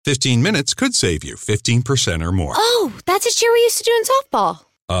15 minutes could save you 15% or more. Oh, that's a cheer we used to do in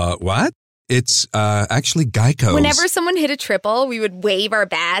softball. What? It's actually Geico's. Whenever someone hit a triple, we would wave our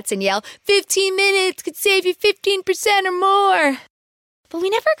bats and yell, 15 minutes could save you 15% or more. But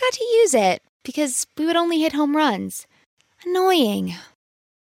we never got to use it because we would only hit home runs. Annoying.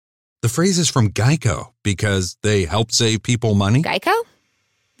 The phrase is from Geico because they help save people money. Geico?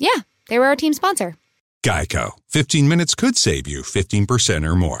 Yeah, they were our team sponsor. Geico. 15 minutes could save you 15%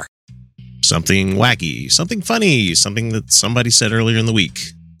 or more. Something wacky, something funny, something that somebody said earlier in the week.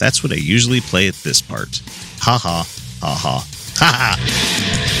 That's what I usually play at this part. Ha ha, ha ha, ha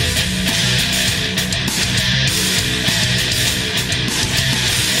ha.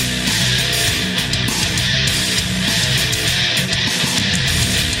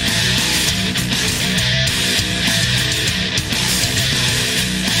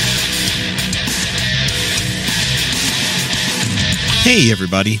 Hey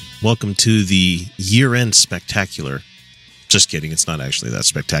everybody, welcome to the year-end spectacular. Just kidding, it's not actually that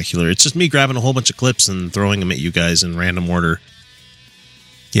spectacular. It's just me grabbing a whole bunch of clips and throwing them at you guys in random order.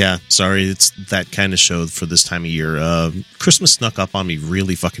 Yeah, sorry, it's that kind of show for this time of year. Christmas snuck up on me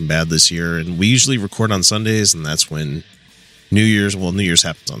really fucking bad this year, and we usually record on Sundays, and that's when New Year's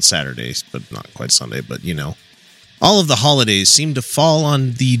happens on Saturdays, but not quite Sunday, but you know. All of the holidays seem to fall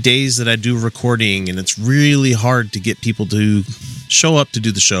on the days that I do recording, and it's really hard to get people to show up to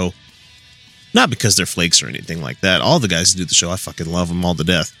do the show. Not because they're flakes or anything like that. All the guys who do the show, I fucking love them all to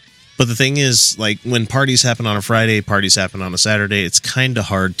death. But the thing is, like, when parties happen on a Friday, parties happen on a Saturday, it's kind of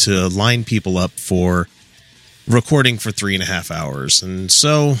hard to line people up for recording for 3.5 hours. And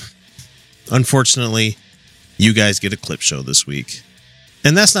so, unfortunately, you guys get a clip show this week.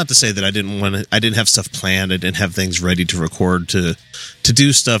 And that's not to say that I didn't have stuff planned. I didn't have things ready to record to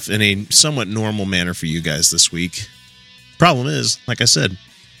do stuff in a somewhat normal manner for you guys this week. Problem is, like I said,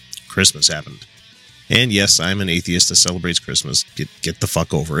 Christmas happened. And yes, I'm an atheist that celebrates Christmas. Get the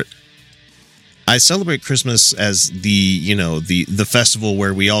fuck over it. I celebrate Christmas as the festival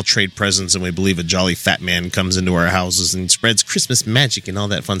where we all trade presents and we believe a jolly fat man comes into our houses and spreads Christmas magic and all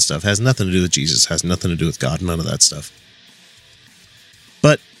that fun stuff. Has nothing to do with Jesus, has nothing to do with God, none of that stuff.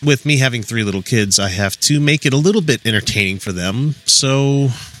 But with me having 3 little kids, I have to make it a little bit entertaining for them. So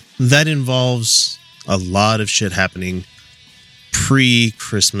that involves a lot of shit happening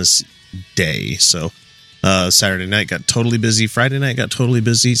pre-Christmas Day. So Saturday night got totally busy. Friday night got totally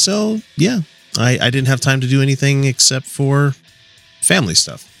busy. So yeah, I didn't have time to do anything except for family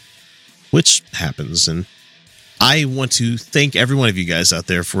stuff, which happens. And I want to thank every one of you guys out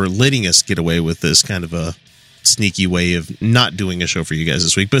there for letting us get away with this kind of a sneaky way of not doing a show for you guys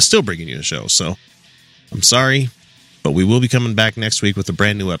this week, but still bringing you a show. So I'm sorry, but we will be coming back next week with a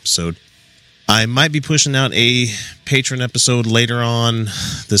brand new episode. I might be pushing out a Patreon episode later on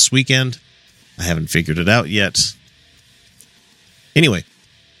this weekend. I haven't figured it out yet. Anyway,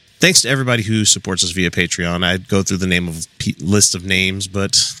 thanks to everybody who supports us via Patreon. I'd go through the list of names,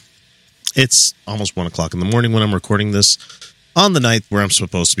 but it's almost 1 o'clock in the morning when I'm recording this on the night where I'm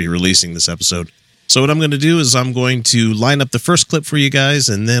supposed to be releasing this episode. So what I'm going to do is I'm going to line up the first clip for you guys,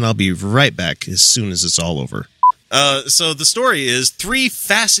 and then I'll be right back as soon as it's all over. So the story is 3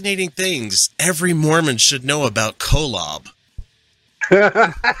 fascinating things every Mormon should know about Kolob.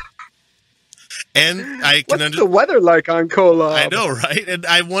 And I can What's the weather like on Kolob? I know, right?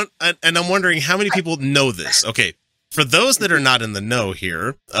 And I'm wondering how many people know this. Okay, for those that are not in the know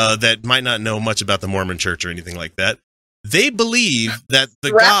here, that might not know much about the Mormon Church or anything like that, they believe that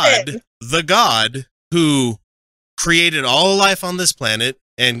the God who created all life on this planet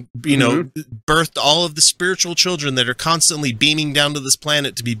and, birthed all of the spiritual children that are constantly beaming down to this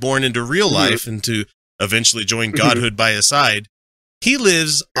planet to be born into real life and to eventually join Godhood by his side, he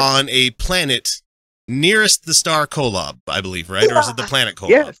lives on a planet nearest the star Kolob, I believe, right? Or is it the planet Kolob?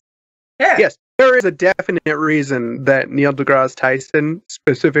 Yes. Yeah. Yes. There is a definite reason that Neil deGrasse Tyson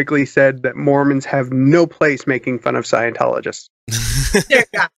specifically said that Mormons have no place making fun of Scientologists.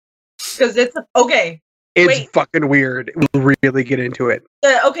 Because it's okay. It's fucking weird. We'll really get into it.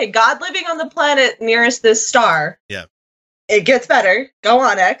 God living on the planet nearest this star. Yeah. It gets better. Go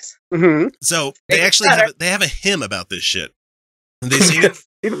on, X. Mm-hmm. So they actually have a hymn about this shit. And they sing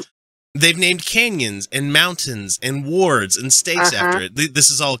it. They've named canyons and mountains and wards and states after it. This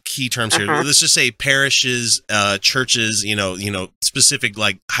is all key terms here. Let's just say parishes, churches, specific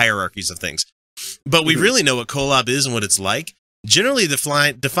like hierarchies of things. But we really know what Kolob is and what it's like. Generally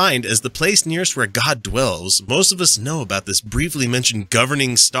defined as the place nearest where God dwells, most of us know about this briefly mentioned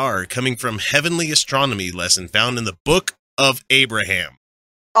governing star coming from heavenly astronomy lesson found in the Book of Abraham.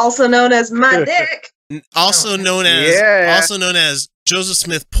 Also known as my dick. Also known as Joseph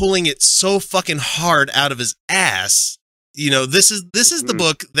Smith pulling it so fucking hard out of his ass. You know, this is the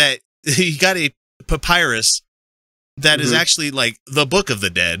book that he got a papyrus that is actually like the Book of the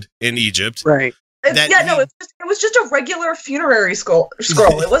Dead in Egypt. Right. It was just a regular funerary scroll.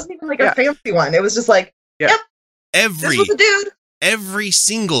 It wasn't even like a fancy one. It was just like, yep, this was a dude. Every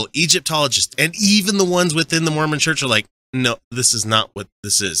single Egyptologist, and even the ones within the Mormon Church, are like, no, this is not what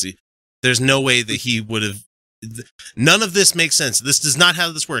this is. There's no way that he would have. None of this makes sense. This is not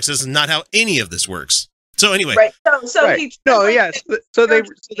how this works. This is not how any of this works. So anyway, right. So right.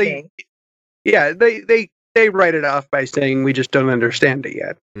 They write it off by saying we just don't understand it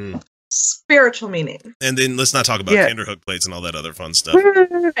yet. Spiritual meaning. And then let's not talk about Kinderhook plates and all that other fun stuff.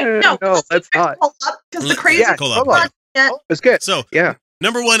 No, let's not. Because the crazy it's good. So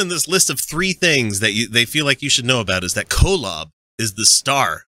number one in this list of 3 things that they feel like you should know about is that Kolob is the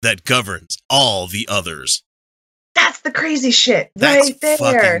star that governs all the others. That's the crazy shit That's right there.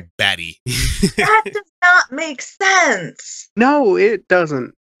 Fucking batty. That does not make sense. No, it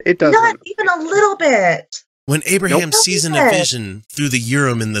doesn't. It doesn't. Not even a little bit. When Abraham sees in a vision through the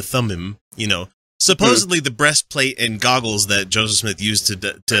Urim and the Thummim, you know, supposedly the breastplate and goggles that Joseph Smith used to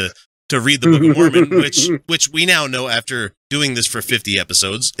read the Book of Mormon, which we now know after doing this for 50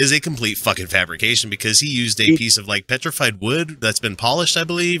 episodes, is a complete fucking fabrication because he used a piece of like petrified wood that's been polished, I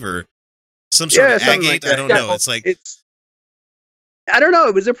believe, or some sort of agate. I don't know. It's like I don't know.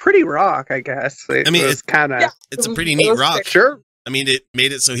 It was a pretty rock, I guess. It's kind of it's a pretty neat rock. Sure. I mean, it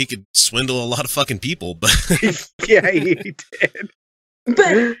made it so he could swindle a lot of fucking people, but yeah, he did. But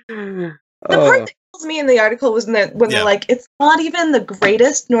the part that kills me in the article was when they're like, it's not even the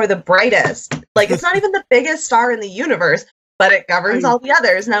greatest nor the brightest. Like, it's not even the biggest star in the universe, but it governs all the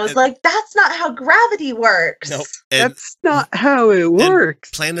others. And I was like, that's not how gravity works. No, that's not how it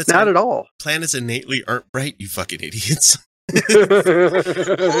works. Planets not at all. Planets innately aren't bright, you fucking idiots.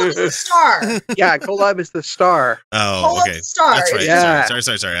 Kolob is the star. Yeah, Kolob is the star. Oh, okay. Star. That's right. Yeah.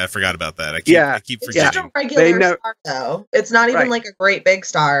 Sorry. I forgot about that. I keep forgetting. It's just a regular star, though. It's not even like a great big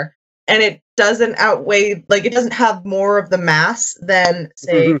star. And it doesn't outweigh, like, it doesn't have more of the mass than,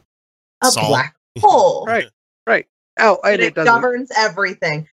 say, a black hole. Right. Oh, and it governs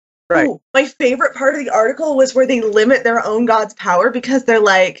everything. Right. Ooh, my favorite part of the article was where they limit their own god's power because they're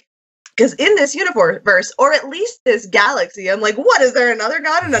like, because in this universe, or at least this galaxy, I'm like, what, is there another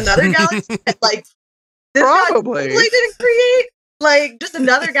god in another galaxy? Like, this probably god didn't create, like, just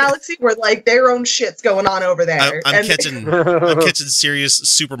another galaxy where, like, their own shit's going on over there. I'm catching serious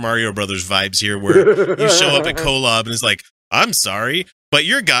Super Mario Brothers vibes here, where you show up at Kolob and it's like, I'm sorry, but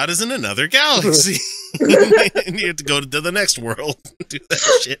your god is in another galaxy. And you have to go to the next world and do that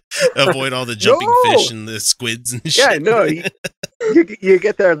shit. Avoid all the jumping fish and the squids and shit. Yeah, no. You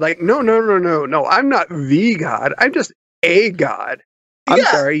get there like, no. I'm not the god. I'm just a god. I'm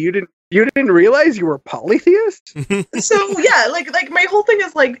sorry, you didn't realize you were polytheist? So yeah, like my whole thing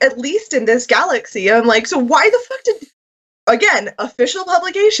is like, at least in this galaxy, I'm like, so why the fuck did, again, official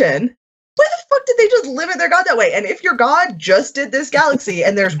publication, why the fuck did they just limit their god that way? And if your god just did this galaxy,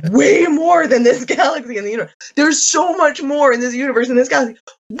 and there's way more than this galaxy in the universe, there's so much more in this universe, in this galaxy,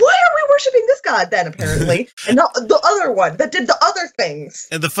 why are we worshiping this god then, apparently, and not the other one that did the other things?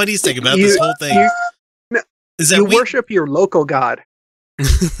 And the funniest thing about this whole thing is that you worship your local god.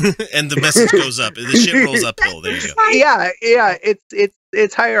 And the message goes up. The shit rolls uphill. There you go. Yeah.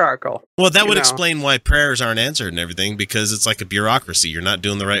 It's hierarchical. Well, that would explain why prayers aren't answered and everything, because it's like a bureaucracy. You're not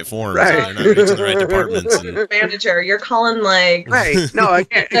doing the right forms. Right. You're not reaching the right departments. And Manager, you're calling like No,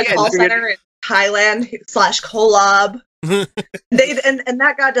 again, the call center in Thailand /Kolob. and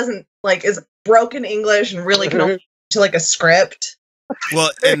that god doesn't like is broken English and really can only to like a script.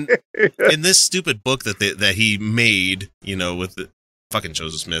 Well, and in this stupid book that he made, you know, with the fucking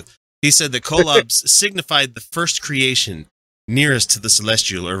Joseph Smith, he said that Kolobs signified the first creation nearest to the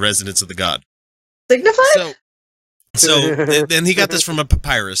celestial or residence of the god. Signified? So then he got this from a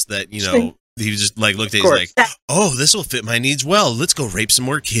papyrus that, you know, he just like looked at it, he's like, oh, this will fit my needs well. Let's go rape some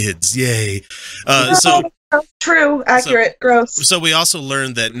more kids. Yay. True, accurate, gross. So we also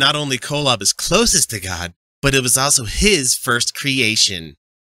learned that not only Kolob is closest to God, but it was also his first creation.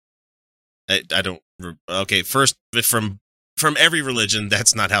 First, from every religion,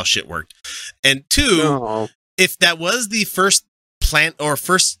 that's not how shit worked. And two, if that was the first plant or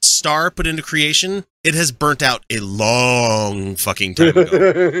first star put into creation, it has burnt out a long fucking time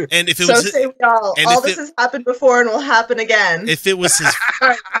ago. And if it this has happened before and will happen again. If it was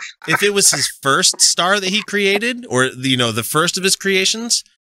his first star that he created, or the first of his creations,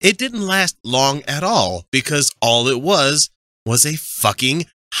 it didn't last long at all, because all it was a fucking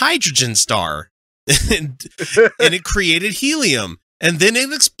hydrogen star. and it created helium. And then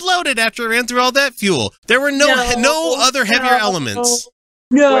it exploded after it ran through all that fuel. There were no other heavier elements.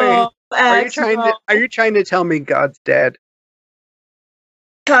 No. Wait, are you trying to tell me God's dead?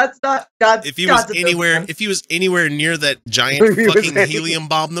 God's not God. If he was anywhere near that giant fucking helium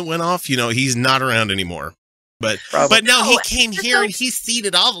bomb that went off, he's not around anymore. But no, he came here and he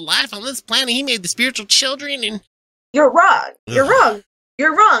seeded all the life on this planet. He made the spiritual children. And you're wrong.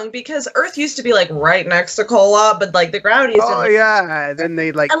 You're wrong because Earth used to be like right next to Kolob, but like the gravity. Then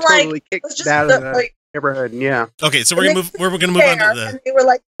they totally kicked it out of the neighborhood. Yeah. Okay, so we're gonna move. We're gonna move on to the. And they were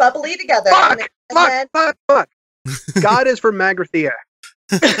like bubbly together. Fuck. God is from Magrathea.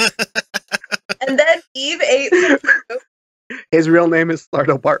 And then Eve ate. His real name is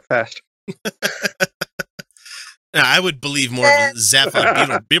Slardo Bartfast. Now, I would believe more of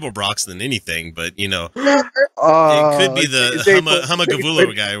Zaphod Bibelbrox than anything, but it could be the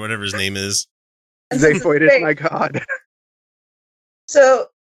Humagavula guy or whatever his name is. Zaphoid is my god. So,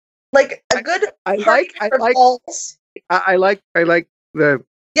 like a good. I like the.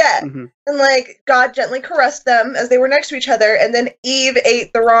 Yeah, and like God gently caressed them as they were next to each other, and then Eve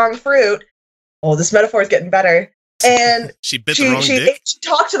ate the wrong fruit. Oh, this metaphor is getting better. And she bit the wrong dick? She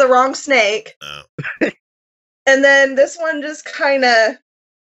talked to the wrong snake. Oh. And then this one just kind of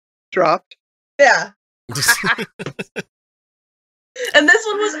dropped. Yeah. And this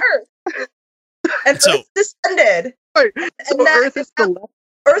one was Earth. And so Earth descended. Wait, so Earth is the left.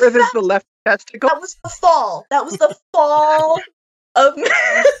 Earth is the left testicle. That was the fall. That was the fall of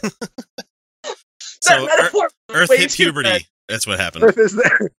man. So Earth hit puberty. That's what happened. Earth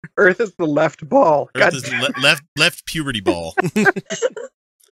is the left ball. Earth is the left puberty ball.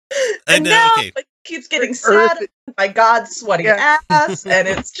 And now it keeps getting sad by God's sweaty ass, and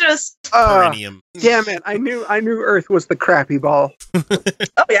it's just perennium. Damn it! I knew Earth was the crappy ball. Oh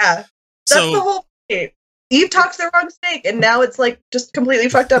yeah, that's the whole point. Eve talks the wrong snake, and now it's like just completely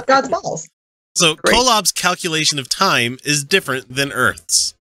fucked up God's balls. So Kolob's calculation of time is different than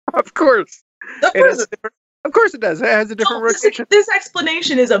Earth's. Of course. Of course it does. It has a different rotation. This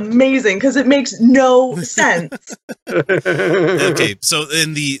explanation is amazing because it makes no sense. Okay, so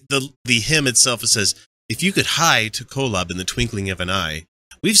in the hymn itself, it says, "If you could hie to Kolob in the twinkling of an eye."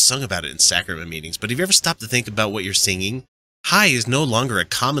 We've sung about it in sacrament meetings, but have you ever stopped to think about what you're singing? High is no longer a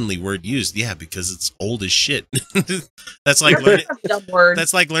commonly word used. Yeah, because it's old as shit. That's like learning.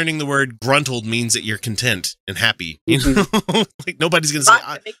 That's like learning the word gruntled means that you're content and happy. Like nobody's gonna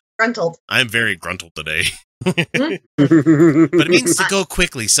say gruntled. I'm very gruntled today. But it means to go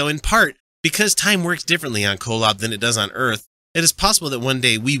quickly. So in part, because time works differently on Kolob than it does on Earth, it is possible that one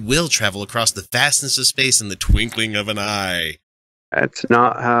day we will travel across the vastness of space in the twinkling of an eye. That's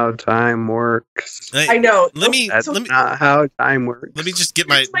not how time works. I know. That's not how time works. Let me just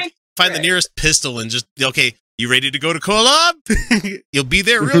find the nearest pistol and just, okay, you ready to go to Kolob? You'll be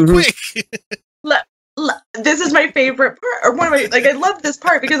there real quick. This is my favorite part, or one of my, I love this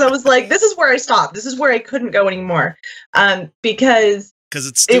part because I was like, this is where I stopped. This is where I couldn't go anymore. Because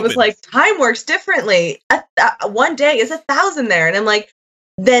it's stupid. It was like, time works differently. One day is 1,000 there. And I'm like,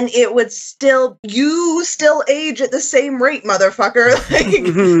 then it would you still age at the same rate, motherfucker. Like,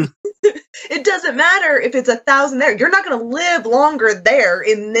 it doesn't matter if it's 1,000 there. You're not going to live longer there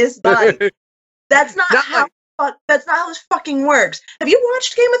in this body. That's not how this fucking works. Have you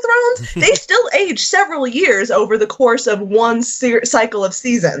watched Game of Thrones? They still age several years over the course of one cycle of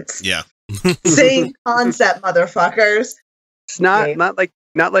seasons. Yeah. Same concept, motherfuckers. It's not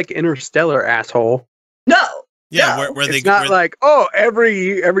like Interstellar, asshole. No. Yeah, no. where they it's not like, oh,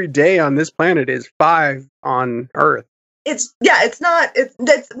 every day on this planet is 5 on Earth. It's not.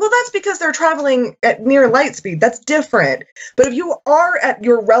 That's because they're traveling at near light speed. That's different. But if you are at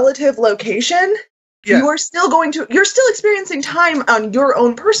your relative location, you are still you're still experiencing time on your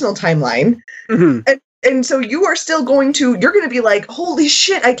own personal timeline. Mm-hmm. And so you're going to be like, holy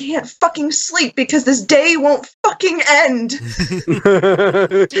shit, I can't fucking sleep because this day won't fucking end.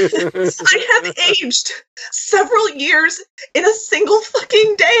 I have aged several years in a single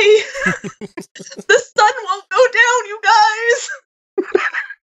fucking day. The sun won't go down, you guys.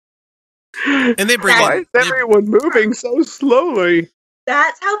 And why is everyone moving so slowly?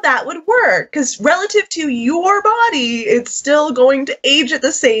 That's how that would work. Because relative to your body, it's still going to age at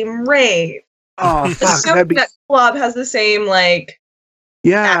the same rate. Oh, fuck. That Kolob has the same,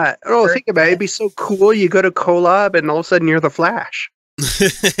 Yeah. Oh, think about it. It'd be so cool. You go to Kolob and all of a sudden you're the Flash.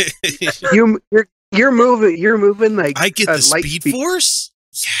 You're moving like I get the speed force?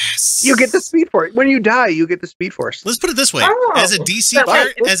 Yes. You get the speed force. When you die, you get the speed force. Let's put it this way. As a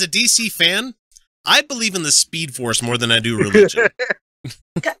DC fan, I believe in the speed force more than I do religion.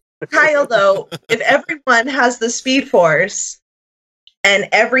 Kyle, though, if everyone has the Speed Force and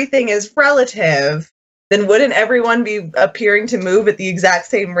everything is relative, then wouldn't everyone be appearing to move at the exact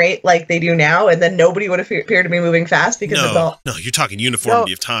same rate like they do now, and then nobody would appear to be moving fast because it's all... No, you're talking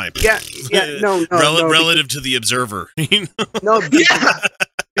uniformity of time. Yeah, no, relative to the observer. No, Yeah.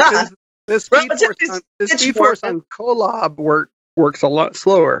 because the Speed Force on Kolob works a lot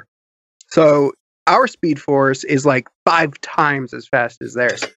slower. So our Speed Force is like 5 times as fast as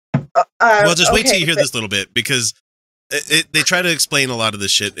theirs. Well, just wait till you hear this little bit, because they try to explain a lot of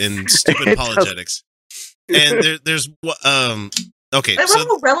this shit in stupid apologetics. And there's okay. I love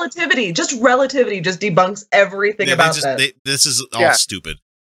how relativity just debunks everything about that. This is all stupid.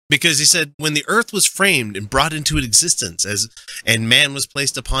 Because he said, when the earth was framed and brought into existence, and man was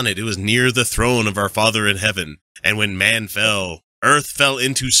placed upon it, it was near the throne of our Father in heaven. And when man fell, earth fell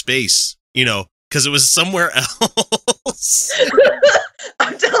into space. You know, because it was somewhere else.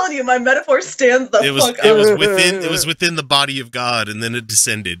 I'm telling you, my metaphor stands the fuck up. It was within the body of God, and then it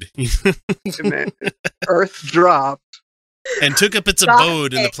descended. Earth dropped and took up its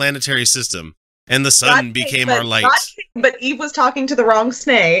abode in the planetary system, and the sun became our light. But Eve was talking to the wrong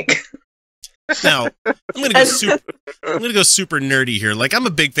snake. Now, I'm gonna go super nerdy here. Like, I'm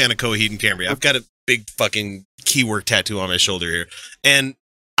a big fan of Coheed and Cambria. I've got a big fucking keyword tattoo on my shoulder here, and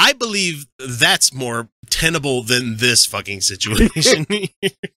I believe that's more tenable than this fucking situation.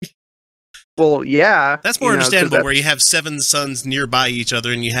 Well, yeah. That's more understandable, where you have 7 suns nearby each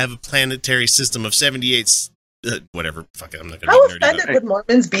other and you have a planetary system of 78... whatever. Fuck it, I'm not going to How offended would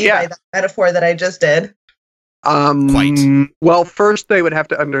Mormons be by that metaphor that I just did? Quite. Well, first they would have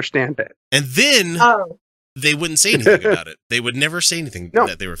to understand it. And then they wouldn't say anything about it. They would never say anything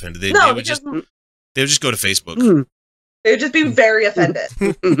that they were offended. They would just go to Facebook. They would just be very offended.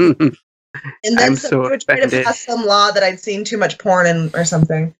 And then they would try to pass some law that I'd seen too much porn or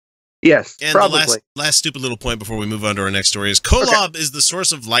something. Yes, and probably. The last stupid little point before we move on to our next story is Kolob is the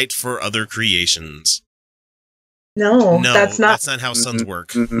source of light for other creations. No, that's not how suns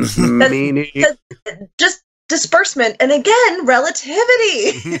work. Just disbursement, and again,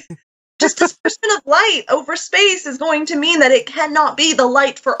 relativity. Just disbursement of light over space is going to mean that it cannot be the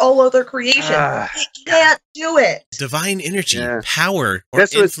light for all other creation. It can't do it. Divine energy, power, or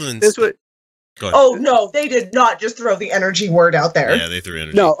influence. Oh no, they did not just throw the energy word out there. Yeah, they threw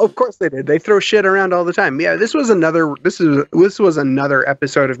energy. No, of course they did. They throw shit around all the time. Yeah, this was another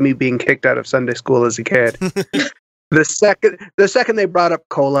episode of me being kicked out of Sunday school as a kid. The second they brought up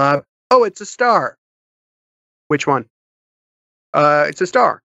Kolob, oh, it's a star. Which one? It's a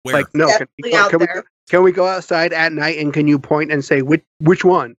star. Where? Like, no, can we go outside at night and can you point and say which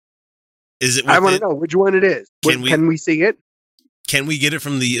one? Is it? I want to know which one it is. Can we see it? Can we get it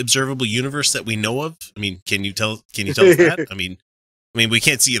from the observable universe that we know of? I mean, can you tell us that? I mean, we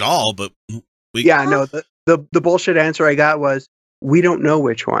can't see it all, but no. The bullshit answer I got was, we don't know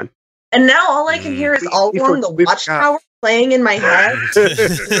which one. And now all I can hear is Alborn the Watchtower playing in my head.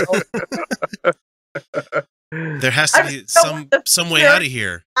 There has to be some way out of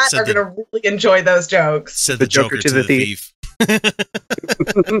here. Are going to really enjoy those jokes. Said the Joker to the thief.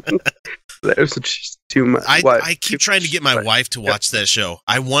 That was just too much. I keep trying to get my wife to watch that show.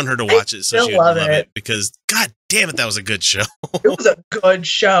 I want her to watch it so she would love it, because god damn it, that was a good show. It was a good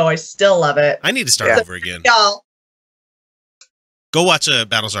show. I still love it. I need to start over again. Y'all. Go watch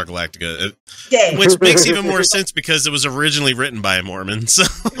Battlestar Galactica, which makes even more sense because it was originally written by a Mormon. So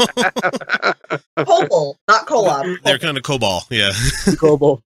Kobol, not Kolob. They're kind of Kobol, yeah.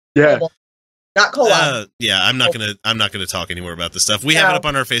 Kobol, yeah. Kobol. Not Kolob. Yeah, I'm not gonna talk anymore about this stuff. We have it up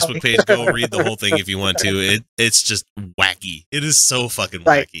on our Facebook page. Go read the whole thing if you want to. It's just wacky. It is so fucking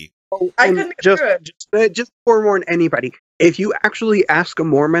wacky. I couldn't just forewarn anybody: if you actually ask a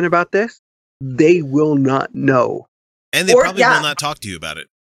Mormon about this, they will not know. And they probably will not talk to you about it.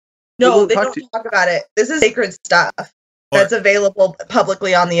 No, they don't talk about it. This is sacred stuff that's available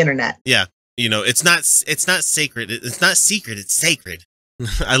publicly on the internet. Yeah, it's not sacred. It's not secret. It's sacred.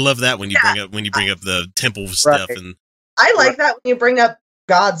 I love that when you bring up the temple stuff, and I like that when you bring up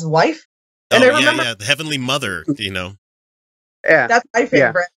God's wife. And I remember the Heavenly Mother. Yeah, that's my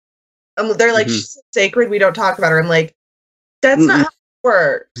favorite. They're like, she's sacred. We don't talk about her. I'm like, that's not how it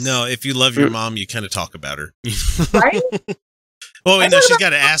works. No, if you love your mom, you kind of talk about her, right? Well, she's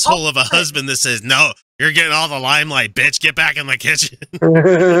got an asshole of a husband that says, "No, you're getting all the limelight, bitch. Get back in the kitchen."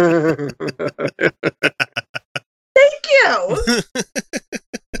 Thank you.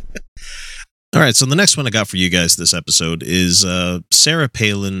 All right, so the next one I got for you guys this episode is Sarah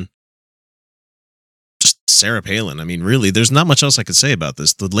Palin. Just Sarah Palin. I mean, really, there's not much else I could say about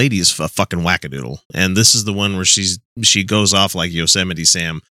this. The lady is a fucking wackadoodle, and this is the one where she goes off like Yosemite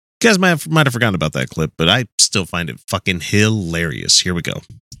Sam. You guys might have forgotten about that clip, but I still find it fucking hilarious. Here we go.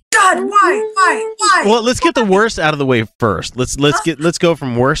 God, why? Well, let's get the worst out of the way first. Let's go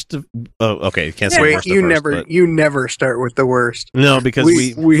from worst to. Oh, okay. Can't say Wait, worst. you never start with the worst. No, because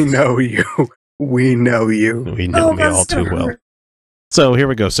we know you. We know you. We know me all too well. So here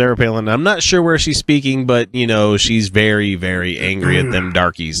we go. Sarah Palin. I'm not sure where she's speaking, but she's very, very angry at them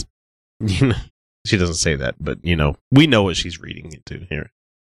darkies. She doesn't say that, but we know what she's reading into here.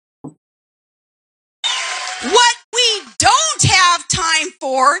 What we don't have time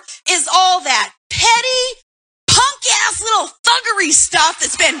for is all that petty, punk-ass little thuggery stuff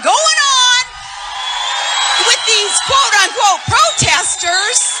that's been going on with these quote-unquote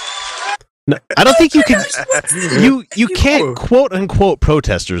protesters. No, I don't think you can. You can't quote unquote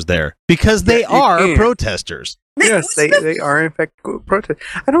protesters there because they are protesters. Yes, they are in fact protest.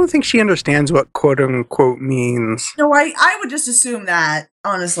 I don't think she understands what quote unquote means. No, I would just assume that.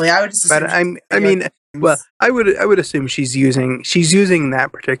 Honestly, I would just. Assume But I would assume she's using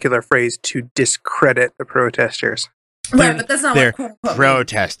that particular phrase to discredit the protesters. Right, but that's not They're what quote unquote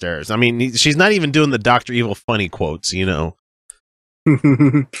protesters. I mean, she's not even doing the Dr. Evil funny quotes. It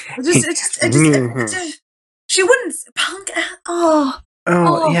just she wouldn't punk.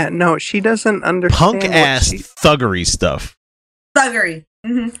 Yeah, no, she doesn't understand Punk ass thuggery stuff. Thuggery.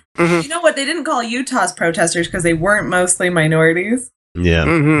 Mm-hmm. You know what? They didn't call Utah's protesters because they weren't mostly minorities. Yeah,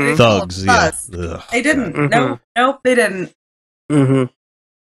 Mm-hmm. thugs. Yeah, Ugh. They didn't. Mm-hmm. Nope, they didn't. Mm-hmm.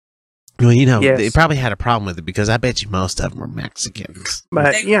 Well, Yes. they probably had a problem with it because I bet you most of them were Mexicans.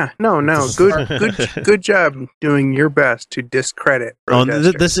 But good job doing your best to discredit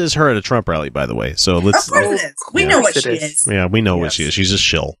protesters. This is her at a Trump rally, by the way. So let's. Of course it is. We know what she is. Yeah, we know what Yes. she is. She's a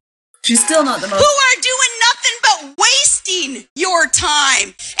shill. She's still not the Who most. are doing nothing but wasting your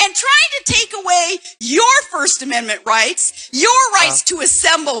time and trying to take away your First Amendment rights, your rights to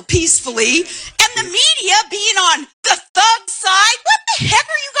assemble peacefully, and the media being on the thug side. What the heck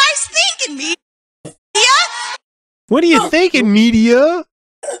are you guys thinking, media? What are you thinking, media?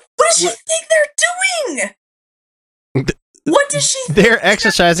 What does she think they're doing? What does she think They're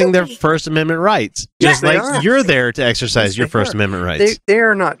exercising their doing? First Amendment rights, Yes, just they like are. you're there to exercise Yes, your they First are. Amendment rights. They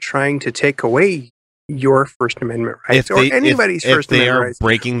are not trying to take away your First Amendment rights or anybody's if First they Amendment are rights.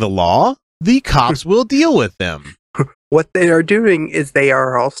 breaking the law, the cops will deal with them. What they are doing is they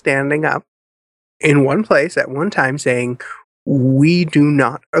are all standing up in one place at one time saying, we do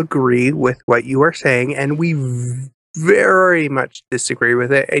not agree with what you are saying and we very much disagree with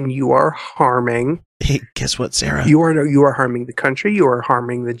it, and you are harming. Hey, guess what, Sarah? You are harming the country. You are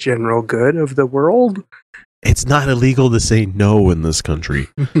harming the general good of the world. It's not illegal to say no in this country.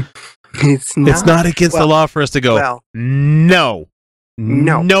 It's not. It's not against the law for us to go, Well, no,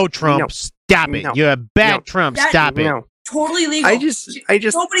 Trump, No. stop it. No. You're a bad No. Trump, That- stop it. no. Totally legal.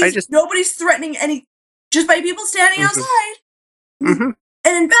 Nobody's threatening any just by people standing Mhm. outside. Mhm.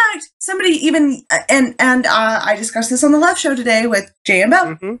 And in fact, somebody even and I discussed this on the Left Show today with Jay and Bell.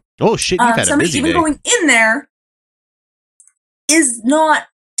 Mhm. Oh shit, you've had a Somebody busy even day. going in there is not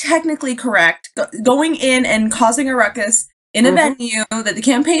technically correct. Going in and causing a ruckus in a Mhm. venue that the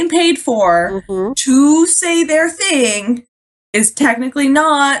campaign paid for Mhm. to say their thing is technically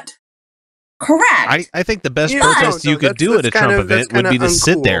not correct. I think the best Yeah, protest no, you could do at that's a Trump kind of- that's event would be kinda to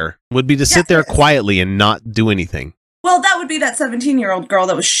sit uncool. there. Would be to sit Yeah, there it is. quietly and not do anything. Well, that would be that 17-year-old girl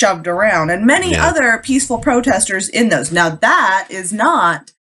that was shoved around and many Yeah. other peaceful protesters in those. Now, that is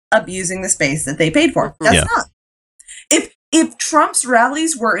not abusing the space that they paid for. That's Yeah. not. If Trump's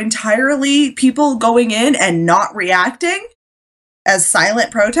rallies were entirely people going in and not reacting as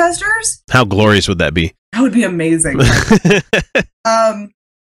silent protesters, How glorious would that be? that would be amazing.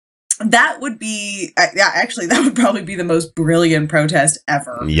 That would be, actually, that would probably be the most brilliant protest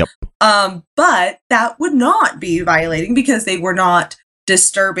ever. Yep. But that would not be violating because they were not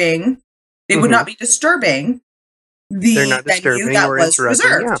disturbing. They would not be disturbing the They're not venue disturbing that or was interrupting.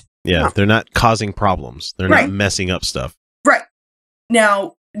 reserved. Yeah, Yeah. they're not causing problems. They're Right. not messing up stuff. Right.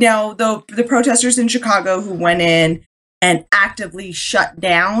 Now the protesters in Chicago who went in and actively shut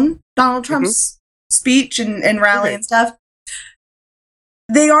down Donald Trump's speech and rally Okay. and stuff,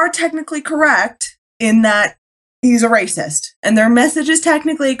 they are technically correct in that he's a racist and their message is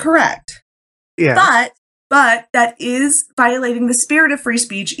technically correct. Yeah. But that is violating the spirit of free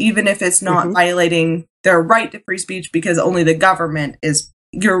speech, even if it's not violating their right to free speech, because only the government is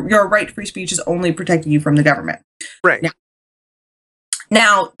your right to free speech is only protecting you from the government. Right.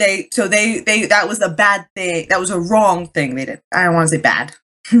 Now they that was a bad thing. That was a wrong thing they did. I don't want to say bad.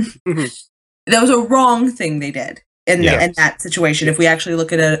 That was a wrong thing they did in that situation. If we actually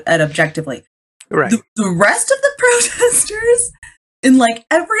look at it objectively, Right. the rest of the protesters in like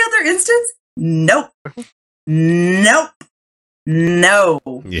every other instance, nope. No.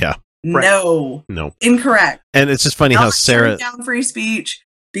 Yeah. No. No. Incorrect. And it's just funny Not how Sarah. shutting down free speech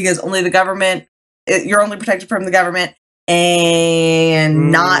because only the government, you're only protected from the government,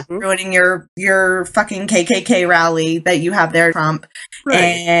 and not ruining your fucking KKK rally that you have there, Trump. Right.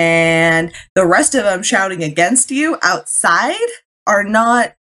 And the rest of them shouting against you outside are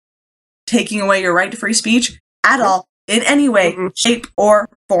not taking away your right to free speech at all in any way, shape, or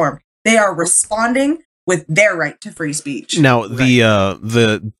form. They are responding with their right to free speech. Now,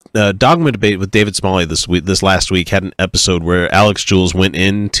 the dogma debate with David Smalley this last week had an episode where Alex Jules went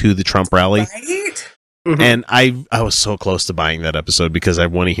into the Trump rally. Right? And I was so close to buying that episode because I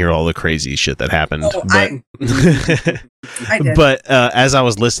want to hear all the crazy shit that happened. Oh, but I did. But as I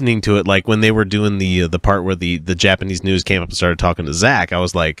was listening to it, like when they were doing the part where the Japanese news came up and started talking to Zach, I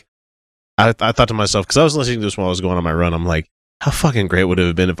was like, I thought to myself, because I was listening to this while I was going on my run, I'm like, how fucking great would it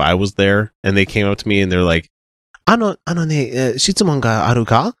have been if I was there and they came up to me and they're like, ano ne, shitsumon ga aru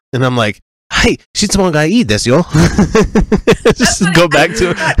ka? And I'm like, hi, shitsumon ga ii desu yo. Just go back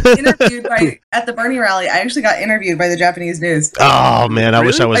to got interviewed at the Bernie rally. I actually got interviewed by the Japanese news. Oh man, I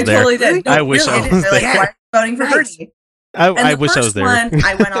wish I was I there. totally did. No, I wish really, I did. was They're like, there. why are you voting for Bernie? I wish I was there. One,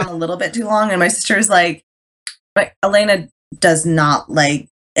 I went on a little bit too long, and my sister's like Elena does not like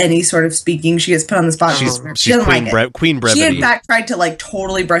any sort of speaking. She gets put on the spot. She's she doesn't queen, like it. queen brevity. She in fact tried to like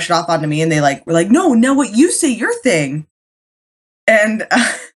totally brush it off onto me, and they were like, no, what you say, your thing. And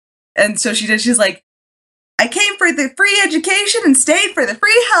so she did. She's like, I came for the free education and stayed for the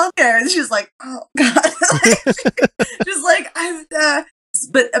free healthcare. And she's like, oh god. She's like,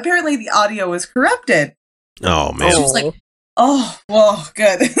 but apparently the audio was corrupted. Oh man. She was like, oh, well,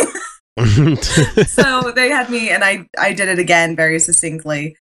 good. So they had me, and I did it again very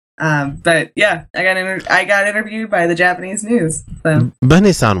succinctly. But yeah, I got interviewed by the Japanese news. So.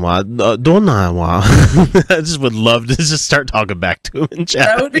 Bane-san wa donna wa? I just would love to just start talking back to him in Japanese.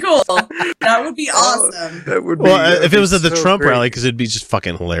 That would be cool. That would be awesome. That would be. Well, if it was at the so Trump great. rally, because it'd be just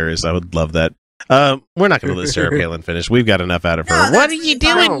fucking hilarious. I would love that. We're not going to let Sarah Palin finish. We've got enough out of her. No, What are that's you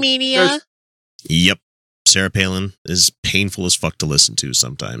fine. doing, media? Yep. Sarah Palin is painful as fuck to listen to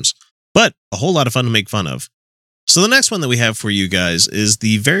sometimes, but a whole lot of fun to make fun of. So the next one that we have for you guys is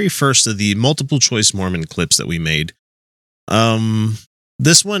the very first of the multiple choice Mormon clips that we made.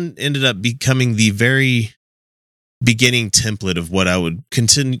 This one ended up becoming the very beginning template of what I would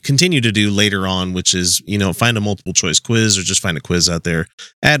continue to do later on, which is, find a multiple choice quiz or just find a quiz out there,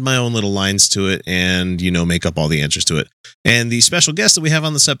 add my own little lines to it, and, make up all the answers to it. And the special guest that we have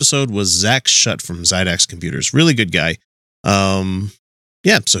on this episode was Zach Shutt from Zydax Computers. Really good guy.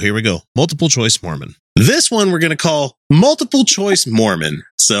 Yeah, so here we go. Multiple choice Mormon. This one we're going to call multiple choice Mormon.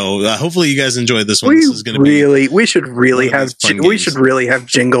 So hopefully you guys enjoyed this one. This is going to be we should really one of have these fun we games. should really have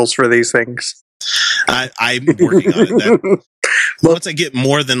jingles for these things. I'm working on it. Once I get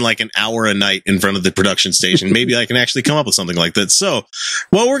more than like an hour a night in front of the production station, maybe I can actually come up with something like that. So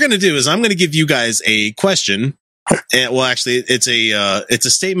what we're going to do is I'm going to give you guys a question. And, well, actually, it's a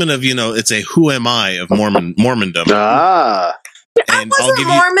statement of, it's a who am I of Mormondom. And I wasn't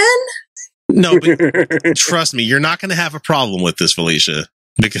Mormon. No, but trust me, you're not going to have a problem with this, Felicia,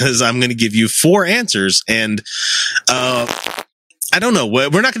 because I'm going to give you 4 answers, and I don't know. We're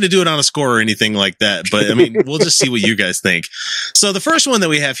not going to do it on a score or anything like that, but I mean, we'll just see what you guys think. So the first one that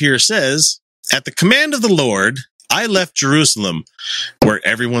we have here says, "At the command of the Lord, I left Jerusalem, where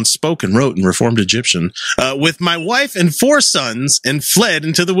everyone spoke and wrote in Reformed Egyptian, with my wife and 4 sons, and fled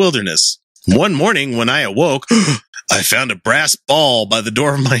into the wilderness. One morning when I awoke, I found a brass ball by the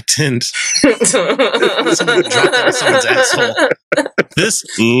door of my tent." Somebody dropped it in someone's asshole. This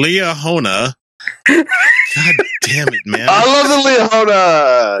Liahona. God damn it, man. I love the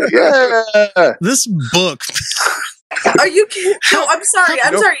Liahona. Yeah. This book. Are you kidding? No, I'm sorry.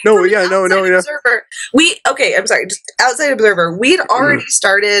 I'm sorry. No, From an yeah, no, outside yeah. Observer, I'm sorry. Just outside observer, we'd already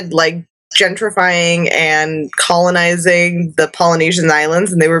started like gentrifying and colonizing the Polynesian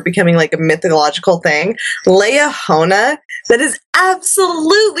islands, and they were becoming like a mythological thing. Liahona, that is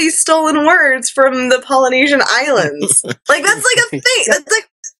absolutely stolen words from the Polynesian islands. Like that's like a thing. That's like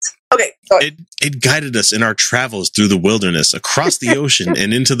okay. It guided us in our travels through the wilderness, across the ocean,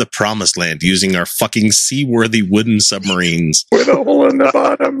 and into the promised land using our fucking seaworthy wooden submarines. With a hole in the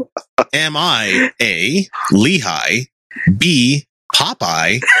bottom. Am I A, Lehi, B,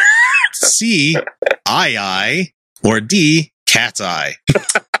 Popeye, C, I, or D, Cat's Eye?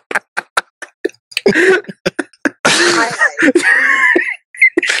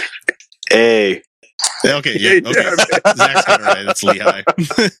 A. Okay, yeah, okay. Zach's got it right. It's Lehigh.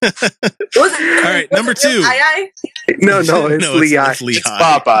 All right, number 2. No, it's Lehigh. It's Lehigh. It's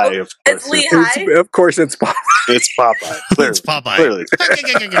Popeye. It's Lehigh. Of course, it's Popeye. It's Popeye. Clearly. It's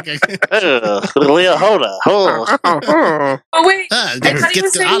Popeye. Clearly. Leahona. Oh. Oh wait, Ah, I thought he get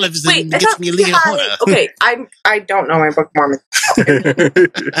was the saying- olives wait, and I get thought me a Lehigh. Leahona. Okay, I don't know my Book of Mormon.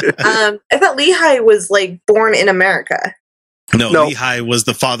 I thought Lehigh was like born in America. No, No. Lehi was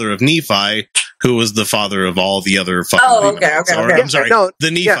the father of Nephi, who was the father of all the other fucking Oh, Lamanites. okay. Or, I'm sorry, No,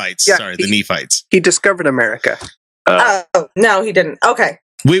 the Nephites. yeah. Sorry, the Nephites. He discovered America. Oh no, he didn't. Okay.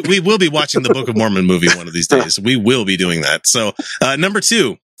 We will be watching the Book of Mormon movie one of these days. We will be doing that. So, number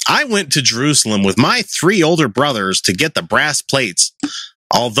 2, I went to Jerusalem with my 3 older brothers to get the brass plates.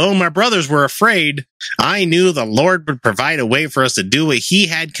 Although my brothers were afraid, I knew the Lord would provide a way for us to do what he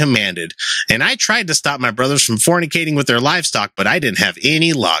had commanded. And I tried to stop my brothers from fornicating with their livestock, but I didn't have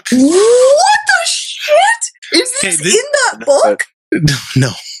any luck. What the shit? Is this Okay, in that book?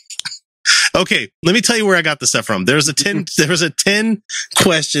 No. Okay, let me tell you where I got the stuff from. There was a 10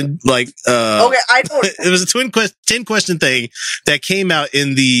 question Okay, I don't. it was a 10 question thing that came out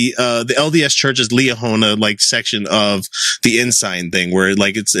in the LDS Church's Leahona section of the Ensign thing, where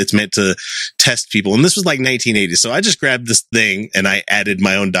it's meant to test people, and this was 1980. So I just grabbed this thing and I added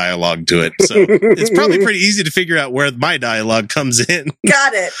my own dialogue to it. So it's probably pretty easy to figure out where my dialogue comes in.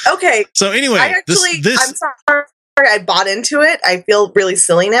 Got it. Okay. So anyway, I actually, this I'm sorry. I bought into it. I feel really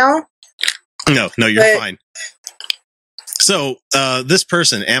silly now. No, you're fine. So, this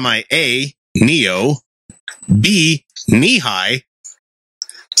person, am I A, Neo, B, Nehi,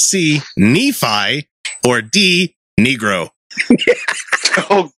 C, Nephi, or D, Negro?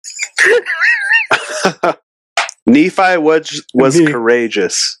 Oh. Nephi was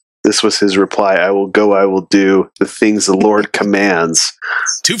courageous. This was his reply. I will go, I will do the things the Lord commands.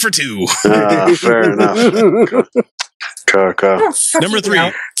 2 for 2. Fair enough. Oh, fuck Number you 3.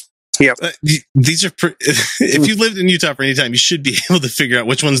 know. Yep. These are if you lived in Utah for any time, you should be able to figure out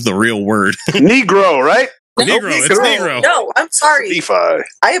which one's the real word. Negro, right? Negro, it's Negro. No, I'm sorry. Nephi.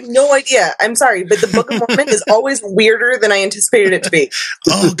 I have no idea. I'm sorry, but the Book of Mormon is always weirder than I anticipated it to be.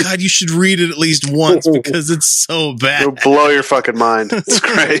 Oh God, you should read it at least once because it's so bad. It'll blow your fucking mind. It's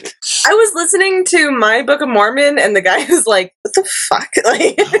great. I was listening to my Book of Mormon, and the guy was like, "What the fuck?"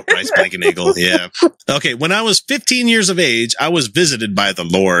 Like, Bryce Blankenagel, yeah. Okay, when I was 15 years of age, I was visited by the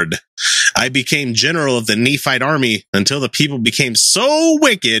Lord. I became general of the Nephite army until the people became so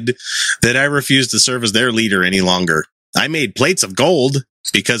wicked that I refused to serve as their leader any longer. I made plates of gold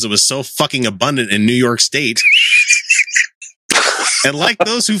because it was so fucking abundant in New York State. And like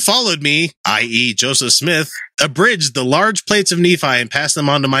those who followed me, i.e. Joseph Smith, abridged the large plates of Nephi and passed them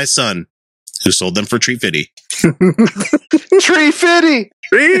on to my son, who sold them for $3.50. $3.50.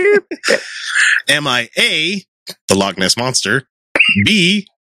 Am I A, the Loch Ness Monster, B,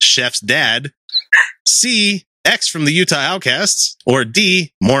 Chef's dad, C, X from the Utah Outcasts, or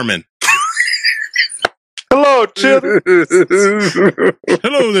D, Mormon? Hello, children.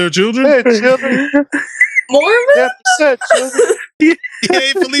 Hello there, children. Hey, children. Mormon? Yeah, children.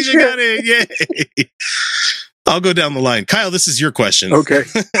 Yay, Felicia got it. Yay. I'll go down the line. Kyle, this is your question. Okay.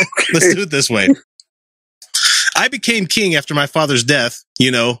 Let's do it this way. I became king after my father's death,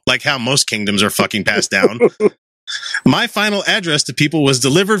 like how most kingdoms are fucking passed down. My final address to people was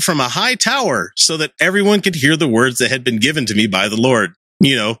delivered from a high tower so that everyone could hear the words that had been given to me by the Lord.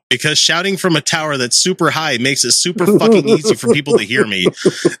 Because shouting from a tower that's super high makes it super fucking easy for people to hear me.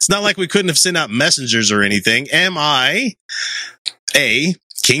 It's not like we couldn't have sent out messengers or anything. Am I A,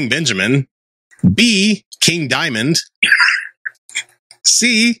 King Benjamin, B, King Diamond,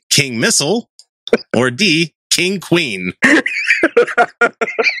 C, King Missile, or D, King Queen?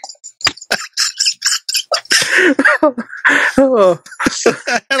 Oh.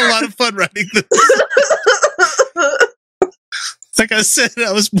 I had a lot of fun writing this. Like I said,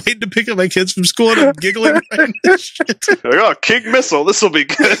 I was waiting to pick up my kids from school and I'm giggling. Writing this shit. Oh, King Missile. This will be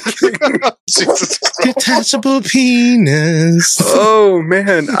good. Detachable penis. Oh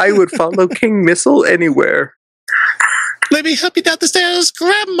man, I would follow King Missile anywhere. Let me help you down the stairs,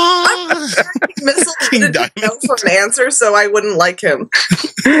 Grandma. Missile King didn't Diamond. know for an answer, so I wouldn't like him.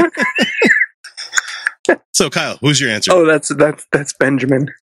 So, Kyle, who's your answer? Oh, that's Benjamin.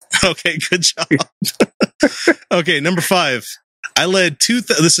 Okay, good job. Okay, number 5. I led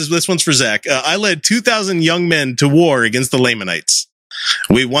this one's for Zach. I led 2,000 young men to war against the Lamanites.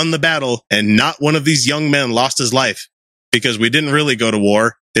 We won the battle, and not one of these young men lost his life because we didn't really go to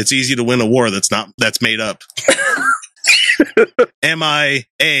war. It's easy to win a war that's made up. Am I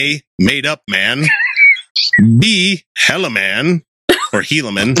A, made up man, B, hella man, or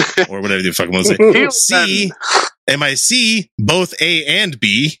Helaman, or whatever you fucking want to say. C, am I C, both A and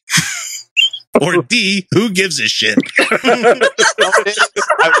B? Or D, who gives a shit?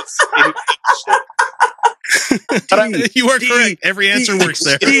 You are correct. Every answer works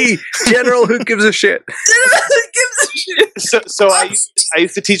there. D, general who gives a shit. So I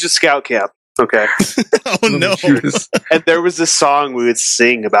used to teach a scout camp. Okay. Oh no! And there was a song we would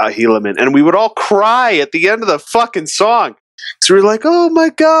sing about Helaman, and we would all cry at the end of the fucking song. So we were like, "Oh my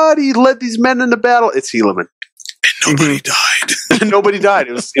god, he led these men into battle." It's Helaman, and nobody died. Nobody died.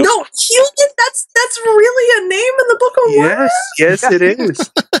 It was no Helaman. That's really a name in the Book of Words. Yes, it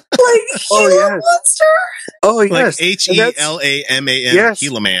is. Like Gila monster. Oh yes, like Helaman. Yes,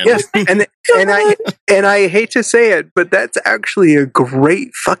 Helaman. Yes, and I hate to say it, but that's actually a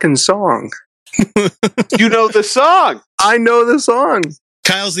great fucking song. You know the song. I know the song.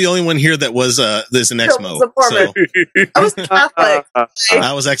 Kyle's the only one here that was there's an Exmo. So. I was Catholic.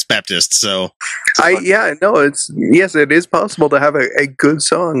 I was ex-Baptist, so it is possible to have a good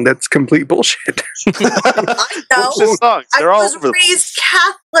song that's complete bullshit. I know. They're all I was raised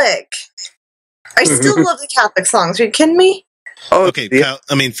Catholic. I still love the Catholic songs. Are you kidding me? Oh, okay, Kyle,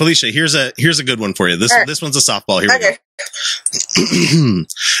 I mean, Felicia, here's a good one for you. This one's a softball. Here we go.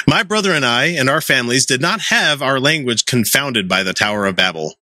 My brother and I and our families did not have our language confounded by the Tower of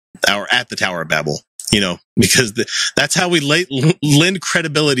Babel, or at the Tower of Babel. Because that's how we lend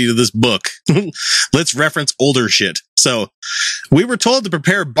credibility to this book. Let's reference older shit. So, we were told to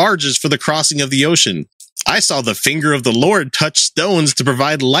prepare barges for the crossing of the ocean. I saw the finger of the Lord touch stones to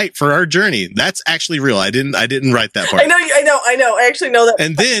provide light for our journey. That's actually real. I didn't write that part. I know. I actually know that.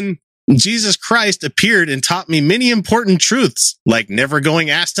 And then Jesus Christ appeared and taught me many important truths, like never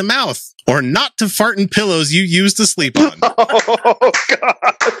going ass to mouth, or not to fart in pillows you use to sleep on. Oh,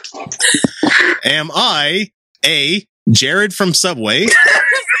 God. Am I A, Jared from Subway?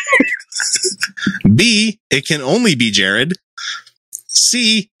 B, it can only be Jared.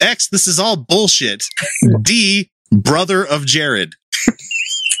 C, X, this is all bullshit. D, brother of Jared.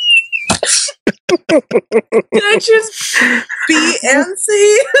 Can I choose B and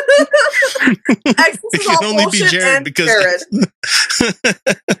C? X, this is all only be bullshit Jared and because Jared.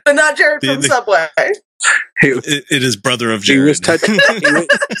 But not Jared from Subway. It is brother of Jared. He was touching.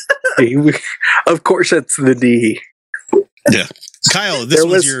 Of course, it's the D. Yeah, Kyle, this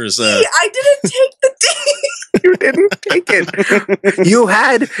was yours. I didn't take the D. You didn't take it. You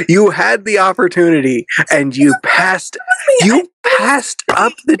had the opportunity, and you passed. You passed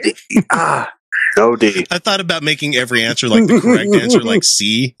up the D. No D. I thought about making every answer like the correct answer, like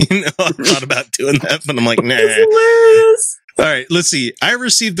C. I thought about doing that, but I'm like, nah. That's hilarious. All right, let's see. I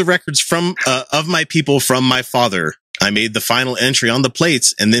received the records from of my people from my father. I made the final entry on the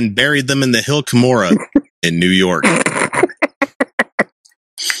plates and then buried them in the Hill Cumorah in New York.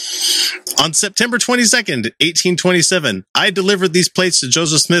 On September 22nd, 1827, I delivered these plates to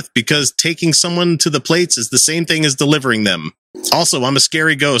Joseph Smith because taking someone to the plates is the same thing as delivering them. Also, I'm a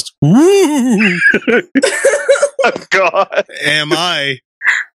scary ghost. Woo! Oh, God. Am I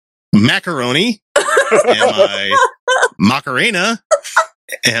macaroni? Am I Macarena?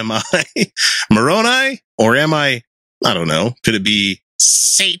 Am I Moroni? Or am I don't know. Could it be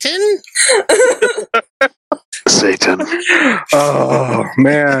Satan? Satan. Oh,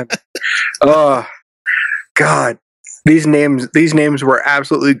 man. Oh, God. These names were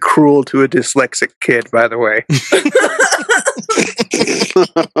absolutely cruel to a dyslexic kid, by the way.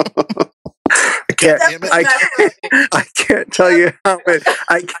 I can't tell you how many.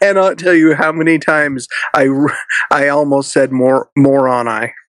 I cannot tell you how many times I almost said moroni.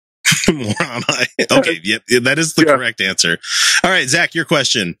 Moroni. Okay, yep, that is the correct answer. All right, Zach, your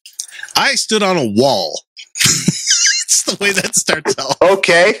question. I stood on a wall. It's the way that starts off.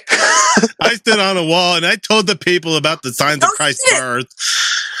 Okay. I stood on a wall and I told the people about the signs of Christ's birth.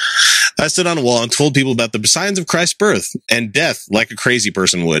 I stood on a wall and told people about the signs of Christ's birth and death like a crazy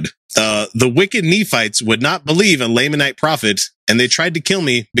person would. The wicked Nephites would not believe a Lamanite prophet, and they tried to kill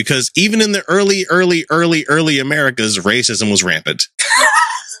me because even in the early Americas, racism was rampant.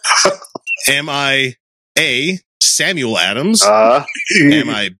 Am I A, Samuel Adams? Am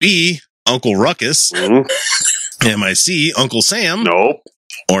I B, Uncle Ruckus? Am I C, Uncle Sam? Nope.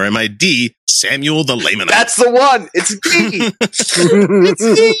 Or am I D, Samuel the Lamanite? That's the one. It's D.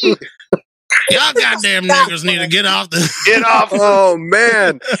 It's D. Y'all goddamn niggas need to get off. Get off. Oh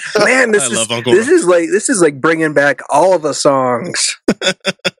man, this is like bringing back all of the songs.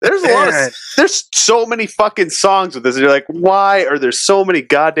 There's a lot of, there's so many fucking songs with this. And you're like, why are there so many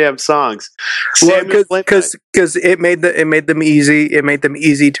goddamn songs? Well, because it made them easy. It made them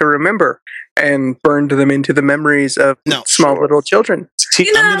easy to remember. and burned them into the memories of No, small little children.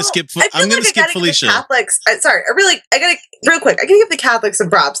 You know, I'm gonna skip. I feel I'm gonna like I skip gotta give the Felicia. Catholics. I gotta real quick. I gotta give the Catholics some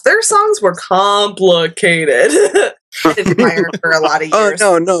props. Their songs were complicated. I admire for a lot of Oh years.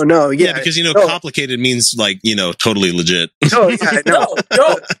 no, Yeah, because complicated means totally legit. Oh yeah, no.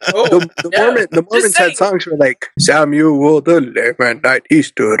 no. The Mormons had songs were like Samuel the Levite, he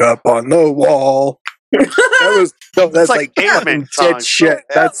stood up on the wall. That's It's like caveman dead songs. shit.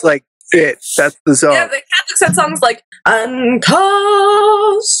 That's like it. That's the song. Yeah, the Catholics had songs like "And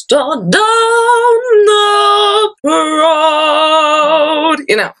cast down the proud,"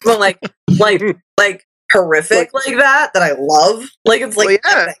 but like horrific like that I love. Like it's like well,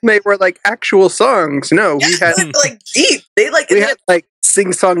 yeah, they were like actual songs. No, we had like deep. They we had like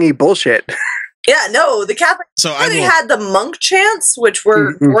sing-songy bullshit. yeah, no, the Catholic. So They had the monk chants, which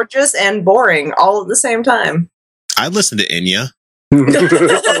were gorgeous and boring all at the same time. I listened to Enya. Last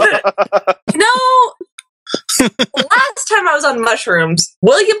time I was on mushrooms,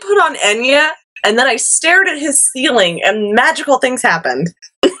 William put on Enya, and then I stared at his ceiling, and magical things happened.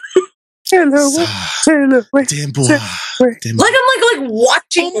 Damn boy. Damn boy. Like I'm like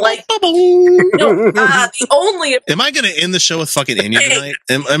watching the only. Am I going to end the show with fucking Enya tonight?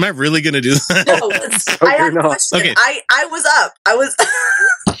 Am I really going to do that? No, I had a question. Okay. I was up. I was.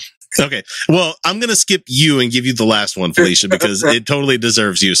 Okay. Well, I'm going to skip you and give you the last one, Felicia, because it totally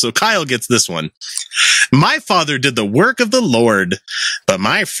deserves you. So Kyle gets this one. My father did the work of the Lord, but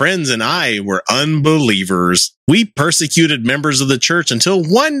my friends and I were unbelievers. We persecuted members of the church until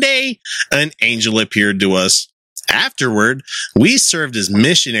one day an angel appeared to us. Afterward, we served as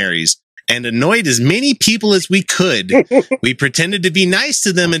missionaries and annoyed as many people as we could. We pretended to be nice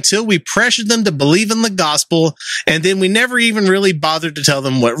to them until we pressured them to believe in the gospel, and then we never even really bothered to tell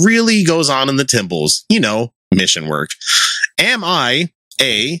them what really goes on in the temples. Mission work. Am I,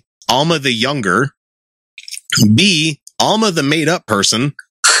 A, Alma the Younger, B, Alma the made-up person,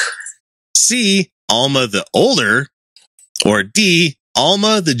 C, Alma the Older, or D,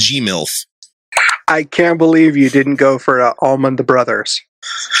 Alma the G-MILF? I can't believe you didn't go for Almond the Brothers.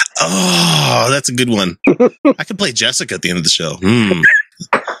 Oh, that's a good one. I could play Jessica at the end of the show.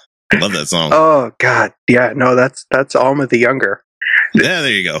 Love that song. Oh God, yeah, no, that's Alma the Younger. Yeah,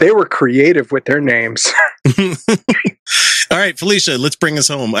 there you go. They were creative with their names. All right, Felicia, let's bring us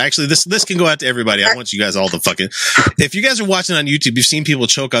home. Actually, this can go out to everybody. I want you guys all to fucking... If you guys are watching on YouTube, you've seen people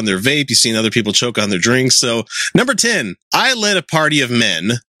choke on their vape. You've seen other people choke on their drinks. So, number 10, I led a party of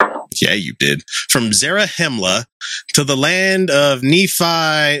men. Yeah, you did. From Zarahemla to the land of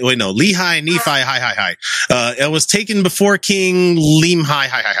Lehi, Nephi, it was taken before King Limhi,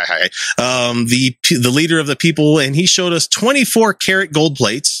 the leader of the people, and he showed us 24 karat gold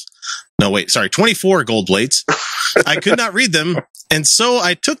plates. 24 gold plates. I could not read them, and so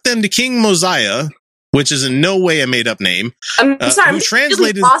I took them to King Mosiah, which is in no way a made-up name. I'm sorry, I'm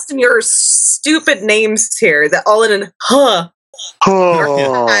translated really lost in your stupid names here. That all in an huh.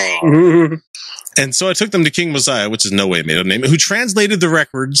 Oh. And so I took them to King Mosiah, which is no way a made-up name, who translated the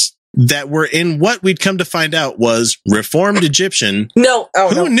records that were in what we'd come to find out was Reformed Egyptian.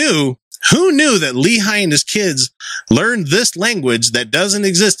 Who knew that Lehi and his kids learned this language that doesn't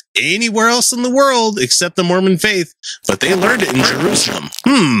exist anywhere else in the world except the Mormon faith, but they learned it in Jerusalem?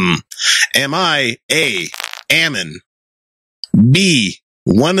 Am I A, Ammon, B,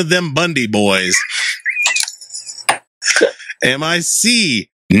 one of them Bundy boys? Am I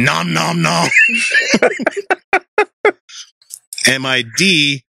C, nom nom nom? Am I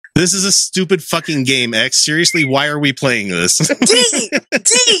D, this is a stupid fucking game, X? Seriously, why are we playing this? D,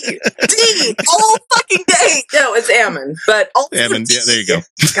 all fucking day. No, it's Ammon, but also Ammon, yeah, there you go.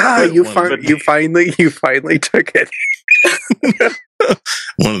 God, you finally took it.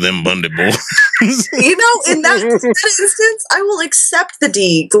 One of them Bundy boys. In that instance, I will accept the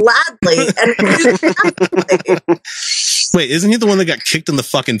D gladly. And wait, isn't he the one that got kicked in the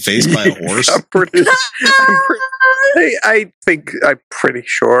fucking face by a horse? I'm pretty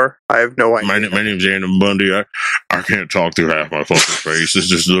sure. I have no idea. My name's Ammon Bundy. I can't talk through half my fucking face. This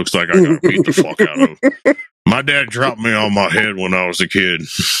just looks like I got beat the fuck out of. My dad dropped me on my head when I was a kid.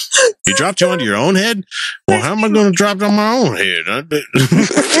 He dropped you onto your own head? Well, how am I going to drop it on my own head?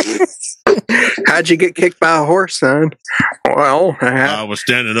 How'd you get kicked by a horse, son? Well, I was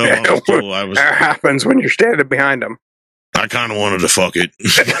standing up. That happens when you're standing behind him. I kind of wanted to fuck it.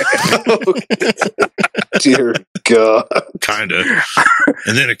 Dear God. Kind of.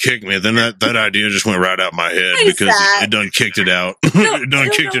 And then it kicked me. Then that idea just went right out my head because it done kicked it out. It done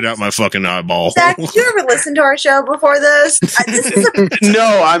kicked it out my fucking eyeball. Zach, did you ever listen to our show before this?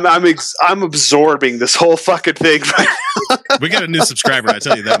 No, I'm absorbing this whole fucking thing right now. We got a new subscriber, I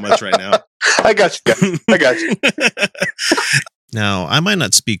tell you that much right now. I got you. Guys. I got you. Now, I might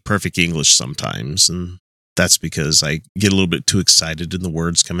not speak perfect English sometimes, and that's because I get a little bit too excited and the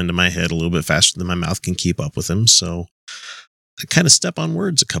words come into my head a little bit faster than my mouth can keep up with them. So I kind of step on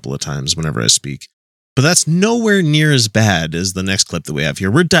words a couple of times whenever I speak. But that's nowhere near as bad as the next clip that we have here.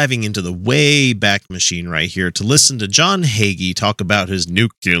 We're diving into the way back machine right here to listen to John Hagee talk about his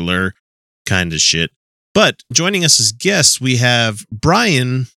nuclear kind of shit. But joining us as guests, we have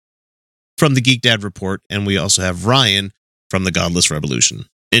Brian from the Geek Dad Report, and we also have Ryan from the Godless Revolution.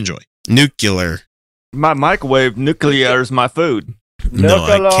 Enjoy. Nuclear. My microwave nuclear is my food. No,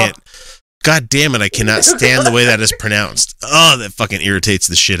 I can't. God damn it, I cannot stand the way that is pronounced. Oh, that fucking irritates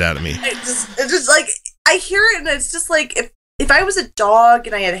the shit out of me. It's just like, I hear it and it's just like, if I was a dog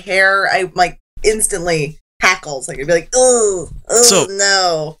and I had hair, I like instantly hackles. Like, I'd be like, oh, So,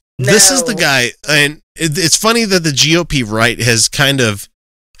 no. This is the guy, and it's funny that the GOP right has kind of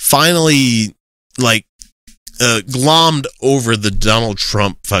finally, like, glommed over the Donald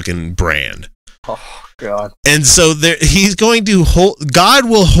Trump fucking brand. Oh, God. And so he's going to God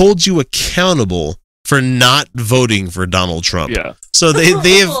will hold you accountable for not voting for Donald Trump. Yeah. So they have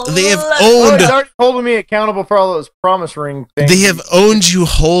Oh, owned he's already holding me accountable for all those promise ring things. they have owned you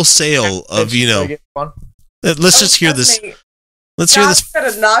wholesale of, you know. Let's just hear this. Let's hear this.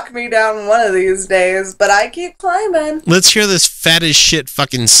 God's gonna knock me down one of these days, but I keep climbing. Let's hear this fat as shit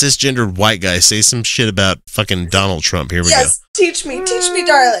fucking cisgendered white guy say some shit about fucking Donald Trump. Here we go. Teach me,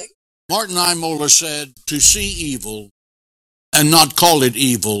 darling. Martin Niemöller said, to see evil and not call it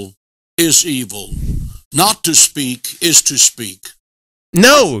evil is evil. Not to speak is to speak.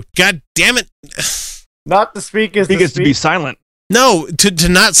 No, god damn it. Not to speak is to be silent. No, to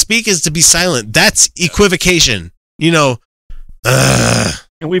not speak is to be silent. That's equivocation. You know.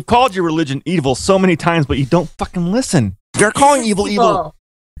 And we've called your religion evil so many times, but you don't fucking listen. They're calling evil.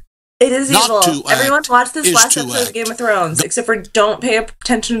 It is Not evil. to Everyone act watch this is last to episode of act. Game of Thrones, except for don't pay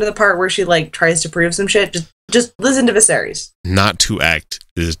attention to the part where she like tries to prove some shit. Just listen to Viserys. Not to act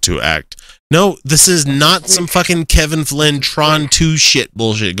is to act. No, this is not some fucking Kevin Flynn Tron 2 shit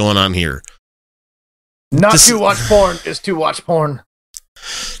bullshit going on here. Not to watch porn is to watch porn.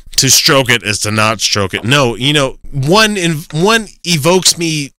 To stroke it is to not stroke it. No, you know, one evokes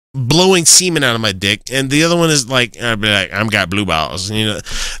me blowing semen out of my dick, and the other one is like, I'd be like, I've got blue balls. You know,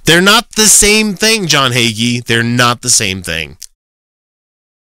 they're not the same thing, John Hagee. They're not the same thing.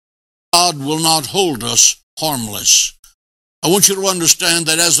 God will not hold us harmless. I want you to understand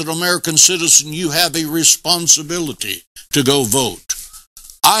that as an American citizen, you have a responsibility to go vote.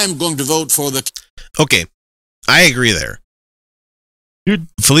 I am going to vote for the... Okay, I agree there.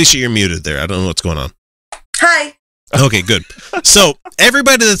 Felicia, you're muted there. I don't know what's going on. Hi. Okay, good. So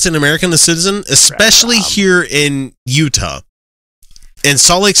everybody that's an American citizen, especially here in Utah and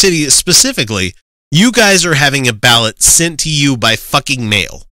Salt Lake City specifically, you guys are having a ballot sent to you by fucking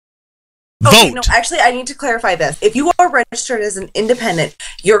mail. Vote. No, actually, I need to clarify this. If you are registered as an independent,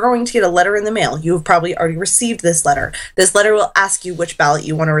 you're going to get a letter in the mail. You have probably already received this letter. This letter will ask you which ballot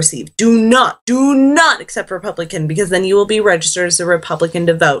you want to receive. Do not accept Republican, because then you will be registered as a Republican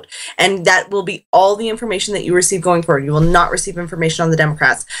to vote. And that will be all the information that you receive going forward. You will not receive information on the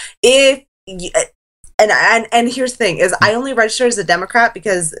Democrats. And here's the thing, is I only registered as a Democrat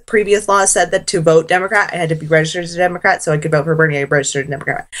because previous laws said that to vote Democrat, I had to be registered as a Democrat, so I could vote for Bernie. I registered as a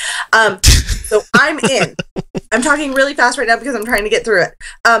Democrat. So I'm in. I'm talking really fast right now because I'm trying to get through it.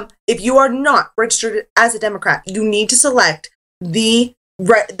 If you are not registered as a Democrat, you need to select the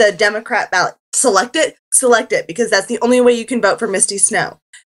Democrat ballot. Select it, because that's the only way you can vote for Misty Snow.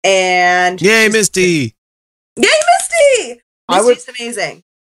 And Yay, Misty! Yay, Misty! Misty's amazing.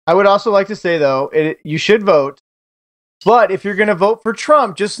 I would also like to say, though, you should vote. But if you're going to vote for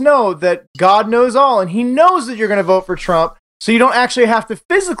Trump, just know that God knows all, and he knows that you're going to vote for Trump. So you don't actually have to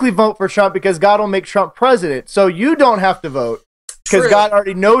physically vote for Trump, because God will make Trump president. So you don't have to vote because God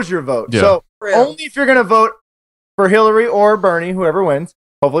already knows your vote. Yeah. So only if you're going to vote for Hillary or Bernie, whoever wins,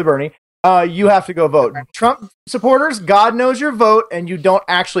 hopefully Bernie, you have to go vote. Trump supporters, God knows your vote, and you don't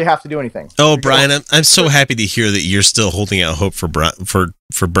actually have to do anything. Oh, Brian, I'm so happy to hear that you're still holding out hope for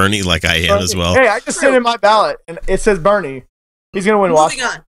Bernie, like I am as well. Hey, I just sent in my ballot, and it says Bernie. He's going to win Washington.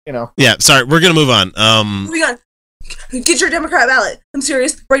 Moving on. You know. Yeah, sorry, we're gonna move on. Moving on. Get your Democrat ballot. I'm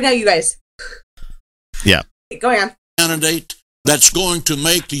serious. Right now, you guys. Yeah. Going on. Candidate that's going to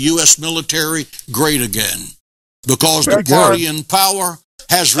make the U.S. military great again. Because Very the party in power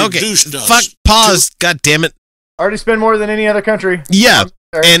has reduced us. Fuck, pause. God damn it. Already spend more than any other country. Yeah,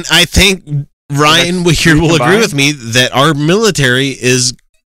 and I think Ryan here will agree with me that our military is...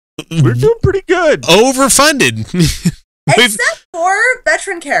 We're doing pretty good. Overfunded. Except for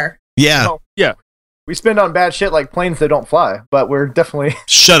veteran care. Yeah. Yeah. We spend on bad shit like planes that don't fly, but we're definitely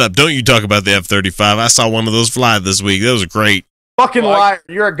Shut up. Don't you talk about the F-35. I saw one of those fly this week. That was great. fucking liar.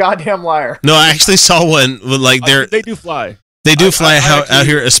 You're a goddamn liar. No, I actually saw one. Like They do fly. They do fly out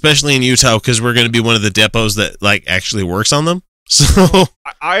here, especially in Utah, because we're going to be one of the depots that like actually works on them. So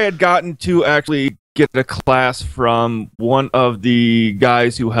I had gotten to actually get a class from one of the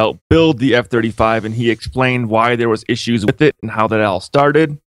guys who helped build the F-35, and he explained why there was issues with it and how that all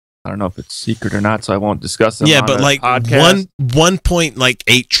started. I don't know if it's secret or not, so I won't discuss them. yeah, on but the like podcast.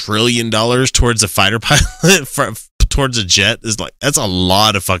 $1.8 trillion towards a fighter pilot towards a jet is like that's a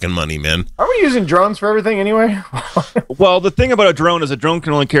lot of fucking money, man. Are we using drones for everything anyway? Well, the thing about a drone is a drone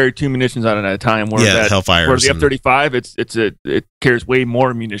can only carry 2 munitions on it at a time. Where Hellfires. Where the F-35, it carries way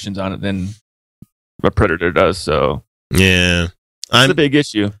more munitions on it than a Predator does. So yeah, it's a big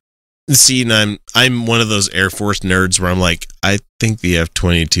issue. See, and I'm one of those Air Force nerds where I'm like, I think the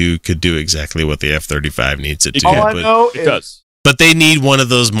F-22 could do exactly what the F-35 needs it to. All I know it does. But they need one of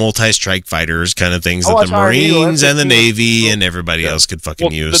those multi-strike fighters kind of things that the Marines and the Navy and everybody else could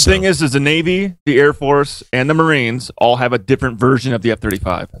fucking use. The thing is the Navy, the Air Force, and the Marines all have a different version of the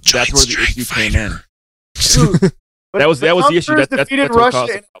F-35. That's where the issue came in. That was the issue. That's defeated what Russia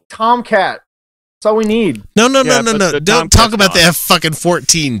caused and Tomcat. That's all we need. No. Don't talk about the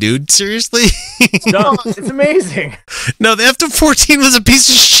F-14, dude. Seriously? It's amazing. No, the F-14 was a piece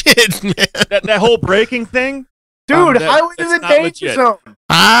of shit, man. That whole braking thing? Dude, highway to the danger zone.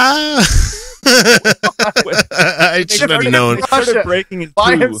 I should have known. Breaking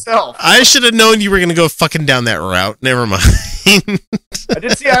by himself. I should have known you were going to go fucking down that route. Never mind. I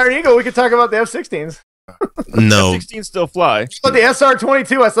did see Iron Eagle. We could talk about the F-16s. No. F-16s still fly. But the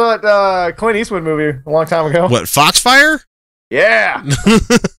SR-22, I saw that Clint Eastwood movie a long time ago. What, Foxfire? Yeah.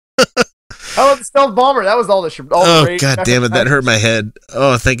 How about the stealth bomber? That was all the oh, god damn it. That hurt my head.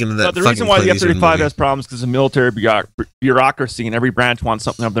 Oh, thinking of that. The reason why the F-35 has problems is because of military bureaucracy, and every branch wants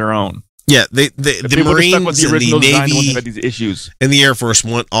something of their own. Yeah, the Marines and the Navy had these issues. And the Air Force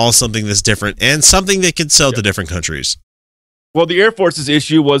want all something that's different and something they can sell to different countries. Well, the Air Force's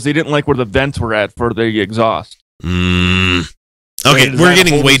issue was they didn't like where the vents were at for the exhaust. Okay, we're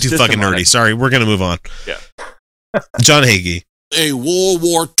getting way too fucking nerdy. Sorry, we're going to move on. Yeah. John Hagee. A World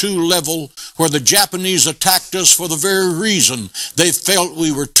War II level where the Japanese attacked us for the very reason they felt we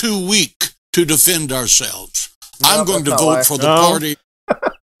were too weak to defend ourselves. I'm going to vote for the party.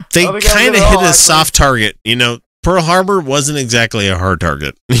 They kind of hit a soft target. You know, Pearl Harbor wasn't exactly a hard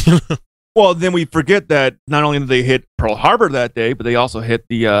target. Well, then we forget that not only did they hit Pearl Harbor that day, but they also hit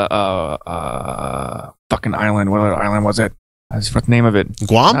the fucking island. What island was it? What's the name of it?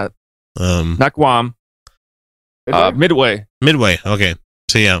 Guam? Not Guam. Midway. Midway. Okay.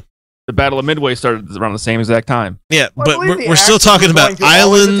 So yeah, the Battle of Midway started around the same exact time. Yeah, but we're still talking about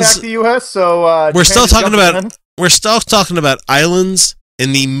islands. Attack the U.S. So we're still talking about islands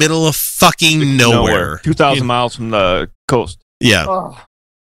in the middle of fucking nowhere. 2,000 miles from the coast. Yeah. Oh,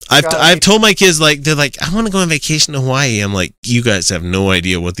 I've told my kids, like, they're like, I want to go on vacation to Hawaii. I'm like, you guys have no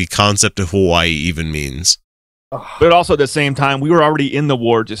idea what the concept of Hawaii even means. But also at the same time, we were already in the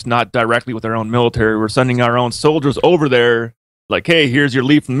war, just not directly with our own military. We're sending our own soldiers over there. Like, hey, here's your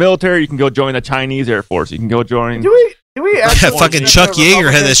leave from the military. You can go join the Chinese Air Force. You can go join. Do we actually fucking Chuck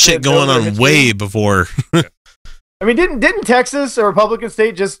Yeager had that shit going on way before. I mean, didn't Texas, a Republican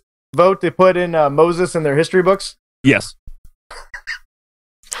state, just vote to put in Moses in their history books? Yes.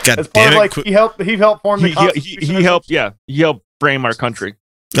 God As damn part of, it. he helped form the Constitution. He helped frame our country.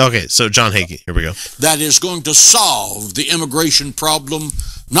 Okay, so John Hagee, here we go. That is going to solve the immigration problem,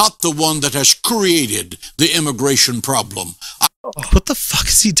 not the one that has created the immigration problem. What the fuck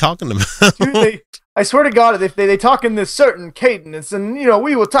is he talking about? Dude, I swear to God, they talk in this certain cadence, and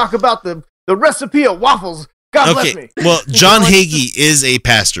we will talk about the recipe of waffles. God bless me. Well, John Hagee is a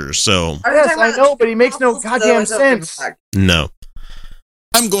pastor, so yes, I know, but he makes no goddamn sense. No.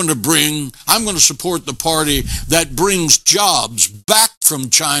 I'm going to support the party that brings jobs back from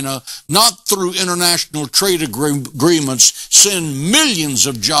China, not through international trade agreements, send millions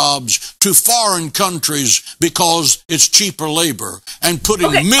of jobs to foreign countries because it's cheaper labor, and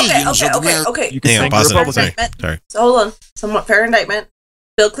putting millions of Americans... Okay. Hang on, pause it. Sorry. So hold on. Somewhat fair indictment.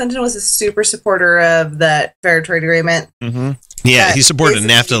 Bill Clinton was a super supporter of that fair trade agreement. Mm-hmm. Yeah, he supported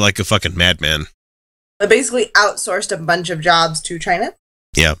NAFTA like a fucking madman. But basically outsourced a bunch of jobs to China.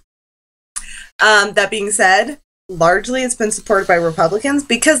 Yeah. That being said, largely it's been supported by Republicans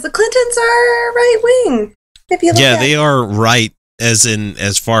because the Clintons are right wing. Yeah, they are right as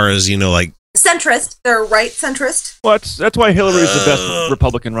far as, like centrist. They're right centrist. Well, that's why Hillary's the best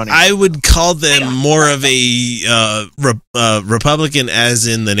Republican running. I would call them more of a Republican, as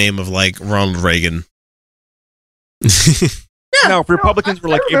in the name of like Ronald Reagan. No, if Republicans were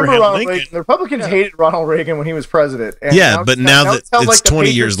like Abraham Ronald Lincoln. Reagan. The Republicans hated Ronald Reagan when he was president. And Yeah, but now that it sounds it's the 20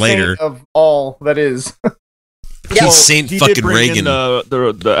 patron years saint later. of all that is. He's Saint he fucking did bring Reagan. in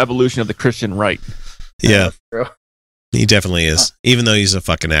the evolution of the Christian right. Yeah, True. he definitely is. Even though he's a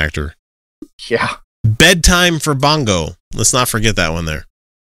fucking actor. Yeah. Bedtime for Bongo. Let's not forget that one there.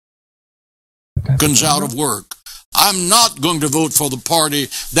 Americans out of work. I'm not going to vote for the party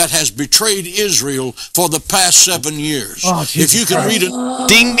that has betrayed Israel for the past 7 years. Oh, if you can read it.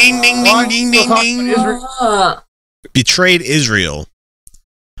 Ding, ding, ding, ding, ding, ding, ding. Betrayed Israel.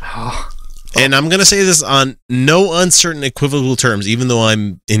 And I'm going to say this on no uncertain equivocal terms, even though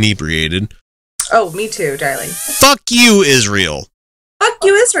I'm inebriated. Oh, me too, darling. Fuck you, Israel. Fuck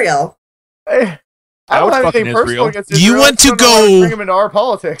you, Israel. Hey, I don't have anything personal against Israel. You want to I just don't know why go. bring him into our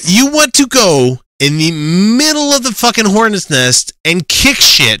politics. You want to go in the middle of the fucking hornet's nest and kick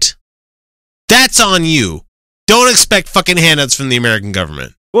shit. That's on you. Don't expect fucking handouts from the American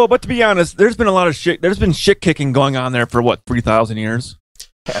government. Well, but to be honest, there's been a lot of shit. There's been shit kicking going on there for what, 3,000 years?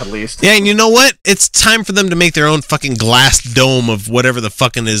 At least. Yeah, and you know what? It's time for them to make their own fucking glass dome of whatever the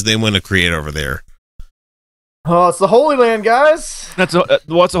fucking is they want to create over there. Oh, it's the Holy Land, guys. That's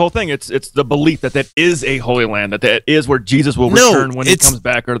what's the whole thing. It's the belief that is a holy land, that is where Jesus will return when he comes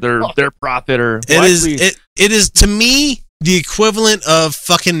back, or their prophet, or it is to me the equivalent of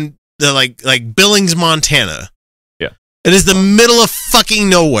fucking like Billings, Montana. Yeah, it is the middle of fucking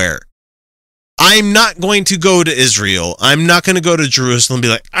nowhere. I'm not going to go to Israel. I'm not going to go to Jerusalem and be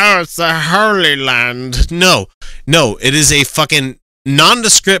like, oh, it's the Holy Land. No, it is a fucking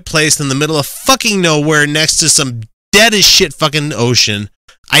nondescript place in the middle of fucking nowhere next to some dead as shit fucking ocean.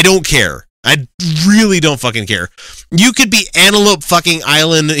 I don't care. I really don't fucking care. You could be Antelope fucking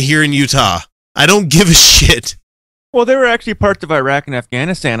Island here in Utah. I don't give a shit. Well, there were actually parts of Iraq and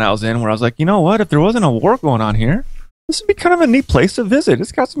Afghanistan I was in where I was like, you know what? If there wasn't a war going on here, this would be kind of a neat place to visit.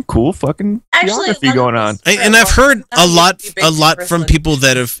 It's got some cool fucking geography going on. And I've heard a lot from people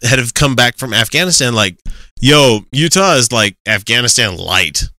that have come back from Afghanistan, like, yo, Utah is like Afghanistan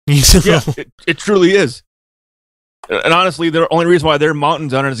light. Yeah, it truly is. And honestly, the only reason why their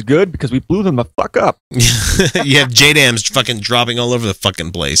mountains aren't as good because we blew them the fuck up. You have JDAMs fucking dropping all over the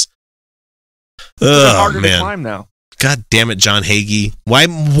fucking place. It's harder to climb now. God damn it, John Hagee. Why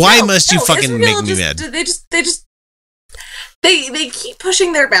must you fucking make me mad? They keep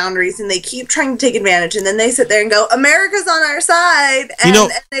pushing their boundaries and they keep trying to take advantage, and then they sit there and go, America's on our side,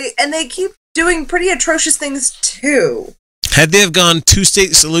 and they keep doing pretty atrocious things too. Had they have gone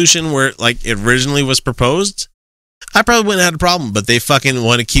two-state solution where like it originally was proposed, I probably wouldn't have had a problem, but they fucking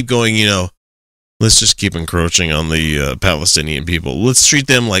want to keep going, let's just keep encroaching on the Palestinian people. Let's treat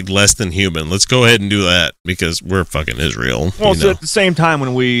them like less than human. Let's go ahead and do that because we're fucking Israel. Well, so at the same time,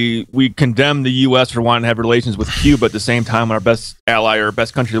 when we condemn the U.S. for wanting to have relations with Cuba, at the same time, our best ally or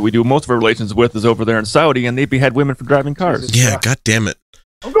best country that we do most of our relations with is over there in Saudi, and they behead women for driving cars. Yeah, god damn it.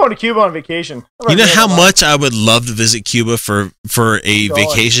 I'm going to Cuba on vacation. You know how much I would love to visit Cuba for a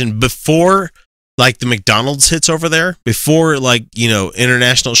vacation before like the McDonald's hits over there, before like,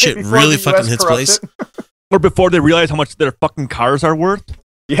 international shit really fucking hits place. Or before they realize how much their fucking cars are worth.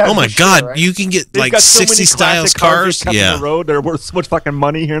 Yeah, oh my god, right? you can get They've like got so 60 many styles classic cars. On the road. They're worth so much fucking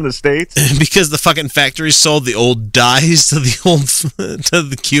money here in the States. Because the fucking factory sold the old dies to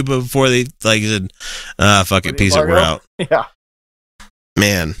the Cuba before they like said, fuck it, peace it, we're out. Yeah.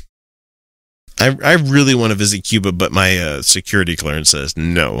 Man. I really want to visit Cuba, but my security clearance says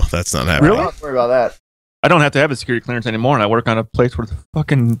no, that's not happening. Really? Don't worry about that. I don't have to have a security clearance anymore, and I work on a place where the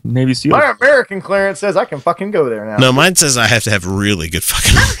fucking Navy SEALs. My American clearance says I can fucking go there now. No, mine says I have to have really good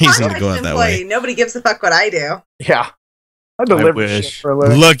fucking reason to go out that way. Nobody gives a fuck what I do. Yeah. I deliver shit for a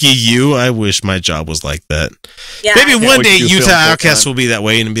living. Lucky you. I wish my job was like that. Yeah, maybe one day Utah Outcasts will be that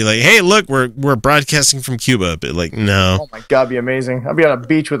way and be like, hey, look, we're broadcasting from Cuba. But like, no. Oh my god, it'd be amazing. I'd be on a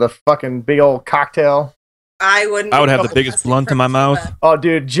beach with a fucking big old cocktail. I would have the biggest blunt in my mouth. Oh,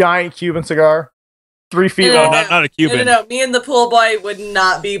 dude, giant Cuban cigar. 3 feet long. Not a Cuban. No, me and the pool boy would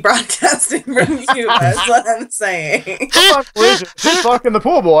not be broadcasting from Cuba, that's what I'm saying. Come on, Felicia. She's fucking the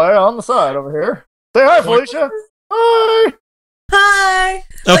pool boy on the side over here. Say hi, Felicia. Hi. Hi.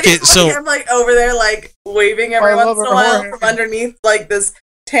 Okay, I'm like over there, like waving every once in a while from underneath, like this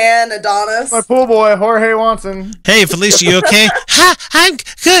tan Adonis. My pool boy, Jorge Watson. Hey, Felicia, you okay? Ha! I'm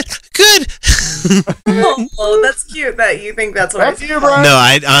good. Oh, that's cute that you think that's what That's I you, bro. No,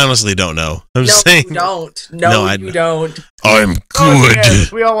 I honestly don't know. I'm No, just saying. you don't. No, I- you don't. I'm Oh, good.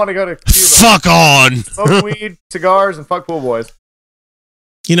 yes, we all want to go to Cuba. Fuck on. Smoke weed, cigars, and fuck pool boys.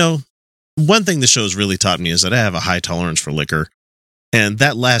 You know, one thing the show's really taught me is that I have a high tolerance for liquor. And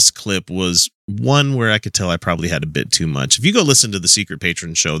that last clip was one where I could tell I probably had a bit too much. If you go listen to the Secret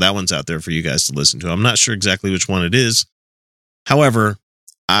Patron show, that one's out there for you guys to listen to. I'm not sure exactly which one it is. However,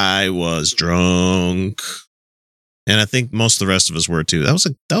 I was drunk. And I think most of the rest of us were too. That was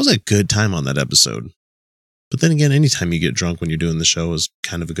a good time on that episode. But then again, anytime you get drunk when you're doing the show is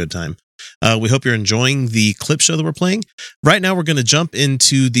kind of a good time. We hope you're enjoying the clip show that we're playing. Right now, we're going to jump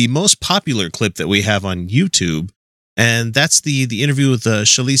into the most popular clip that we have on YouTube. And that's the interview with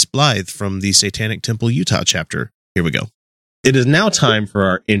Shalise Blythe from the Satanic Temple Utah chapter. Here we go. It is now time for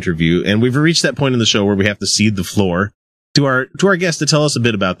our interview, and we've reached that point in the show where we have to cede the floor to our guests to tell us a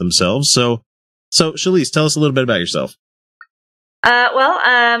bit about themselves. So Shalise, tell us a little bit about yourself.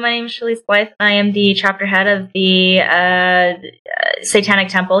 My name is Shalise Blythe. I am the chapter head of the Satanic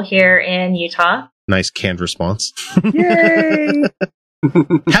Temple here in Utah. Nice canned response. Yay!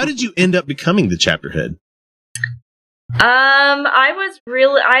 How did you end up becoming the chapter head?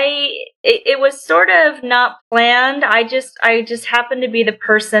 It was sort of not planned. I just happened to be the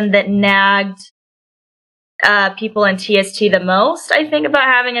person that nagged people in TST the most, I think, about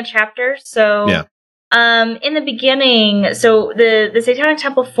having a chapter. So yeah. In the beginning, so the Satanic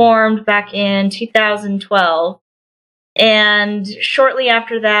Temple formed back in 2012. And shortly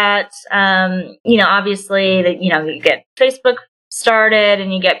after that, obviously, you get Facebook started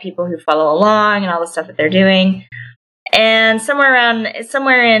and you get people who follow along and all the stuff that they're doing. And somewhere in, I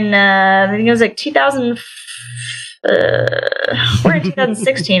think it was like 2000, we're in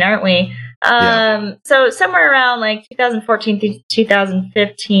 2016, aren't we? Yeah. So somewhere around like 2014 through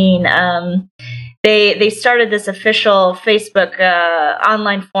 2015, they started this official Facebook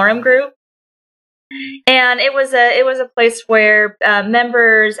online forum group. And it was a place where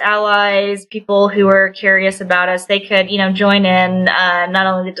members, allies, people who were curious about us, they could, join in not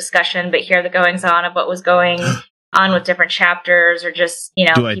only the discussion, but hear the goings on of what was going on with different chapters, or just,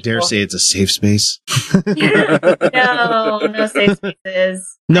 Do I dare say it's a safe space? No safe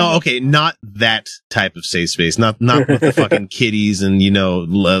spaces. No, okay, not that type of safe space. Not with the fucking kitties and,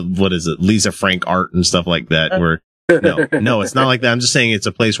 what is it, Lisa Frank art and stuff like that. No, it's not like that. I'm just saying it's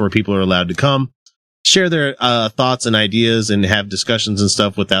a place where people are allowed to come, share their thoughts and ideas, and have discussions and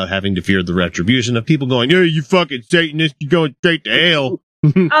stuff without having to fear the retribution of people going, "Yeah, you fucking Satanist, you're going straight to hell."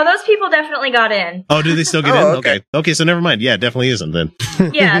 Oh, those people definitely got in. Oh, do they still get in? Okay, so never mind. Yeah, definitely isn't then.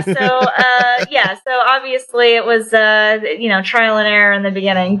 Yeah, so obviously it was trial and error in the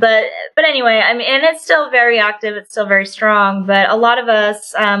beginning, but anyway, I mean, and it's still very active, it's still very strong, but a lot of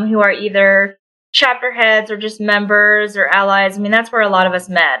us who are either chapter heads or just members or allies, I mean, that's where a lot of us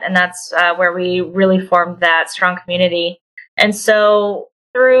met, and that's where we really formed that strong community. And so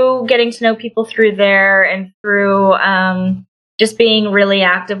through getting to know people through there and through just being really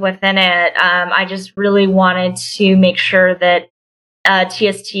active within it, I just really wanted to make sure that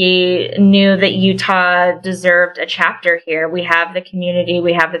TST knew that Utah deserved a chapter here. We have the community,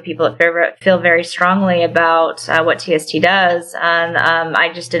 we have the people that feel very strongly about what TST does, and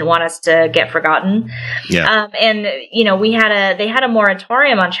I just didn't want us to get forgotten. Yeah. And they had a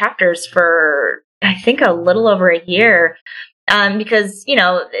moratorium on chapters for I think a little over a year. Because,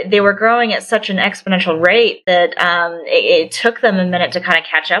 they were growing at such an exponential rate that it took them a minute to kind of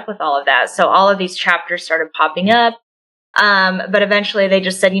catch up with all of that. So all of these chapters started popping up. But eventually they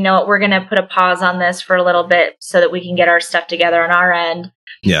just said, you know what, we're going to put a pause on this for a little bit so that we can get our stuff together on our end.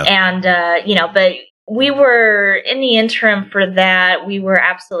 Yeah. And, but we were in the interim for that. We were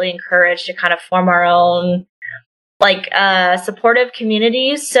absolutely encouraged to kind of form our own supportive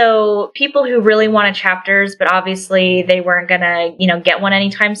communities. So people who really wanted chapters, but obviously they weren't gonna, get one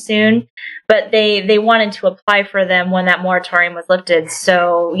anytime soon, but they wanted to apply for them when that moratorium was lifted.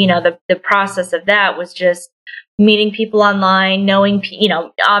 So, the process of that was just meeting people online,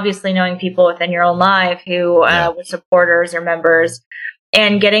 obviously knowing people within your own life who were supporters or members,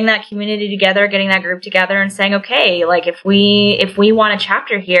 and getting that community together, getting that group together and saying, okay, like if we want a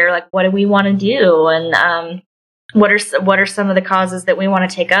chapter here, like what do we want to do? And, what are some of the causes that we want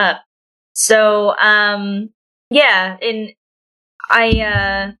to take up? So, and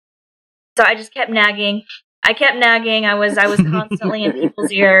I just kept nagging. I was constantly in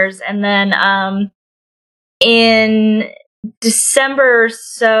people's ears. And then, in December or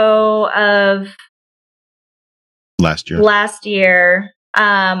so of last year,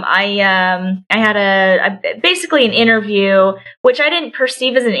 I had basically an interview, which I didn't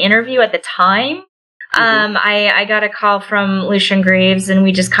perceive as an interview at the time. I got a call from Lucian Greaves, and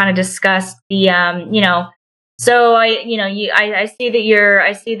we just kind of discussed the, so I see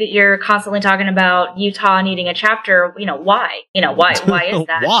that you're constantly talking about Utah needing a chapter. Why? Why is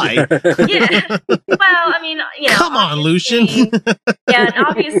that? Why? Yeah. Well, I mean, Come on, Lucian. Yeah, and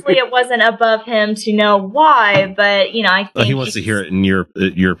obviously it wasn't above him to know why, but I think He wants to hear it in your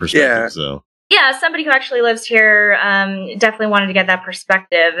perspective. So yeah, somebody who actually lives here definitely wanted to get that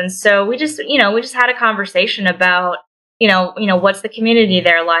perspective, and so we just had a conversation about what's the community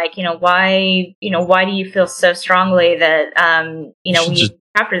there like? Why do you feel so strongly that we need a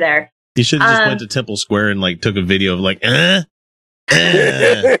chapter there? You should have just went to Temple Square and took a video of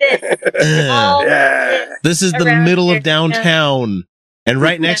this is the middle of downtown, and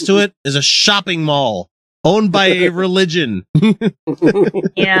right next to it is a shopping mall owned by a religion.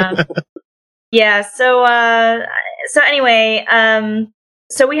 Yeah. So anyway,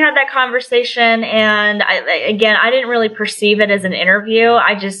 so we had that conversation, and I didn't really perceive it as an interview.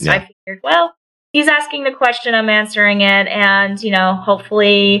 I figured, well, he's asking the question, I'm answering it, and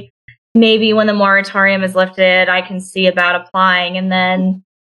hopefully, maybe when the moratorium is lifted, I can see about applying. And then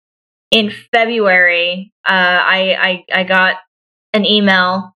in February, I got an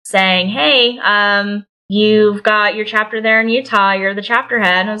email saying, "Hey, you've got your chapter there in Utah. You're the chapter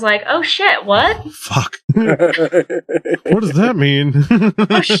head." And I was like, "Oh shit, what? Fuck. What does that mean?"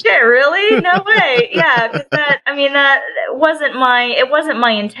 Oh shit, really? No way. Yeah, because that wasn't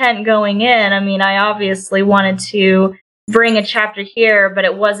my intent going in. I mean, I obviously wanted to bring a chapter here, but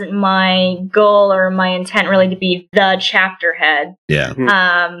it wasn't my goal or my intent really to be the chapter head. Yeah.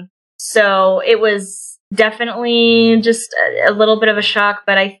 So it was definitely just a little bit of a shock,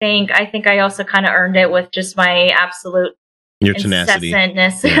 but I think I also kind of earned it with just my absolute your tenacity.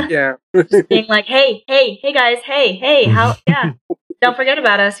 incessantness. Yeah. Just being like, hey guys, hey, how? Yeah, don't forget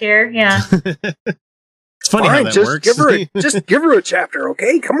about us here. Yeah. It's funny how that works. Just give her a chapter,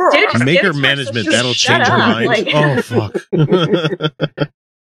 okay? Come on. Dude, Maker management, that'll change her mind. Oh fuck.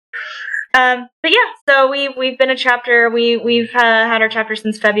 But yeah, so we've been a chapter. We've had our chapter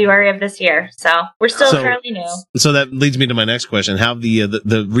since February of this year, so we're still fairly new. So that leads me to my next question: how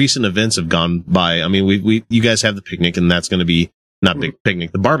the recent events have gone by? I mean, you guys have the picnic, and that's going to be not big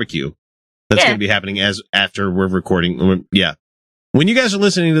picnic, the barbecue. That's going to be happening after we're recording. Yeah, when you guys are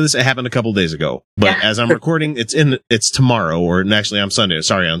listening to this, it happened a couple days ago. But as I'm recording, it's tomorrow, or actually on Sunday.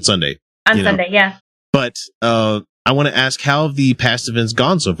 Sorry, on Sunday. On Sunday, yeah. But I want to ask, how have the past events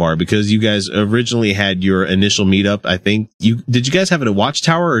gone so far? Because you guys originally had your initial meetup. I think did you guys have it at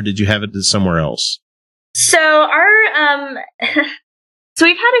Watchtower, or did you have it somewhere else? So so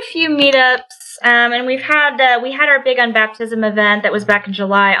we've had a few meetups, and we had our big unbaptism event that was back in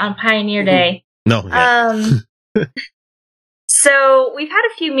July on Pioneer Day. No. Yeah. So we've had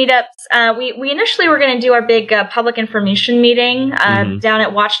a few meetups. We initially were going to do our big public information meeting down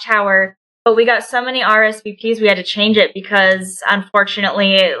at Watchtower. But we got so many RSVPs, we had to change it because,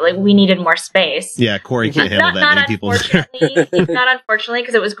 unfortunately, we needed more space. Yeah, Corey can't handle that many people. Not unfortunately,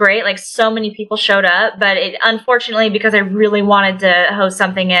 because it was great. So many people showed up. But unfortunately, because I really wanted to host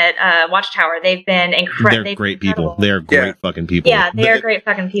something at Watchtower, they've been incredible. They're great people. They are great fucking people. Yeah, they are great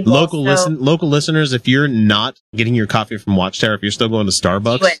fucking people. Local listeners, if you're not getting your coffee from Watchtower, if you're still going to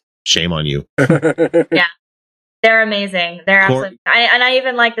Starbucks, shame on you. Yeah. They're amazing. They're absolutely. I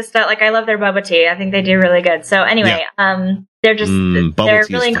even like the stuff. I love their boba tea. I think they do really good. So anyway, they're just they're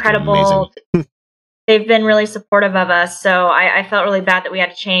really incredible. They've been really supportive of us. So I felt really bad that we had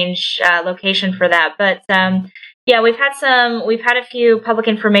to change location for that. But we've had a few public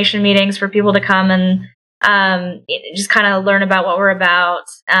information meetings for people to come and just kind of learn about what we're about.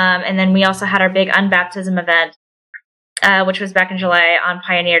 And then we also had our big unbaptism event. Which was back in July on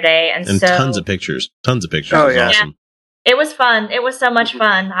Pioneer Day, and so tons of pictures. Oh, it was awesome. It was fun. It was so much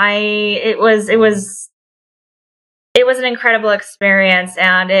fun. It was an incredible experience,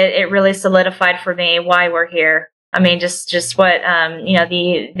 and it really solidified for me why we're here. I mean, just what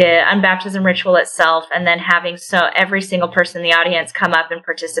the unbaptism ritual itself, and then having every single person in the audience come up and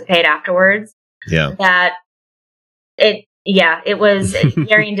participate afterwards. Yeah. It was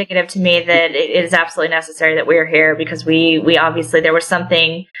very indicative to me that it is absolutely necessary that we're here because we obviously there was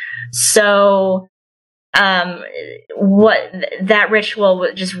something so that ritual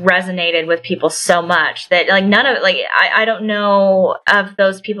just resonated with people so much that none of I don't know of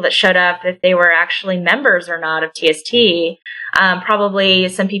those people that showed up if they were actually members or not of TST. Probably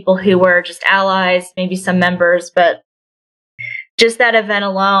some people who were just allies, maybe some members, but just that event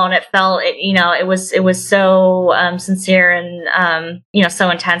alone, it was so sincere and so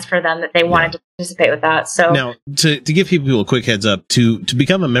intense for them that they wanted to participate with that. So now, to give people a quick heads up, to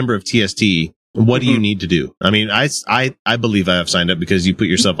become a member of TST, what do you need to do? I mean, I believe I have signed up because you put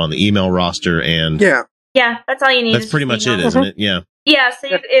yourself on the email roster, and yeah, that's all you need. That's pretty much it, isn't it? Yeah. Yeah. So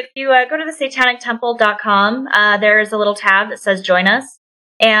if you go to the satanictemple.com, there is a little tab that says "Join Us."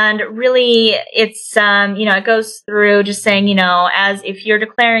 And really, it's, it goes through just saying, as if you're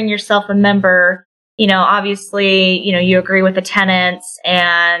declaring yourself a member, obviously, you agree with the tenets,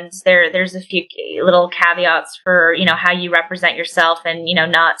 and there's a few little caveats for, how you represent yourself and,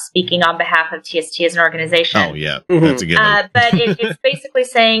 not speaking on behalf of TST as an organization. Oh, yeah. That's a good one. But it's basically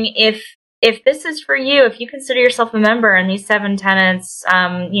saying if this is for you, if you consider yourself a member and these 7 tenets,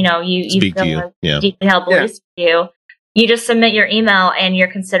 you Speak to feel you. like Yeah. deeply held beliefs for you, you just submit your email and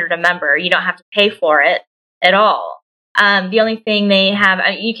you're considered a member. You don't have to pay for it at all. The only thing they have,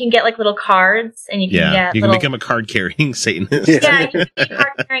 you can get like little cards, and you can get you can become a card carrying Satanist. Yeah, you can be a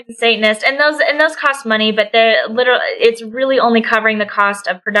card carrying Satanist, and those cost money, but it's really only covering the cost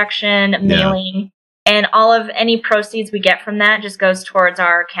of production, mailing, and all of any proceeds we get from that just goes towards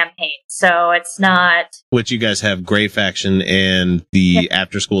our campaign. So it's not. Which you guys have Grey Faction and the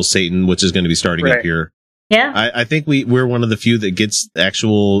After School Satan, which is going to be starting up here. Yeah, I think we're one of the few that gets the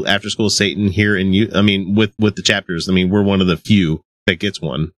actual After School Satan here with the chapters. I mean, we're one of the few that gets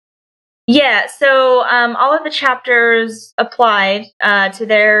one. Yeah, so all of the chapters applied to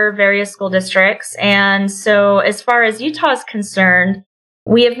their various school districts, and so as far as Utah is concerned,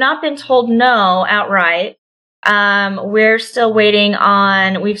 we have not been told no outright. We're still waiting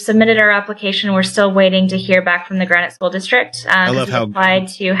on. We've submitted our application. We're still waiting to hear back from the Granite School District. I love how we applied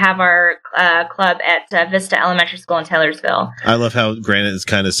to have our club at Vista Elementary School in Taylorsville. I love how Granite has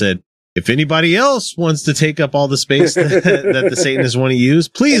kind of said, if anybody else wants to take up all the space that the Satanists want to use,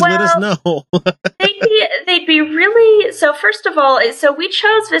 please let us know. they'd be really. So first of all, so we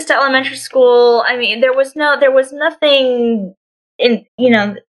chose Vista Elementary School. I mean, there was nothing in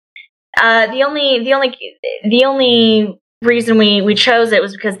the only reason we chose it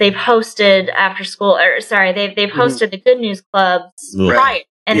was because they've hosted they've hosted the Good News Clubs prior,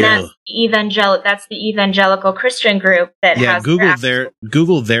 and that's the evangelical Christian group that has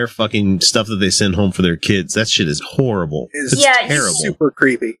Google their fucking stuff that they send home for their kids. That shit is horrible. It's terrible. Super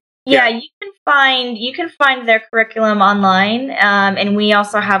creepy. Yeah, you can find their curriculum online, and we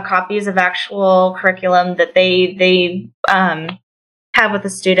also have copies of actual curriculum that they have with the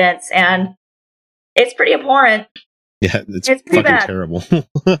students, and it's pretty abhorrent. Yeah, it's pretty fucking bad. terrible.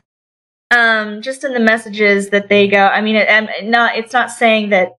 Just in the messages that they go. I mean, it's not saying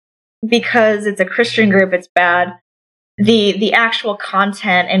that because it's a Christian group it's bad. The actual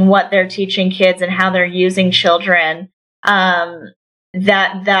content and what they're teaching kids and how they're using children.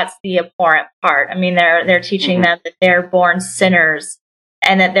 That's the abhorrent part. I mean, they're teaching them that they're born sinners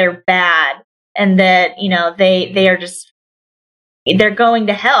and that they're bad and that they are just. They're going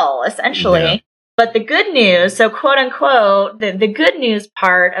to hell, essentially. Yeah. But the good news, so quote unquote, the good news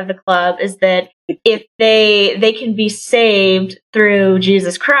part of the club is that if they can be saved through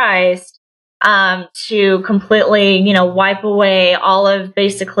Jesus Christ, to completely, wipe away all of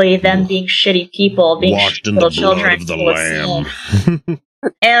basically them being shitty people, being washed in little the children, blood of the Lamb.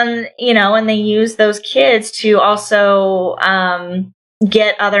 And and they use those kids to also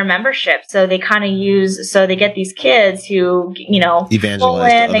get other membership. So they kind of they get these kids who,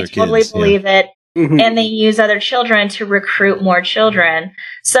 evangelize they totally believe it. And they use other children to recruit more children.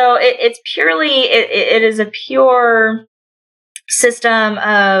 So it's purely, it is a pure system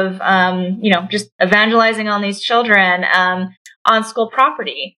of, just evangelizing on these children, on school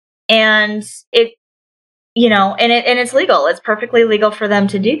property. And and it's legal. It's perfectly legal for them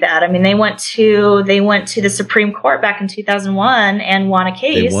to do that. I mean, they went to the Supreme Court back in 2001 and won a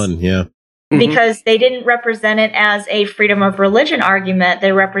case. They won, yeah. Because they didn't represent it as a freedom of religion argument.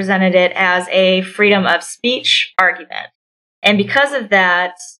 They represented it as a freedom of speech argument. And because of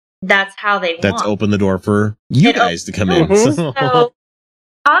that, that's how they won. That's opened the door for you guys to come in. So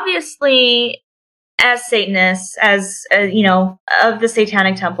obviously, as Satanists, as of the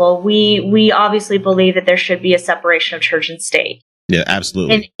Satanic Temple, we obviously believe that there should be a separation of church and state. Yeah,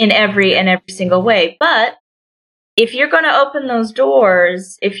 absolutely. In every single way. But if you're going to open those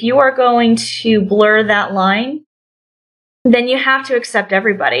doors, if you are going to blur that line, then you have to accept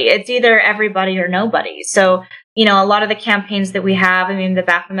everybody. It's either everybody or nobody. So, a lot of the campaigns that we have, I mean, the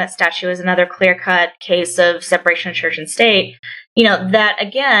Baphomet statue is another clear-cut case of separation of church and state. That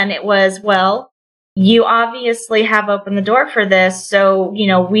again, it was, well, you obviously have opened the door for this. So,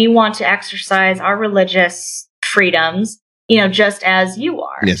 we want to exercise our religious freedoms just as you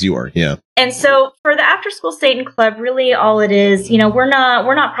are. Yes, you are. Yeah. And so for the After School Satan Club, really all it is, we're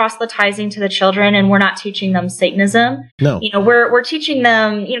not proselytizing to the children, and we're not teaching them Satanism. No. We're teaching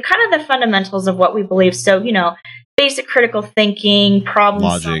them, kind of the fundamentals of what we believe. So, basic critical thinking,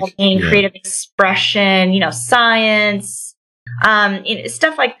 problem solving, creative expression, science,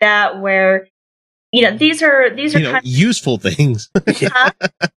 stuff like that, where these are kind of useful things.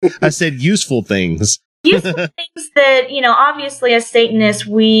 I said useful things. Useful things that, obviously as Satanists,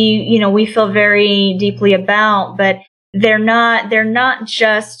 we feel very deeply about, but they're not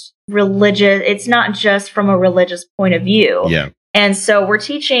just religious. It's not just from a religious point of view. Yeah. And so we're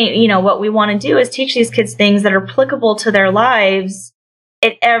teaching, what we want to do is teach these kids things that are applicable to their lives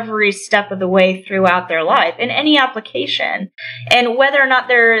at every step of the way throughout their life in any application. And whether or not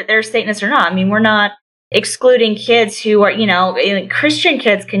they're Satanists or not, I mean, we're not excluding kids who are, Christian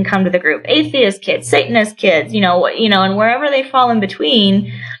kids can come to the group, atheist kids, Satanist kids, and wherever they fall in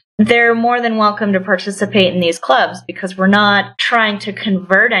between, they're more than welcome to participate in these clubs, because we're not trying to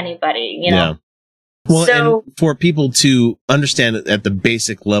convert anybody, Yeah. Well, and for people to understand at the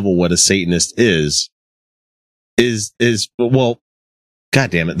basic level what a Satanist is, well, God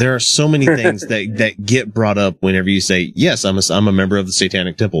damn it. There are so many things that get brought up whenever you say, yes, I'm a member of the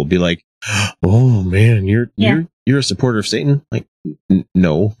Satanic Temple. Be like, oh man, you're a supporter of Satan? Like,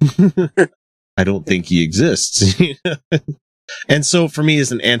 no, I don't think he exists. And so for me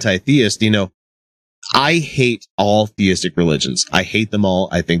as an anti-theist, I hate all theistic religions. I hate them all.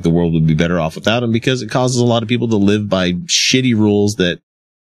 I think the world would be better off without them, because it causes a lot of people to live by shitty rules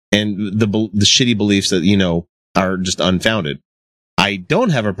and the shitty beliefs that, are just unfounded. I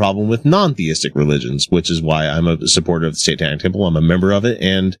don't have a problem with non-theistic religions, which is why I'm a supporter of the Satanic Temple. I'm a member of it.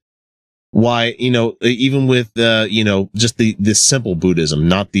 And why, even with, just the simple Buddhism,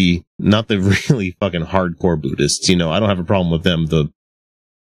 not the really fucking hardcore Buddhists, I don't have a problem with them.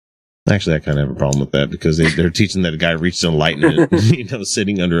 Actually, I kind of have a problem with that, because they're teaching that a guy reached enlightenment,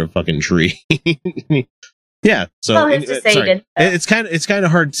 sitting under a fucking tree. Yeah. So it's kind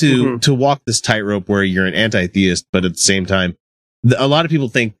of hard to walk this tightrope where you're an anti-theist, but at the same time, a lot of people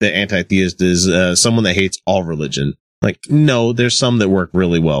think that anti-theist is someone that hates all religion. Like, no, there's some that work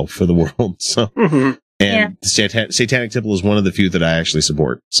really well for the world. So, and the Satanic Temple is one of the few that I actually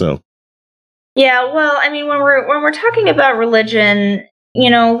support. So, yeah. Well, I mean, when we're talking about religion,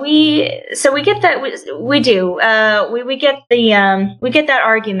 we get that we get that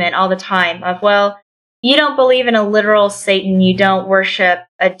argument all the time of, well, you don't believe in a literal Satan, you don't worship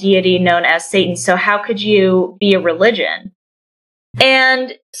a deity known as Satan, so how could you be a religion?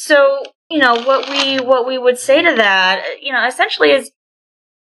 And so, what we would say to that, essentially is,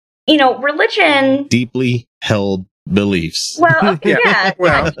 religion, deeply held beliefs. Well, yeah.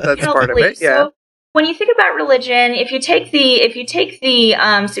 Well, that's part of it. Yeah. So when you think about religion, if you take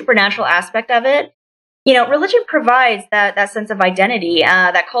the supernatural aspect of it, religion provides that sense of identity,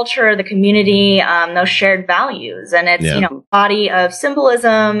 that culture, the community, those shared values, and it's a body of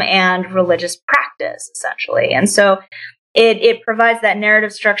symbolism and religious practice, essentially. And so it provides that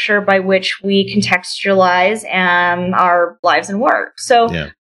narrative structure by which we contextualize our lives and work. So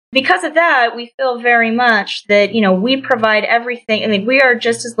because of that, we feel very much that, we provide everything. I mean, we are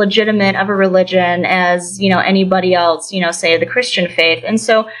just as legitimate of a religion as, anybody else, say the Christian faith. And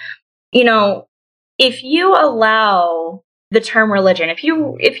so, if you allow the term religion, if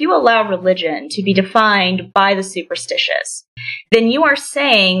you allow religion to be defined by the superstitious, then you are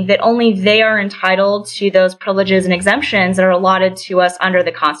saying that only they are entitled to those privileges and exemptions that are allotted to us under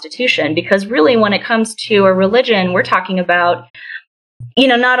the Constitution. Because really, when it comes to a religion, we're talking about,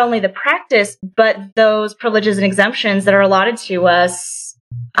 not only the practice, but those privileges and exemptions that are allotted to us,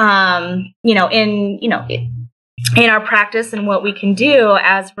 in our practice and what we can do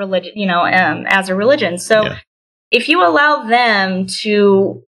as religion, as a religion. So if you allow them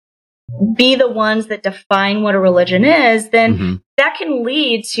to be the ones that define what a religion is, then that can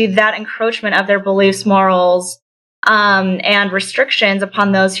lead to that encroachment of their beliefs, morals, and restrictions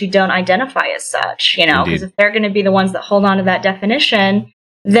upon those who don't identify as such, because if they're going to be the ones that hold on to that definition,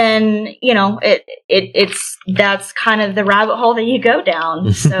 then, that's kind of the rabbit hole that you go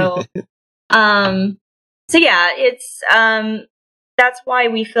down. So, that's why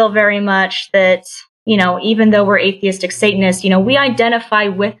we feel very much that, even though we're atheistic Satanists, we identify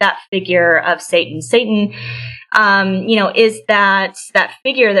with that figure of Satan. Satan, is that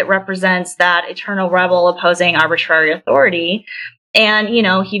figure that represents that eternal rebel opposing arbitrary authority. And,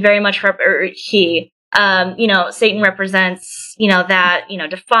 he very much, Satan represents, that,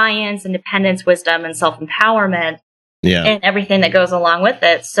 defiance, independence, wisdom, and self-empowerment. Yeah. And everything that goes along with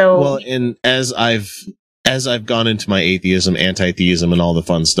it. So, well, and as I've as I've gone into my atheism, anti-theism, and all the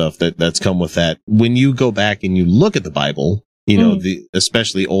fun stuff that's come with that, when you go back and you look at the Bible, you know,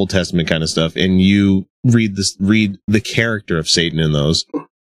 especially Old Testament kind of stuff, and you read the character of Satan in those.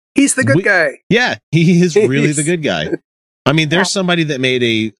 He's the good guy. Yeah, he is really the good guy. I mean, there's somebody that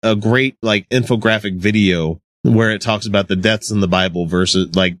made a great like infographic video where it talks about the deaths in the Bible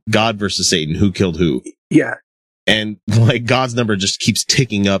versus like God versus Satan, who killed who. Yeah. And like God's number just keeps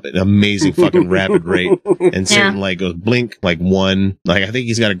ticking up at an amazing fucking rapid rate. And Satan like goes blink like 1. Like I think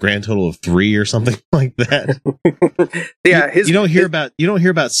he's got a grand total of 3 or something like that. Yeah. You don't hear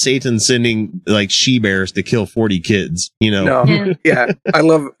about Satan sending like she-bears to kill 40 kids, you know? No. Yeah. I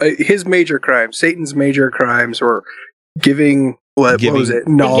love his major crimes. Satan's major crimes were giving, what was it?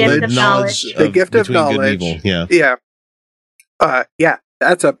 Knowledge. The gift of knowledge. Yeah. Yeah. Yeah.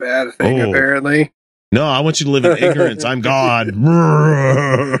 That's a bad thing, apparently. No, I want you to live in ignorance. I'm God.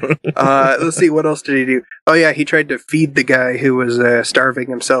 Let's see. What else did he do? Oh, yeah. He tried to feed the guy who was starving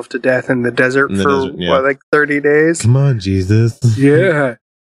himself to death in the desert what, like 30 days? Come on, Jesus. Yeah.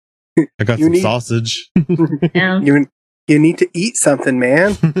 I got some sausage. You need to eat something,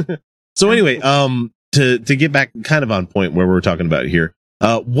 man. So anyway, to get back kind of on point where we're talking about here,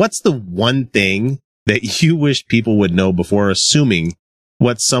 what's the one thing that you wish people would know before assuming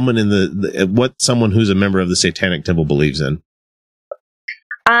what someone who's a member of the Satanic Temple believes in?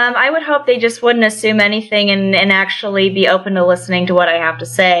 I would hope they just wouldn't assume anything and actually be open to listening to what I have to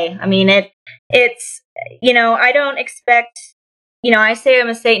say. I mean, it's, you know, I don't expect, you know, I say I'm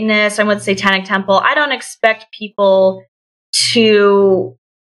a Satanist, I'm with the Satanic Temple. I don't expect people to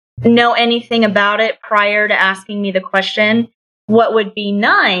know anything about it prior to asking me the question. What would be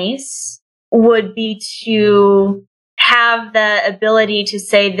nice would be to have the ability to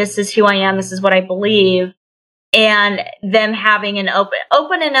say, this is who I am, this is what I believe, and them having an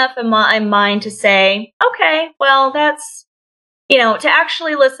open enough in mind to say, okay, well, that's, you know, to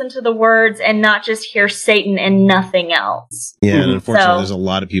actually listen to the words and not just hear Satan and nothing else. Yeah, and unfortunately, there's a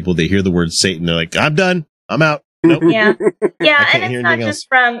lot of people that hear the word Satan, they're like, I'm done, I'm out. Nope. Yeah, and it's not just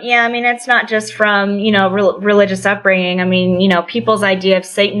it's not just from, you know, religious upbringing. I mean, you know, people's idea of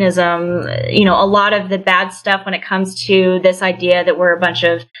Satanism, you know, a lot of the bad stuff when it comes to this idea that we're a bunch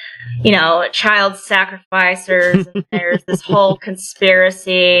of, you know, child sacrificers, and there's this whole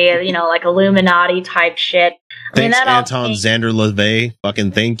conspiracy, you know, like Illuminati type shit. Thanks, Anton Xander LaVey.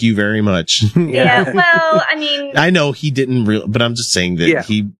 Fucking thank you very much. Yeah, well, I mean, I know he didn't but I'm just saying that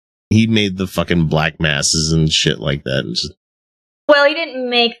he made the fucking black masses and shit like that. And just, well, he didn't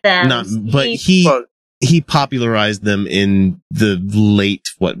make them. But he popularized them in the late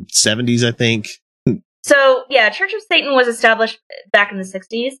 70s, I think. So yeah, Church of Satan was established back in the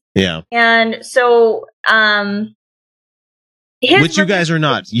 60s. Yeah, and so which you guys are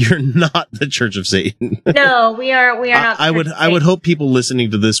not. You're not the Church of Satan. No, we are not. I would hope people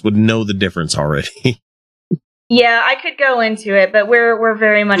listening to this would know the difference already. Yeah, I could go into it, but we're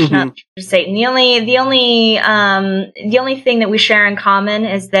very much not Church of Satan. The only thing that we share in common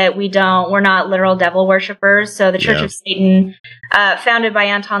is that we're not literal devil worshippers. So the Church of Satan, founded by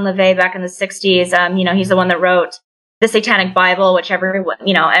Anton LaVey back in the 60s, you know, he's the one that wrote the Satanic Bible, which everyone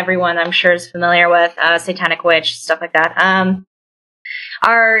I'm sure is familiar with, Satanic Witch, stuff like that.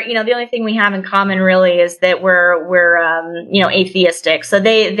 The only thing we have in common really is that we're atheistic. So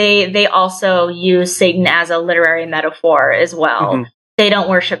they also use Satan as a literary metaphor as well. Mm-hmm. They don't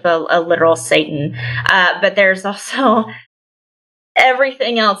worship a literal Satan. But there's also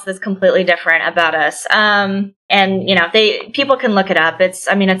everything else that's completely different about us. And you know, people can look it up. It's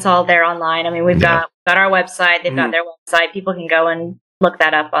all there online. I mean, we've got our website, they've got their website. People can go and look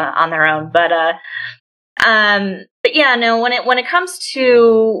that up on their own. But yeah, no, when it comes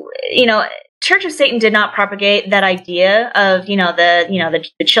to, you know, Church of Satan did not propagate that idea of,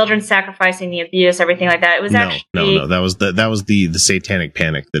 the children sacrificing, the abuse, everything like that. It was no. That was the Satanic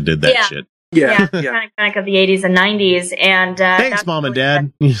Panic that did that shit. Yeah. Satanic Panic of the 80s and 90s. And thanks, Mom and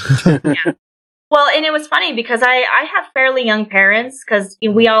Dad. Yeah. Well, and it was funny because I have fairly young parents because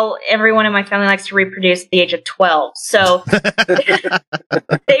everyone in my family likes to reproduce at the age of 12. So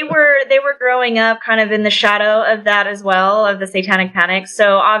they were growing up kind of in the shadow of that as well, of the Satanic Panic.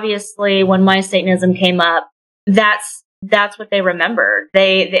 So obviously when my Satanism came up, that's what they remembered.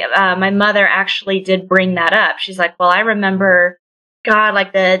 My mother actually did bring that up. She's like, well, I remember God,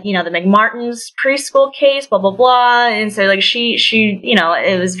 like the McMartin's preschool case, blah, blah, blah. And so like she,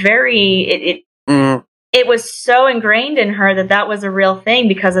 it was very, it was so ingrained in her that was a real thing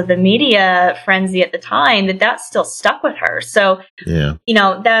because of the media frenzy at the time that still stuck with her. So,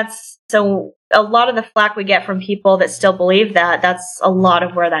 so a lot of the flack we get from people that still believe that's a lot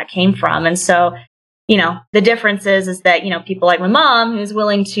of where that came from. And so, the difference is that, people like my mom who's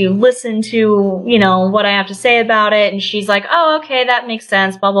willing to listen to, what I have to say about it. And she's like, oh, okay, that makes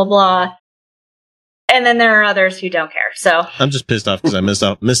sense, blah, blah, blah. And then there are others who don't care. So I'm just pissed off because I missed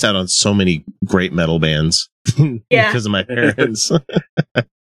out on so many great metal bands because of my parents.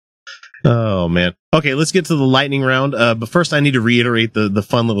 Oh, man. Okay, let's get to the lightning round. But first, I need to reiterate the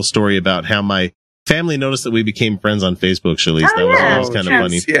fun little story about how my family noticed that we became friends on Facebook, Shalice. That was kind of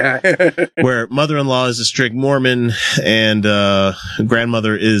funny. Yeah. Where mother-in-law is a strict Mormon and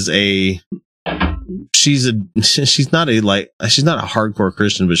grandmother is she's not a hardcore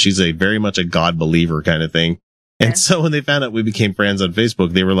Christian, but she's a very much a God believer kind of thing. And so when they found out we became friends on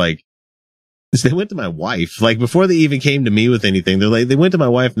Facebook, they were like, they went to my wife, like before they even came to me with anything. They went to my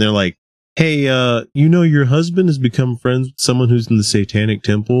wife and they're like, hey, your husband has become friends with someone who's in the Satanic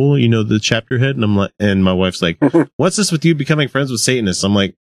Temple, the chapter head. And I'm like, and my wife's like, what's this with you becoming friends with Satanists? I'm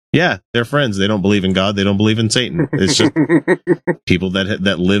like, yeah, they're friends. They don't believe in God. They don't believe in Satan. It's just people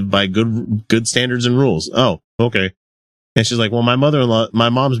that live by good standards and rules. Oh, okay. And she's like, well, my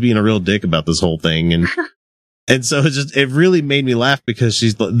mom's being a real dick about this whole thing. And so it really made me laugh because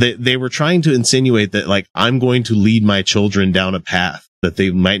they were trying to insinuate that like, I'm going to lead my children down a path that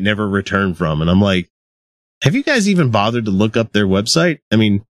they might never return from. And I'm like, have you guys even bothered to look up their website? I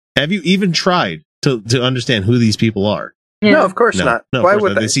mean, have you even tried to understand who these people are? Yeah. No, of course not. No, Why course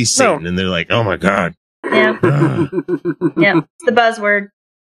would not. They see Satan and they're like, oh my God. Yeah. Yeah. It's the buzzword.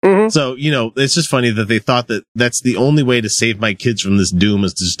 Mm-hmm. So, it's just funny that they thought that that's the only way to save my kids from this doom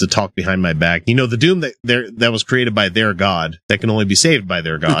is just to talk behind my back. The doom that was created by their God that can only be saved by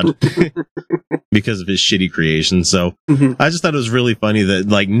their God because of his shitty creation. So I just thought it was really funny that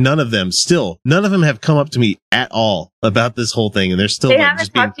like none of them have come up to me at all about this whole thing. And they're still they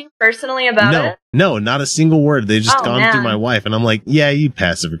haven't talked to you personally about it? No, not a single word. They've just gone through my wife. And I'm like, yeah, you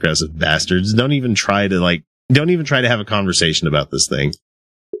passive aggressive bastards. Don't even try to have a conversation about this thing.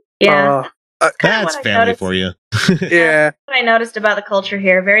 Yeah. That's family for you. Yeah. That's what I noticed about the culture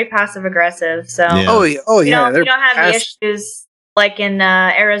here. Very passive aggressive. So Yeah. Oh yeah. You don't have the issues like in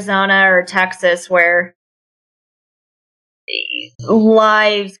Arizona or Texas where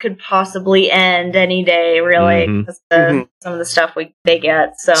lives could possibly end any day, really. Because some of the stuff they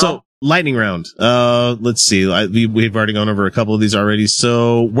get. So lightning round. Let's see. We've already gone over a couple of these already.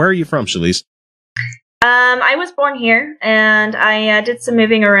 So where are you from, Shalice? I was born here, and I did some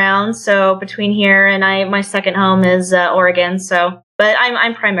moving around. So between here and my second home is Oregon. So, but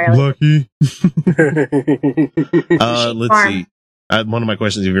I'm primarily lucky. Let's see. One of my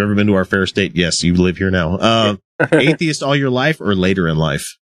questions: have you ever been to our fair state? Yes, you live here now. Atheist all your life, or later in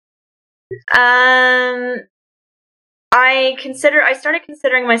life? I started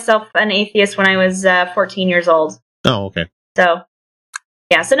considering myself an atheist when I was 14 years old. Oh, okay. So.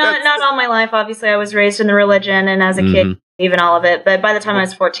 Yeah, so not all my life. Obviously, I was raised in the religion, and as a kid, even all of it. But by the time I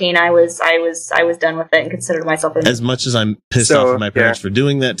was 14, I was done with it and considered myself as much as I'm pissed off at my parents for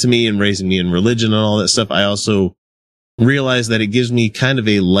doing that to me and raising me in religion and all that stuff. I also realize that it gives me kind of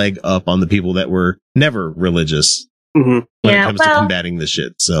a leg up on the people that were never religious when it comes to combating this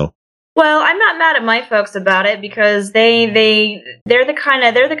shit. So. Well, I'm not mad at my folks about it because they're the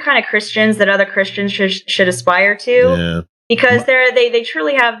kind of Christians that other Christians should aspire to. Yeah. Because they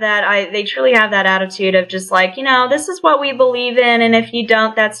truly have that attitude of just like, this is what we believe in, and if you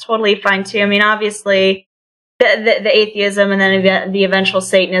don't, that's totally fine too. I mean, obviously, the atheism and then the eventual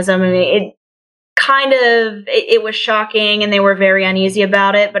Satanism. I mean, it was shocking, and they were very uneasy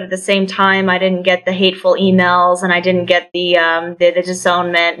about it. But at the same time, I didn't get the hateful emails, and I didn't get the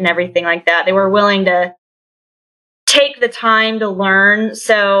disownment and everything like that. They were willing to take the time to learn.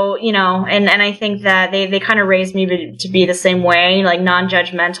 So, and I think that they kind of raised me to be the same way, like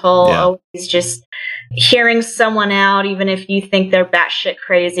non-judgmental, always just hearing someone out, even if you think they're batshit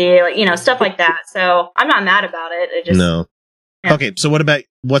crazy, like, stuff like that. So I'm not mad about it. No. Yeah. Okay. So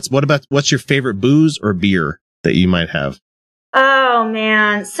what's your favorite booze or beer that you might have? Oh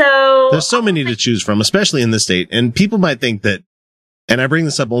man. So there's so many to choose from, especially in this state. And people might think that, and I bring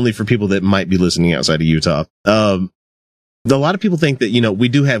this up only for people that might be listening outside of Utah. A lot of people think that, we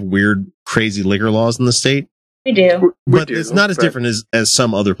do have weird, crazy liquor laws in the state. We do. But it's not as different as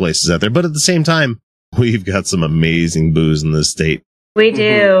some other places out there. But at the same time, we've got some amazing booze in this state. We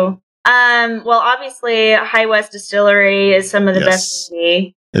do. Well, obviously, High West Distillery is some of the best.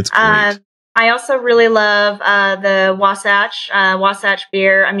 It's great. I also really love the Wasatch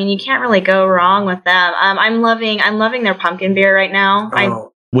beer. I mean, you can't really go wrong with them. I'm loving their pumpkin beer right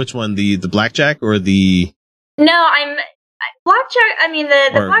now. Which one? The Blackjack or the? No, Blackjack, I mean,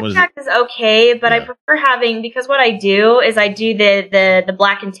 the Or what is blackjack is okay, but I Yeah. prefer having, because what I do is I do the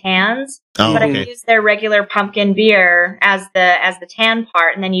black and tans, Oh, but I okay. use their regular pumpkin beer as the tan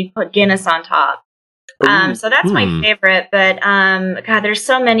part, and then you put Guinness on top. So that's my favorite, but God, there's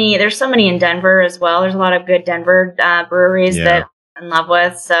so many in Denver as well. There's a lot of good Denver breweries Yeah. that I'm in love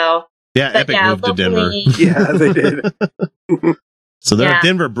with. So Yeah, but Epic yeah, moved to Denver. locally- Yeah, they did. So they're Yeah. a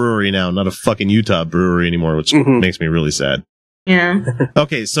Denver brewery now, not a fucking Utah brewery anymore, which makes me really sad. Yeah.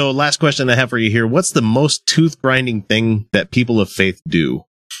 Okay, so last question I have for you here. What's the most tooth grinding thing that people of faith do?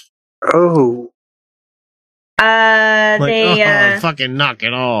 Oh. They fucking knock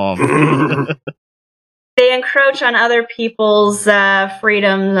it off. they encroach on other people's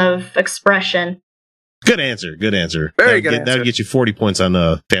freedom of expression. Good answer. Good answer. Very That'd good get- That'd answer. get you 40 points on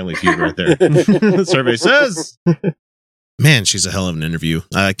Family Feud right there. Survey says. Man, she's a hell of an interview.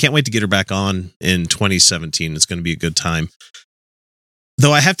 I can't wait to get her back on in 2017. It's going to be a good time.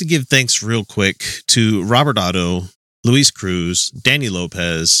 Though I have to give thanks real quick to Robert Otto, Luis Cruz, Danny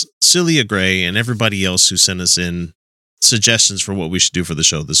Lopez, Celia Gray, and everybody else who sent us in suggestions for what we should do for the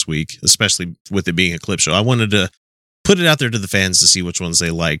show this week, especially with it being a clip show. I wanted to put it out there to the fans to see which ones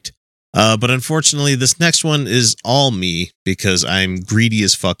they liked. But unfortunately, this next one is all me because I'm greedy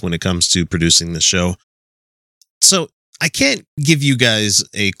as fuck when it comes to producing the show. So I can't give you guys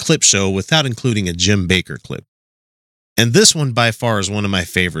a clip show without including a Jim Baker clip. And this one by far is one of my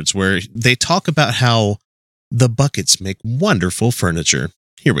favorites, where they talk about how the buckets make wonderful furniture.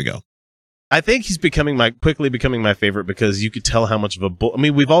 Here we go. I think he's quickly becoming my favorite because you could tell how much of I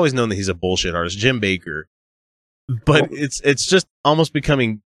mean, we've always known that he's a bullshit artist, Jim Baker, but it's just almost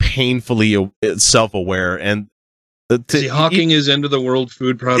becoming painfully self-aware. And See, hawking is end of the world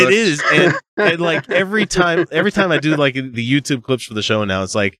food product. it is, and like every time I do like the YouTube clips for the show now,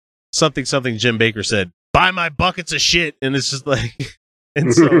 it's like something Jim Baker said, "Buy my buckets of shit," and it's just like,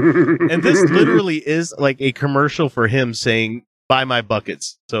 and so, and this literally is like a commercial for him saying, "Buy my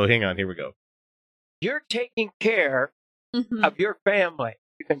buckets." So hang on, here we go. You're taking care of your family.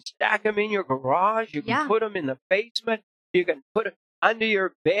 You can stack them in your garage. You can put them in the basement. You can put them under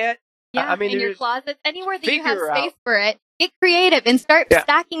your bed. Yeah, I mean, in your there's- closet, anywhere that you have figure space out- for it. Get creative and start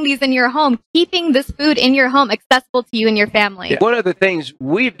stacking these in your home, keeping this food in your home accessible to you and your family. One of the things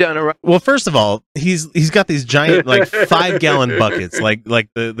we've done around. Well, first of all, he's got these giant like 5-gallon buckets, like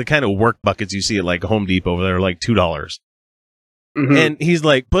the kind of work buckets you see at like Home Depot over there, like $2. And he's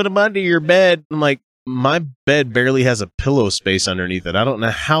like, put them under your bed. I'm like, my bed barely has a pillow space underneath it. I don't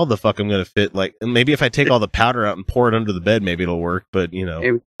know how the fuck I'm gonna fit. Like, maybe if I take all the powder out and pour it under the bed, maybe it'll work. But you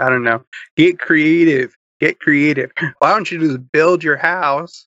know, I don't know. Get creative. Get creative. Why don't you just build your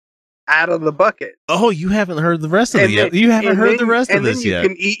house out of the bucket? Oh, you haven't heard the rest of And the then- You haven't and heard then- the rest of and then this you yet.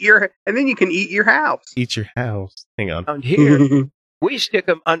 can eat your, and then you can eat your house. Eat your house. Hang on. Around here, we stick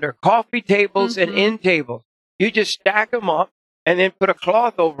them under coffee tables and end tables. You just stack them up and then put a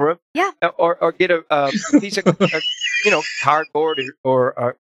cloth over them. Yeah. Or get a piece of cardboard or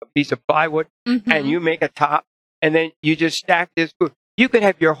a piece of plywood, and you make a top, and then you just stack this food. You could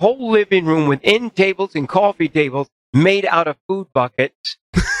have your whole living room with end tables and coffee tables made out of food buckets.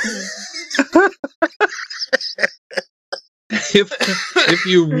 If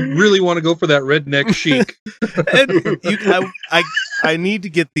you really want to go for that redneck chic. I need to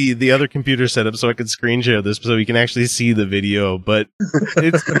get the other computer set up so I can screen share this so you can actually see the video. But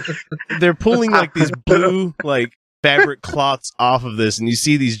they're pulling like these blue like fabric cloths off of this, and you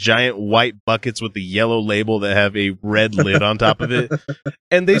see these giant white buckets with the yellow label that have a red lid on top of it,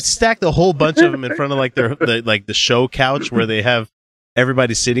 and they've stacked a whole bunch of them in front of like the show couch where they have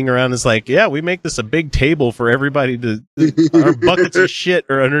everybody sitting around. It's like, yeah, we make this a big table for everybody to our buckets of shit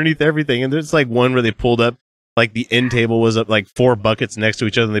are underneath everything. And there's like one where they pulled up like the end table was up like 4 buckets next to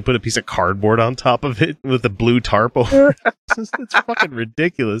each other, and they put a piece of cardboard on top of it with a blue tarp over it. It's fucking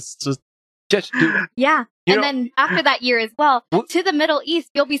ridiculous. It's just do it. Yeah. And then after that year as well, to the Middle East,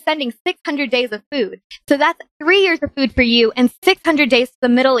 you'll be sending 600 days of food. So that's 3 years of food for you and 600 days to the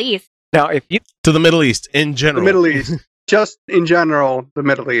Middle East. Now, if you to the Middle East in general, The Middle East, just in general, the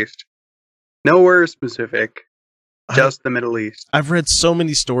Middle East. Nowhere specific, just the Middle East. I've read so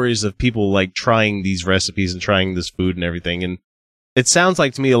many stories of people like trying these recipes and trying this food and everything, and it sounds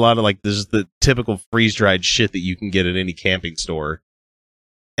like to me a lot of like this is the typical freeze-dried shit that you can get at any camping store.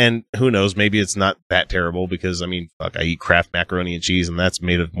 And who knows, maybe it's not that terrible because, I mean, fuck, I eat Kraft macaroni and cheese, and that's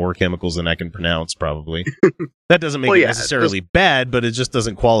made of more chemicals than I can pronounce, probably. That doesn't make it necessarily bad, but it just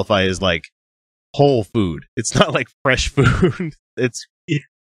doesn't qualify as, like, whole food. It's not like fresh food. It's...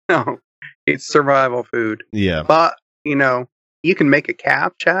 No, it's survival food. Yeah. But, you can make a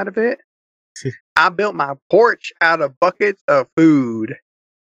couch out of it. I built my porch out of buckets of food.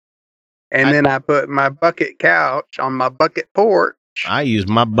 And then I put my bucket couch on my bucket porch. I use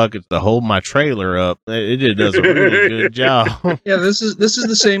my buckets to hold my trailer up. It does a really good job. Yeah, this is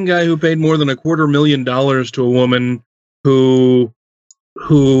the same guy who paid more than $250,000 to a woman who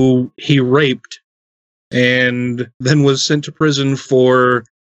he raped and then was sent to prison for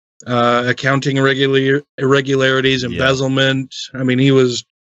accounting irregularities, embezzlement. I mean, he was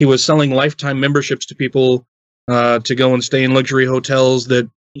selling lifetime memberships to people to go and stay in luxury hotels that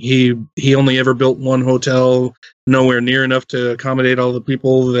he only ever built one hotel nowhere near enough to accommodate all the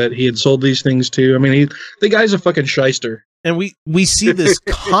people that he had sold these things to. I mean, the guy's a fucking shyster. And we see this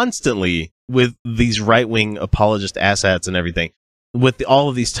constantly with these right-wing apologist asshats and everything. With all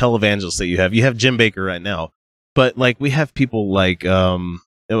of these televangelists that you have Jim Baker right now, but like we have people like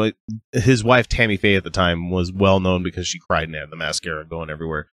his wife Tammy Faye at the time was well known because she cried and had the mascara going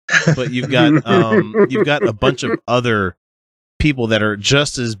everywhere. But you've got a bunch of other people that are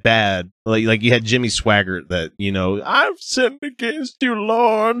just as bad. Like you had Jimmy Swaggart that, you know, I've sinned against you,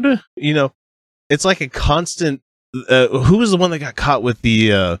 Lord. You know, it's like a constant. Who was the one that got caught with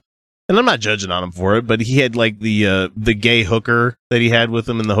the? And I'm not judging on him for it, but he had like the gay hooker that he had with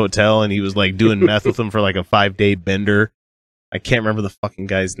him in the hotel, and he was like doing meth with him for like a 5-day bender. I can't remember the fucking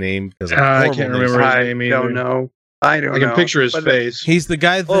guy's name because I can't remember his name either. I don't know. I can picture his face. He's the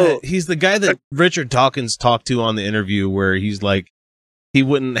guy that Richard Dawkins talked to on the interview where he's like he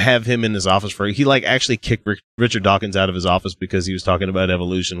wouldn't have him in his office he like actually kicked Richard Dawkins out of his office because he was talking about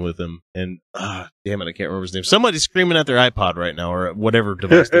evolution with him. And damn it, I can't remember his name. Somebody's screaming at their iPod right now or whatever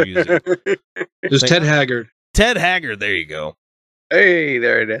device they're using. It's Ted Haggard. Ted Haggard, there you go. Hey,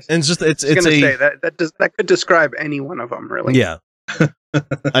 there it is. And it's just it's gonna say that could describe any one of them, really. Yeah.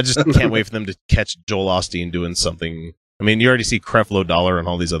 I just can't wait for them to catch Joel Osteen doing something. I mean, you already see Creflo Dollar and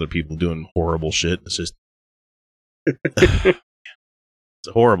all these other people doing horrible shit. It's just it's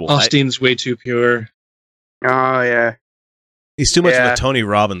horrible. Osteen's way too pure. Oh yeah, he's too much of a Tony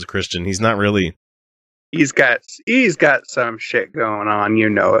Robbins Christian. He's not really. He's got some shit going on. You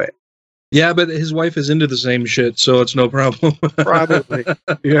know it. Yeah, but his wife is into the same shit, so it's no problem. Probably.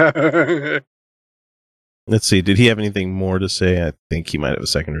 Yeah. Let's see. Did he have anything more to say? I think he might have a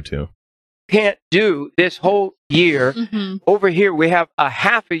second or two. Can't do this whole year. Mm-hmm. Over here, we have a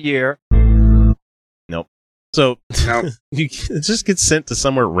half a year. Nope. So it just gets sent to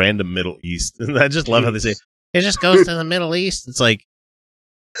somewhere random Middle East. And I just love how they say, it just goes to the Middle East. It's like,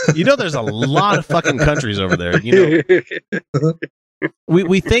 you know, there's a lot of fucking countries over there. You know,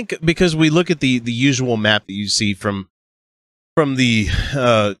 we think because we look at the usual map that you see from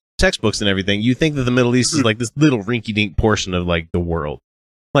the textbooks and everything, you think that the Middle East is like this little rinky-dink portion of like the world.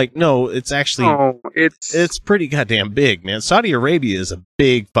 Like, no, it's actually it's pretty goddamn big, man. Saudi Arabia is a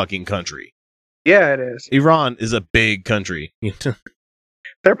big fucking country. Yeah, it is. Iran is a big country.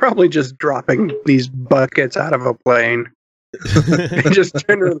 They're probably just dropping these buckets out of a plane.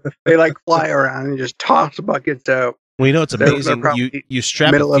 They like fly around and just toss buckets out. Well, you know, it's amazing. You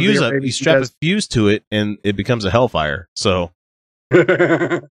strap a fuse up, you strap a fuse to it, and it becomes a hellfire. So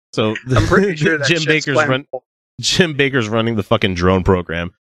I'm pretty sure that Jim Baker's running the fucking drone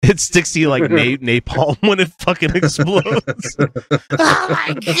program. It sticks to you like napalm when it fucking explodes. Oh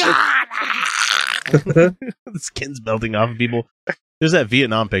my god! The skin's melting off of people. There's that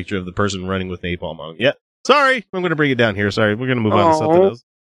Vietnam picture of the person running with napalm on. Yeah. Sorry, I'm going to bring it down here. Sorry, we're going to move on to something else.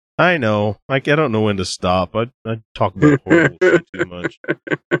 I know. Like, I don't know when to stop. I talk about horrible shit too much.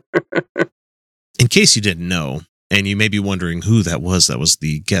 In case you didn't know, and you may be wondering who that was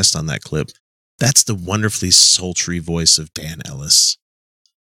the guest on that clip, that's the wonderfully sultry voice of Dan Ellis,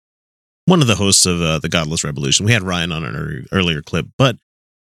 one of the hosts of the Godless Revolution. We had Ryan on an earlier clip, but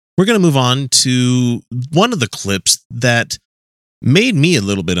we're going to move on to one of the clips that made me a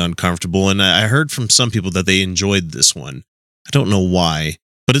little bit uncomfortable, and I heard from some people that they enjoyed this one. I don't know why,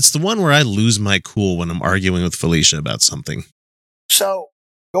 but it's the one where I lose my cool when I'm arguing with Felicia about something. So,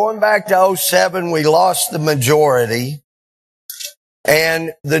 going back to 2007, we lost the majority,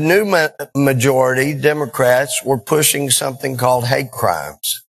 and the new majority, Democrats, were pushing something called hate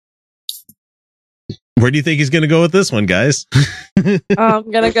crimes. Where do you think he's going to go with this one, guys? I'm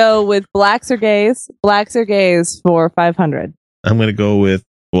going to go with blacks are gays for 500. I'm going to go with,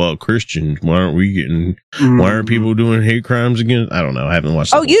 well, Christians. Why aren't people doing hate crimes against? I don't know. I haven't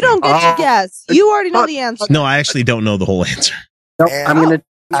watched. Oh, you don't get to guess. You already know the answer. No, I actually don't know the whole answer. Nope, I'm going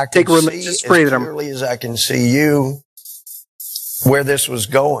to take religious freedom. As clearly as I can see you, where this was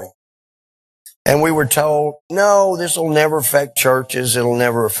going. And we were told, no, this will never affect churches. It'll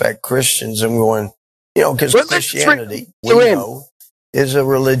never affect Christians. And we went, because Christianity, we know, is a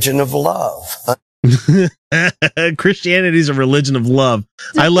religion of love. Christianity is a religion of love.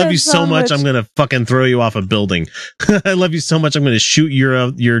 I love you so much, I'm gonna fucking throw you off a building. I love you so much, I'm gonna shoot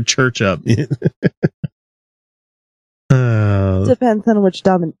your church up. Depends on which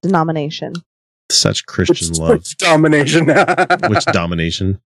denomination. Such Christian love. Which domination? Which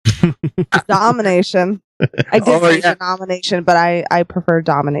domination? Domination. I did say denomination, but I prefer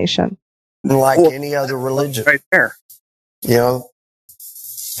domination. Like any other religion. Right there. You know,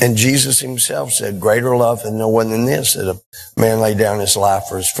 and Jesus himself said, greater love than no one than this, that a man lay down his life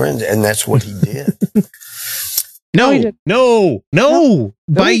for his friends. And that's what he did. No.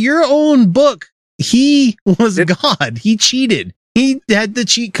 By your own book, he was God. He cheated. He had the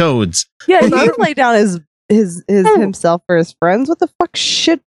cheat codes. Yeah, he didn't lay down his himself for his friends. What the fuck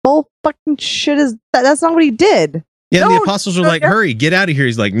fucking shit is that? That's not what he did. Yeah, the apostles were like, hurry, get out of here.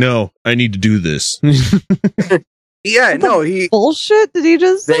 He's like, no, I need to do this. Yeah, no, bullshit did he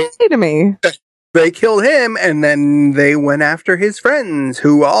just say to me? They killed him, and then they went after his friends,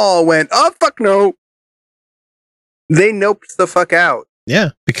 who all went, oh, fuck no. They noped the fuck out. Yeah,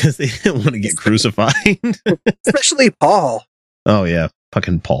 because they didn't want to get crucified. Especially Paul. Oh, yeah,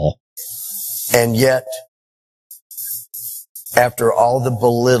 fucking Paul. And yet, after all the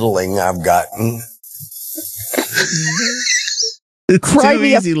belittling I've gotten... It's too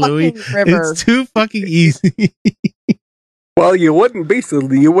easy, Louis. It's too fucking easy. Well, you wouldn't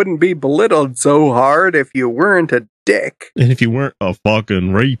be belittled so hard if you weren't a dick. And if you weren't a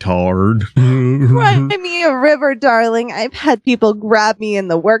fucking retard. Cry me a river, darling. I've had people grab me in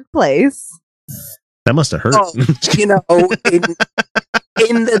the workplace. That must have hurt. Oh, you know, in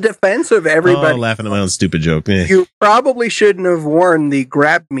the defense of everybody. Oh, laughing at my own stupid joke. You probably shouldn't have worn the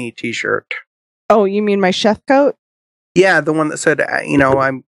Grab Me t-shirt. Oh, you mean my chef coat? Yeah, the one that said,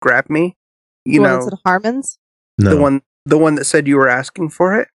 I'm grab me. The one that said Harmon's? No. The one that said you were asking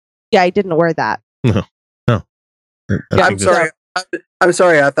for it? Yeah, I didn't wear that. No. I'm sorry. I'm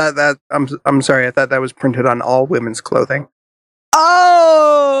sorry. I thought that I'm sorry. I thought that was printed on all women's clothing.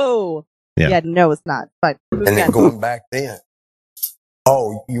 Oh. Yeah. No, it's not. But and then going back then.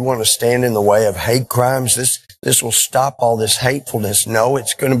 Oh, you want to stand in the way of hate crimes? This will stop all this hatefulness. No,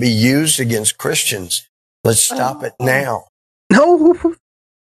 it's going to be used against Christians. Let's stop it now. No.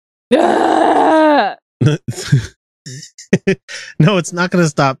 No, it's not going to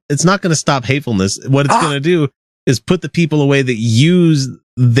stop. It's not going to stop hatefulness. What it's going to do is put the people away that use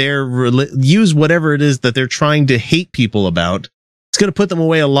whatever it is that they're trying to hate people about. It's going to put them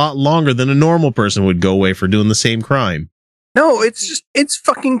away a lot longer than a normal person would go away for doing the same crime. No, it's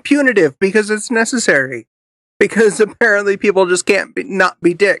fucking punitive because it's necessary. Because apparently people just can't not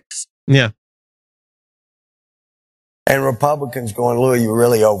be dicks. Yeah. And Republicans going, Louis, you're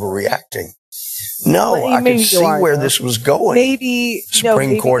really overreacting. No, well, I can see where this was going. Maybe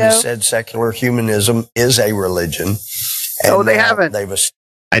Supreme Court has said secular humanism is a religion. No, they haven't.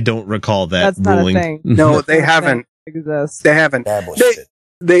 I don't recall that That's not ruling. a thing. No, they haven't. Exists. They haven't.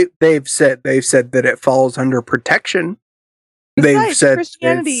 They've said that it falls under protection. Besides, They've said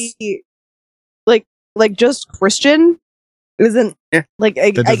Christianity, like just Christian, isn't like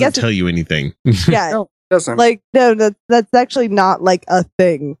I That doesn't guess tell you anything. Yeah, no, it doesn't. Like no, that's actually not like a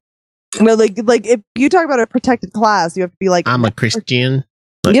thing. No, like if you talk about a protected class, you have to be like I'm a Christian.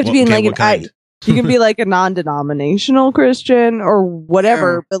 You have to be in like what kind? you can be like a non-denominational Christian or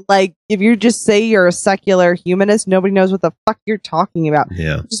whatever, but like if you just say you're a secular humanist, nobody knows what the fuck you're talking about.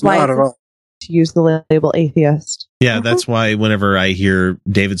 Yeah, which is why it's to use the label atheist. Yeah, that's why whenever I hear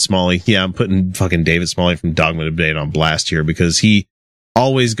David Smalley, I'm putting fucking David Smalley from Dogma Debate on blast here because he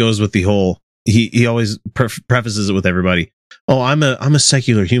always goes with the whole. He always prefaces it with everybody. Oh, I'm a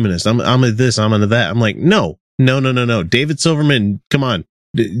secular humanist. I'm a this. I'm into that. I'm like, no. David Silverman, come on,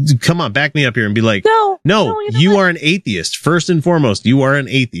 back me up here and be like, no, you are an atheist. First and foremost, you are an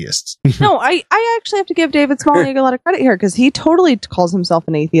atheist. No, I actually have to give David Smalley a lot of credit here because he totally calls himself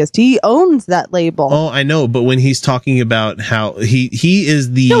an atheist. He owns that label. Oh, I know, but when he's talking about how he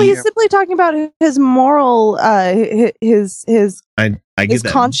is the he's simply talking about his moral, his I get his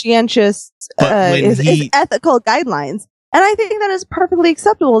that. conscientious, his ethical guidelines. And I think that is perfectly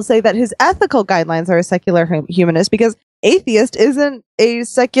acceptable to say that his ethical guidelines are a secular humanist because atheist isn't an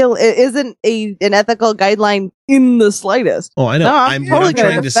ethical guideline in the slightest. Oh, I know. No, I'm totally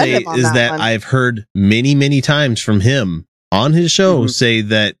trying to say is that I've heard many times from him on his show say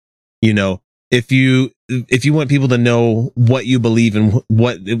that, if you want people to know what you believe and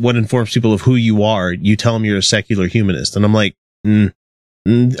what informs people of who you are, you tell them you're a secular humanist. And I'm like,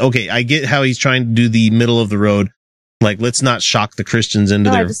 okay, I get how he's trying to do the middle of the road. Like, let's not shock the Christians into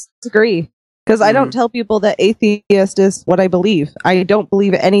their. I disagree. Because I don't tell people that atheist is what I believe. I don't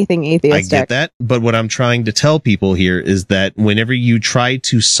believe anything atheistic. I get that, but what I'm trying to tell people here is that whenever you try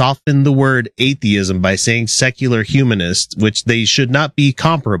to soften the word atheism by saying secular humanist, which they should not be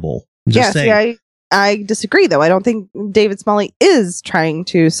comparable. Just saying. I disagree, though. I don't think David Smalley is trying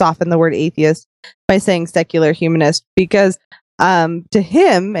to soften the word atheist by saying secular humanist, because to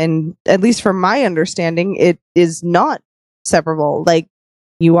him, and at least from my understanding, it is not separable. Like,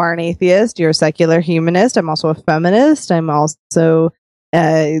 you are an atheist, you're a secular humanist. I'm also a feminist. I'm also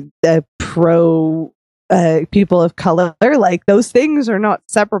a pro people of color. Like, those things are not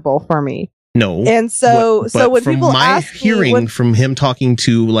separable for me. No. And so when from people my ask hearing me, from him talking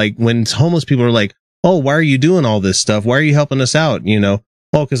to, like, when homeless people are like, oh, why are you doing all this stuff? Why are you helping us out? You know,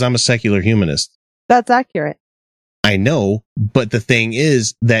 oh, because I'm a secular humanist. That's accurate. I know, but the thing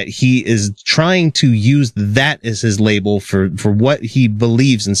is that he is trying to use that as his label for what he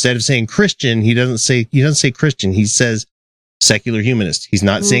believes. Instead of saying Christian, he doesn't say Christian. He says secular humanist. He's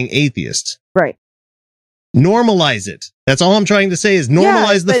not saying atheist. Right. Normalize it. That's all I'm trying to say is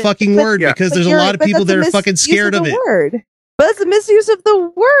normalize the fucking word, because there's a lot of people that are fucking scared of it. Word. But it's a misuse of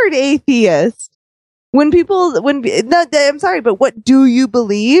the word atheist. I'm sorry, but what do you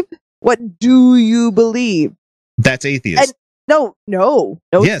believe? What do you believe? That's atheist. And no,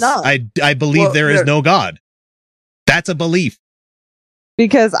 yes, it's not. I believe there is no God. That's a belief.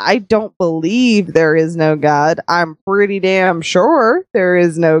 Because I don't believe there is no God. I'm pretty damn sure there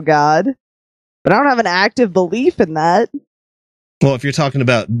is no God. But I don't have an active belief in that. Well, if you're talking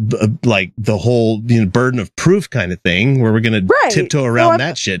about like the whole burden of proof kind of thing, where we're going to tiptoe around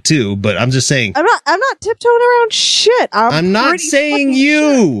that shit too. But I'm just saying, I'm not tiptoeing around shit. I'm not saying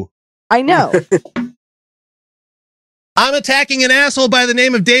you. Sure. I know. I'm attacking an asshole by the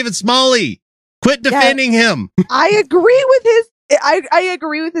name of David Smalley. Quit defending him. I agree with his. I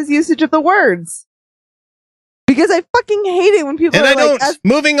agree with his usage of the words, because I fucking hate it when people and are I like, don't.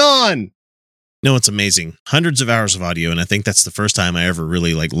 Moving on. No, it's amazing. Hundreds of hours of audio, and I think that's the first time I ever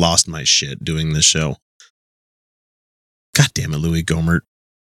really like lost my shit doing this show. God damn it, Louis Gohmert.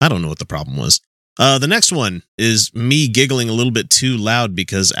 I don't know what the problem was. The next one is me giggling a little bit too loud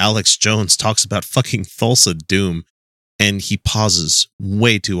because Alex Jones talks about fucking Thulsa Doom, and he pauses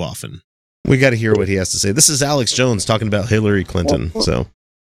way too often. We got to hear what he has to say. This is Alex Jones talking about Hillary Clinton. So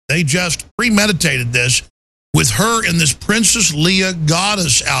they just premeditated this with her in this Princess Leia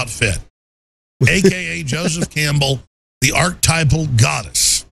goddess outfit, a.k.a. Joseph Campbell, the archetypal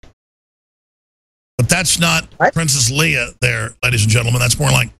goddess. But that's not Princess Leia there, ladies and gentlemen. That's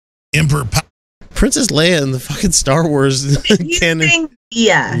more like Emperor Princess Leia in the fucking Star Wars canon.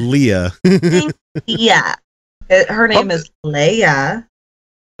 Yeah. Leia. Yeah. Her name is Leia.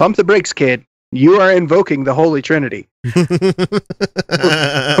 Pump the brakes, kid. You are invoking the Holy Trinity.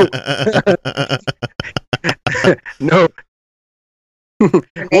 No.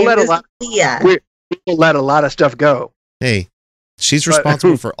 We'll let a lot of stuff go. Hey, she's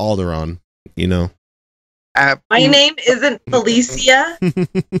responsible for Alderaan, you know. My name isn't Felicia.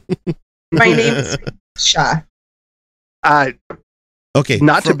 My name is Sha. Okay.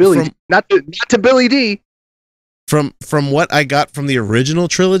 Not to Billy D. From what I got from the original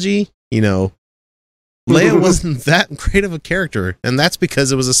trilogy, you know, Leia wasn't that great of a character, and that's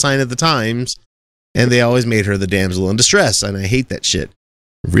because it was a sign of the times, and they always made her the damsel in distress, and I hate that shit.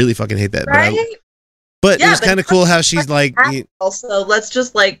 Really fucking hate that. Right? But it was kind of cool how she's like. Also, let's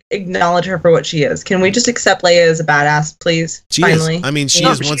just like acknowledge her for what she is. Can we just accept Leia as a badass, please? She finally is. I mean, she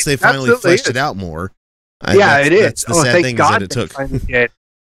is once they finally fleshed it out more. It is. That's the sad thing God is that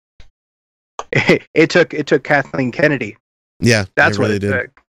it took. It took Kathleen Kennedy. Yeah, that's really what it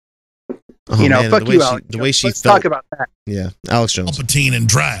took. Oh, man, fuck you, Alex. The way she Let's felt. talk about that. Yeah, Alex Jones. Palpatine and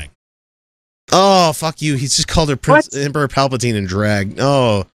drag. Oh, fuck you. He's just called her Emperor Palpatine and drag.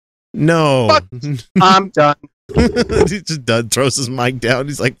 Oh, no. Fuck. I'm done. He's just done. Throws his mic down.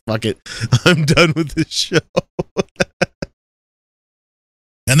 He's like, fuck it. I'm done with this show.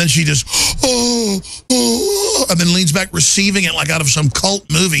 And then she just, and then leans back, receiving it like out of some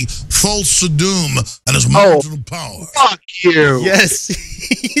cult movie, Thulsa Doom and his marginal power. Fuck you. Yes.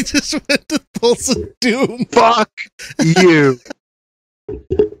 He just went to Thulsa Doom. Fuck you.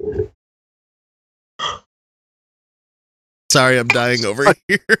 Sorry, I'm dying over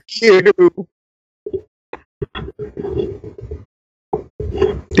here. You.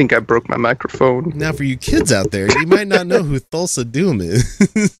 I think I broke my microphone. Now, for you kids out there, you might not know who Thulsa Doom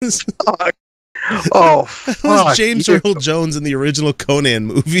is. Oh, that was James Earl Jones in the original Conan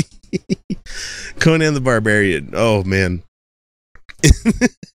movie. Conan the Barbarian. Oh, man.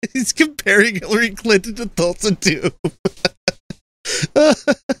 He's comparing Hillary Clinton to Thulsa Doom.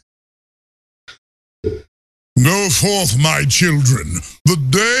 Go forth, my children. The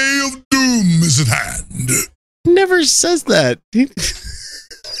day of doom is at hand. Never says that. Go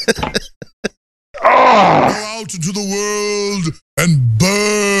out into the world and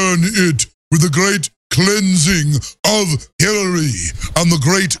burn it with the great cleansing of Hillary and the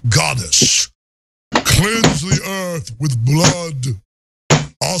great goddess. Cleanse the earth with blood.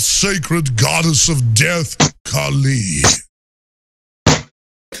 Our sacred goddess of death, Kali.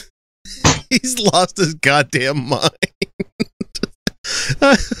 He's lost his goddamn mind.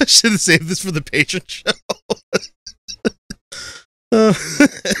 I should have saved this for the patron show.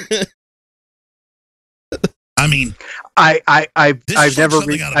 I mean, I've never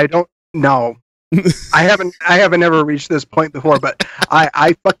reached. I don't know. I haven't ever reached this point before, but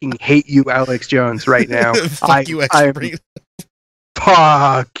I fucking hate you, Alex Jones, right now. Fuck you,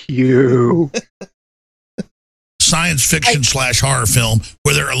 fuck you. Science fiction / horror film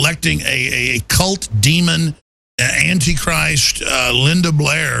where they're electing a cult demon antichrist Linda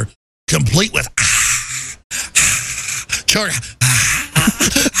Blair, complete with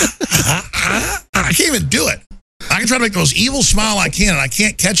I can't even do it. I can try to make the most evil smile I can, and I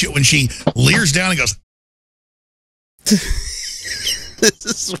can't catch it when she leers down and goes. This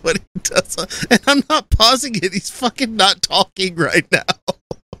is what he does. And I'm not pausing it. He's fucking not talking right now.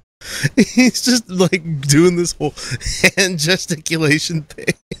 He's just like doing this whole hand gesticulation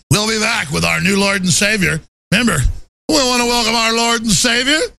thing. We'll be back with our new Lord and Savior. Remember, we want to welcome our Lord and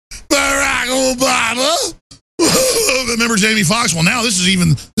Savior, Barack Obama. Remember Jamie Foxx? Well, now this is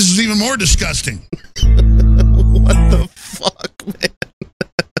even more disgusting. What the fuck, man?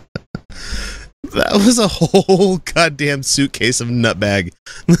 That was a whole goddamn suitcase of nutbag.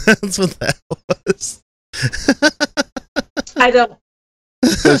 That's what that was. I don't.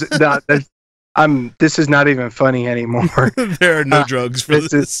 This is not even funny anymore. There are no drugs for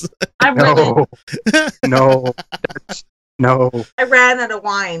this. No. No. I ran out of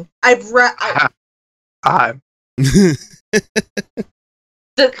wine.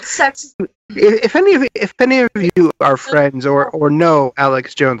 The sex. If any of you are friends or know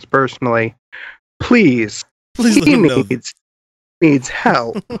Alex Jones personally, please he needs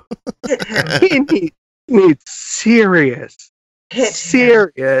help. He needs serious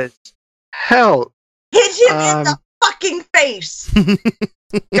help. Hit him in the fucking face.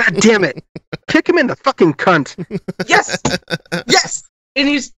 God damn it! Kick him in the fucking cunt. Yes. And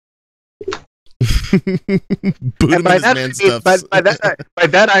he's. And by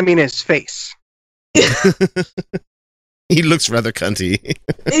that I mean his face. He looks rather cunty.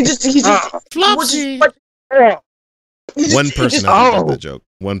 He's Flopsy. One person got that joke.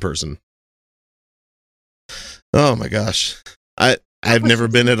 One person. Oh my gosh. I've never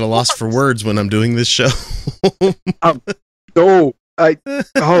been at a loss for words when I'm doing this show.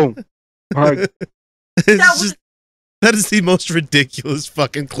 That is the most ridiculous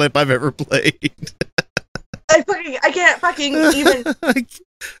fucking clip I've ever played. I can't fucking even.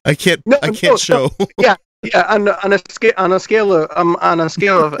 I can't show. Yeah. On a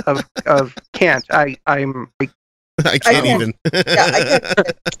scale of can't. I can't even. Yeah, I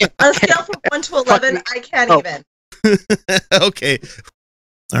can't. On a scale from 1 to 11, I can't even. Okay.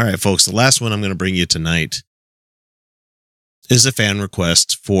 All right, folks. The last one I'm going to bring you tonight is a fan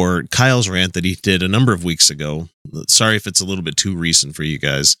request for Kyle's rant that he did a number of weeks ago. Sorry if it's a little bit too recent for you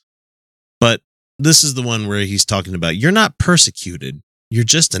guys, but this is the one where he's talking about you're not persecuted, you're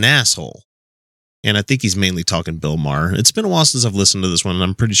just an asshole. And I think he's mainly talking Bill Maher. It's been a while since I've listened to this one, and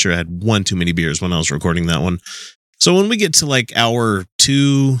I'm pretty sure I had one too many beers when I was recording that one. So when we get to like hour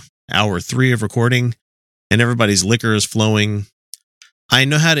 2, hour 3 of recording, and everybody's liquor is flowing, I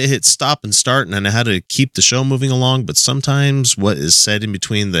know how to hit stop and start, and I know how to keep the show moving along, but sometimes what is said in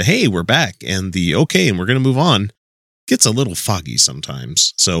between the, hey, we're back, and the, okay, and we're going to move on, gets a little foggy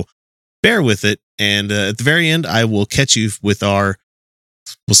sometimes. So bear with it, and at the very end, I will catch you with our,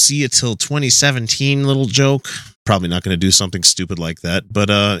 we'll see you till 2017 little joke. Probably not going to do something stupid like that, but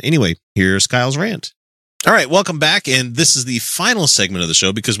anyway, here's Kyle's rant. All right, welcome back, and this is the final segment of the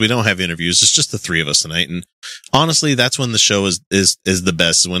show because we don't have interviews. It's just the three of us tonight, and honestly, that's when the show is the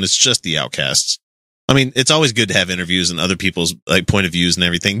best, when it's just the outcasts. I mean, it's always good to have interviews and other people's like point of views and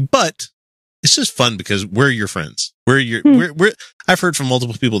everything, but it's just fun because we're your friends. I've heard from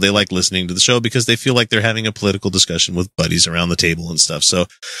multiple people they like listening to the show because they feel like they're having a political discussion with buddies around the table and stuff. So,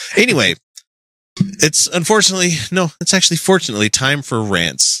 anyway. It's actually fortunately time for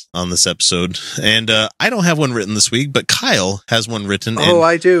rants on this episode. And I don't have one written this week, but Kyle has one written.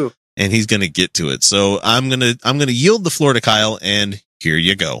 I do. And he's going to get to it. So I'm going to yield the floor to Kyle, and here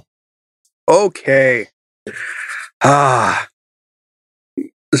you go. Okay.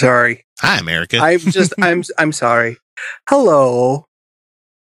 Sorry. Hi, America. I'm sorry. Hello.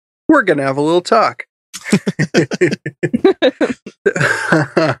 We're gonna have a little talk.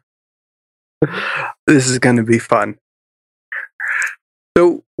 This is gonna be fun.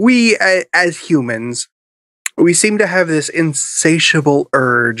 So we, as humans, we seem to have this insatiable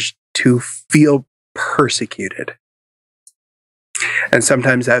urge to feel persecuted. And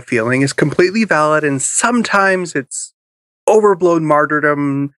sometimes that feeling is completely valid, and sometimes it's overblown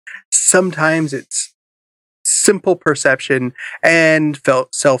martyrdom, sometimes it's simple perception and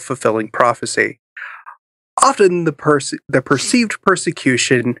self-fulfilling prophecy. Often the perceived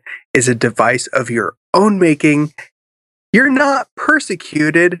persecution is a device of your own making. You're not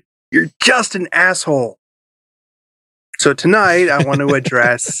persecuted, you're just an asshole. So tonight I want to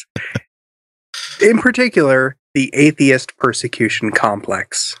address, in particular, the atheist persecution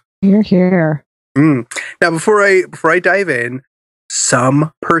complex. You're here. Now, before I dive in,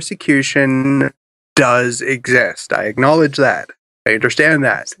 some persecution does exist. I acknowledge that. I understand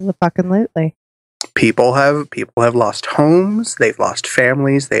that. Fucking-lutely. People have lost homes, they've lost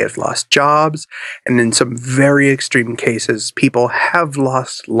families, they have lost jobs, and in some very extreme cases, people have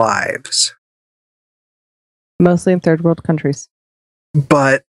lost lives. Mostly in third world countries.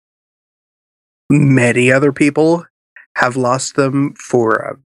 But many other people have lost them for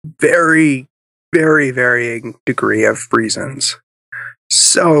a very, very varying degree of reasons.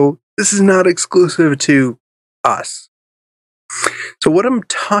 So this is not exclusive to us. So what I'm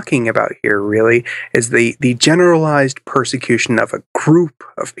talking about here really is the generalized persecution of a group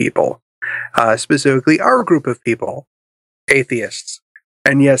of people, specifically our group of people, atheists.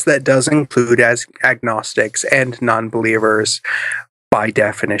 And yes, that does include as agnostics and non-believers by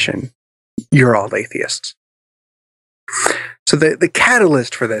definition. You're all atheists. So the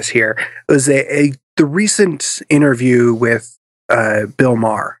catalyst for this here was the recent interview with Bill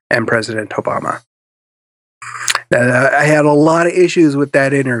Maher and President Obama. I had a lot of issues with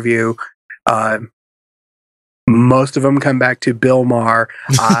that interview. Most of them come back to Bill Maher.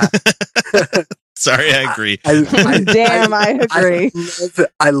 Sorry, I agree. I agree.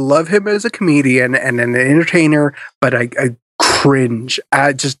 I love him as a comedian and an entertainer, but I cringe.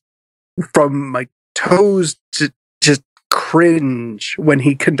 I just, from my toes to just cringe when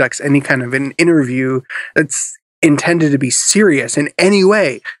he conducts any kind of an interview that's intended to be serious in any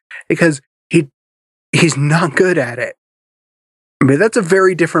way, because he's not good at it. I mean, that's a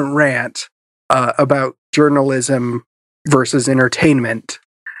very different rant about journalism versus entertainment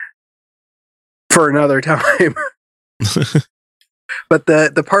for another time. But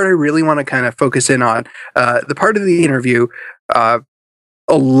the part I really want to kind of focus in on, the part of the interview, a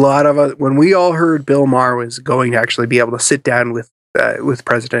lot of us, when we all heard Bill Maher was going to actually be able to sit down with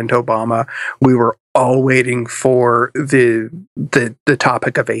President Obama, we were all waiting for the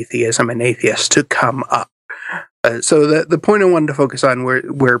topic of atheism and atheists to come up. So the point I wanted to focus on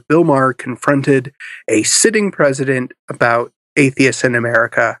where Bill Maher confronted a sitting president about atheists in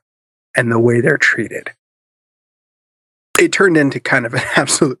America and the way they're treated. It turned into kind of an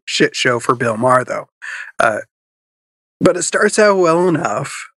absolute shit show for Bill Maher, though. But it starts out well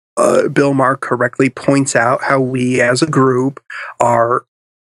enough. Bill Maher correctly points out how we as a group are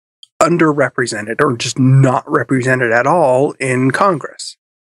underrepresented or just not represented at all in Congress.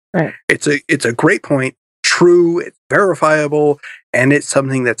 Right. It's a great point, true, it's verifiable, and it's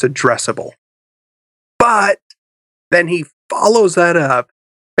something that's addressable. But then he follows that up,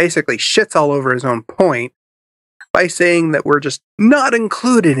 basically shits all over his own point by saying that we're just not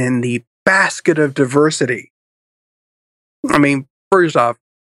included in the basket of diversity. I mean, first off,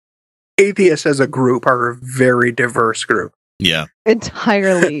 atheists as a group are a very diverse group. Yeah.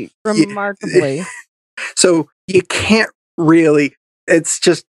 Entirely. Remarkably. So you can't really, it's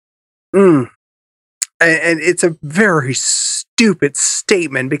just, and it's a very stupid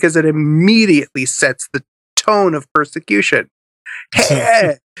statement because it immediately sets the tone of persecution.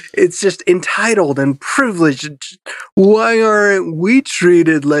 Hey, it's just entitled and privileged. Why aren't we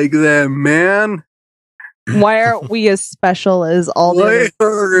treated like them, man? Why aren't we as special as all the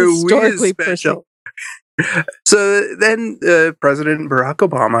historically special? So then President Barack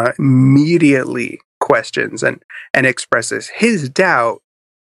Obama immediately questions and expresses his doubt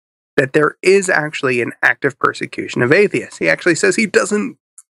that there is actually an active persecution of atheists. He actually says he doesn't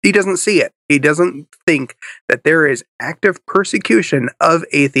see it. He doesn't think that there is active persecution of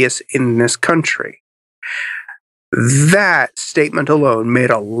atheists in this country. That statement alone made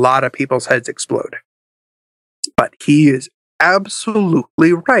a lot of people's heads explode. But he is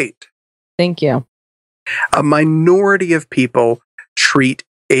absolutely right. Thank you. A minority of people treat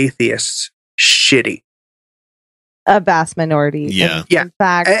atheists shitty. a vast minority. Yeah. In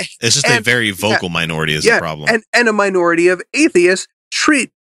fact, It's just a very vocal minority is the problem. And a minority of atheists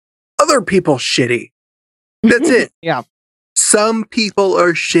treat other people shitty. That's it. Yeah. Some people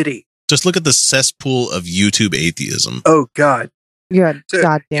are shitty. Just look at the cesspool of YouTube atheism. Oh, God.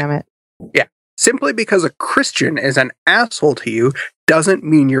 God damn it. Yeah. Simply because a Christian is an asshole to you doesn't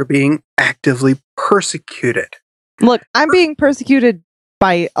mean you're being actively persecuted. Look, I'm being persecuted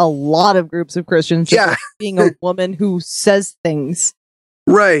by a lot of groups of Christians just for being a woman who says things.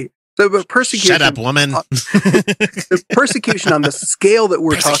 Right. So, but persecution. Shut up, woman. The persecution on the scale that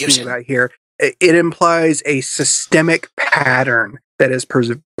we're talking about here, it implies a systemic pattern that is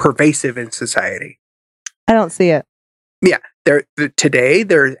pervasive in society. I don't see it. Yeah. Today,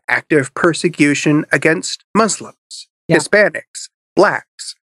 there's active persecution against Muslims, Hispanics,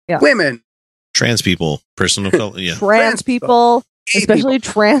 blacks, women, trans people, personal color. Yeah. Trans people,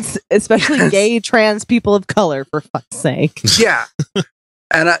 especially gay trans people of color, for fuck's sake. Yeah.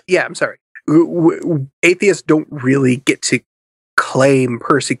 And I'm sorry. Atheists don't really get to claim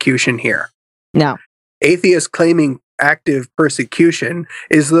persecution here. No. Atheists claiming active persecution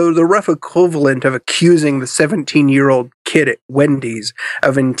is the rough equivalent of accusing the 17-year-old kid at Wendy's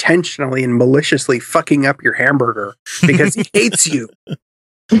of intentionally and maliciously fucking up your hamburger because he hates you.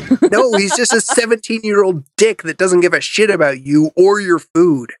 No, he's just a 17-year-old dick that doesn't give a shit about you or your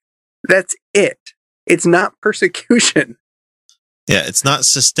food. That's it. It's not persecution. Yeah, it's not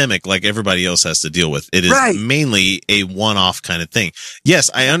systemic like everybody else has to deal with. It is mainly a one-off kind of thing.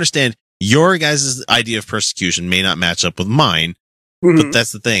 Yes, I understand your guys' idea of persecution may not match up with mine, but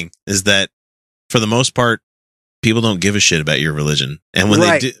that's the thing, is that for the most part, people don't give a shit about your religion. And when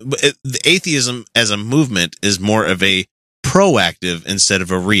they do, the atheism as a movement is more of a proactive instead of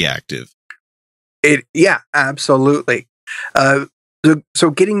a reactive. Absolutely.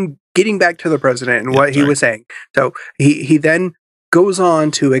 So getting back to the president and what he was saying. So he then goes on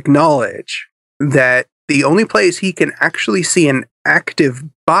to acknowledge that the only place he can actually see an active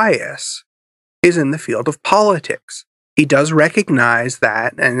bias is in the field of politics. He does recognize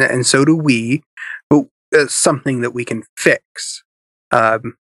that, and so do we, but something that we can fix.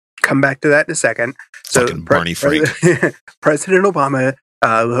 Come back to that in a second. So Barney Frank. President Obama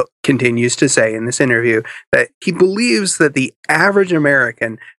continues to say in this interview that he believes that the average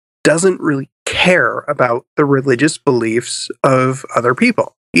American doesn't really care about the religious beliefs of other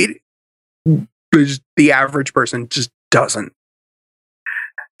people. The average person just doesn't.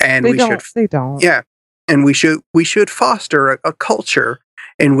 And they don't. Yeah. And we should foster a culture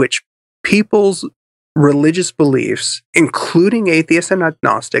in which people's religious beliefs, including atheists and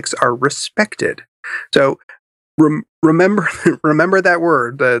agnostics, are respected. So remember that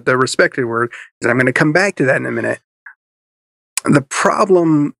word, the respected word, because I'm going to come back to that in a minute. The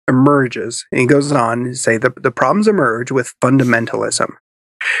problem emerges, and he goes on to say the problems emerge with fundamentalism,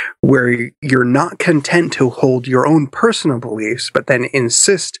 where you're not content to hold your own personal beliefs, but then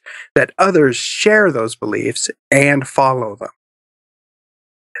insist that others share those beliefs and follow them.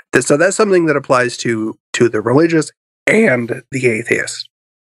 So that's something that applies to the religious and the atheist.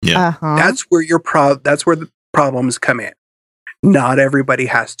 Yeah, that's where that's where the problems come in. Not everybody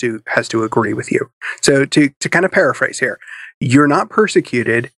has to agree with you. So to kind of paraphrase here, you're not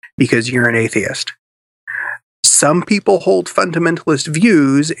persecuted because you're an atheist. Some people hold fundamentalist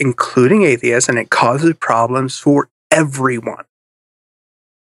views, including atheists, and it causes problems for everyone.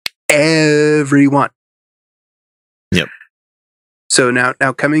 Everyone. Yep. So now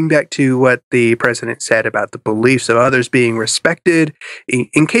coming back to what the president said about the beliefs of others being respected,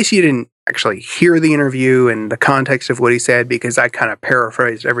 in case you didn't actually hear the interview and the context of what he said, because I kind of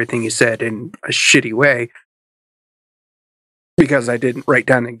paraphrased everything he said in a shitty way, because I didn't write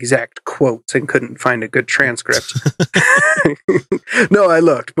down exact quotes and couldn't find a good transcript. No, I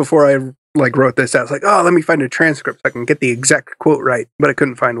looked before I wrote this out. I was like, oh, let me find a transcript so I can get the exact quote right, but I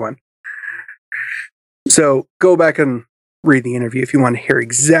couldn't find one. So go back and read the interview if you want to hear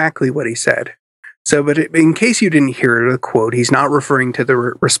exactly what he said. So, but in case you didn't hear the quote, he's not referring to the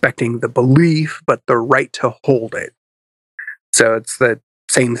respecting the belief, but the right to hold it. So it's the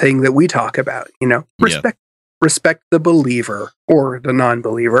same thing that we talk about, respect the believer or the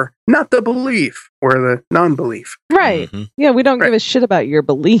non-believer, not the belief or the non-belief. Right. Mm-hmm. Yeah, we don't give a shit about your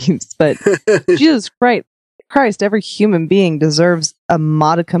beliefs, but Jesus Christ, every human being deserves a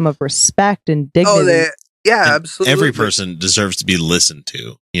modicum of respect and dignity. Yeah, absolutely. Every person deserves to be listened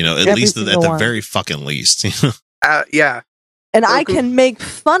to, at least at the very fucking least. Yeah. And I can make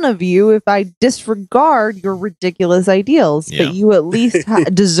fun of you if I disregard your ridiculous ideals, but you at least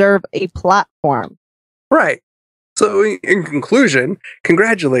deserve a platform. Right. So in conclusion,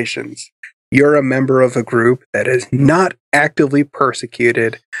 congratulations. you're a member of a group that is not actively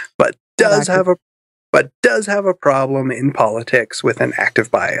persecuted, but does have a problem in politics with an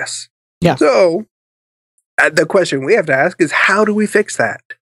active bias. Yeah. So the question we have to ask is, how do we fix that?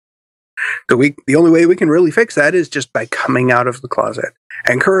 The only way we can really fix that is just by coming out of the closet,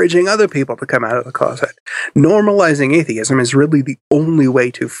 encouraging other people to come out of the closet. Normalizing atheism is really the only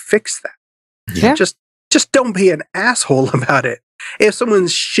way to fix that. Yeah. Just don't be an asshole about it. If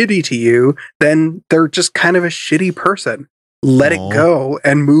someone's shitty to you, then they're just kind of a shitty person. Let it go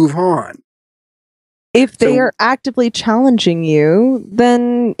and move on. If they are actively challenging you,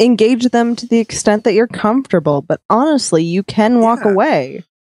 then engage them to the extent that you're comfortable. But honestly, you can walk away.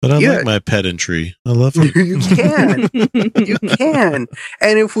 But I like my pedantry. I love it. You can. You can.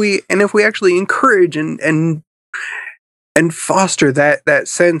 And if we actually encourage and foster that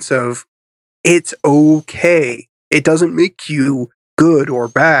sense of it's okay. It doesn't make you good or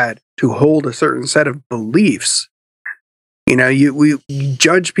bad to hold a certain set of beliefs. You know, we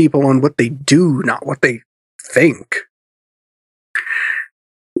judge people on what they do, not what they think.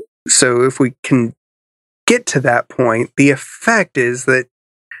 So if we can get to that point, the effect is that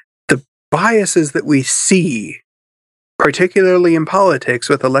the biases that we see, particularly in politics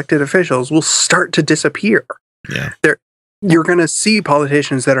with elected officials, will start to disappear. Yeah. You're going to see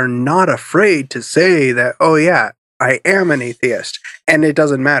politicians that are not afraid to say that, oh yeah, I am an atheist, and it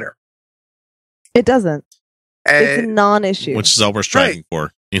doesn't matter. It doesn't. It's a non-issue. Which is all we're striving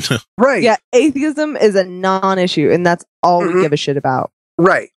for, you know? Right. Yeah, atheism is a non-issue, and that's all we give a shit about.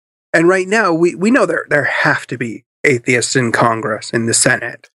 Right. And right now, we know there have to be atheists in Congress, in the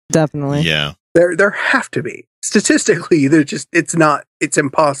Senate. Definitely. Yeah. There have to be. Statistically, it's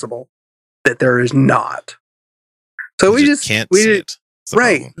impossible that there is not. So we just can't say it.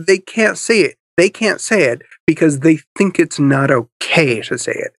 Right. They can't say it. They can't say it because they think it's not okay to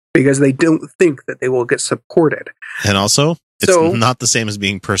say it, because they don't think that they will get supported. And also, it's not the same as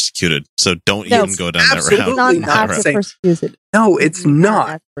being persecuted. So don't even go down that route. No, it's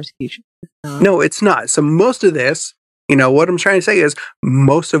not. Persecution. No, it's not. So most of this, what I'm trying to say is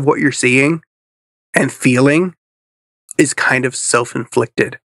most of what you're seeing and feeling is kind of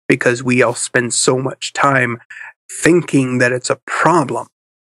self-inflicted, because we all spend so much time thinking that it's a problem,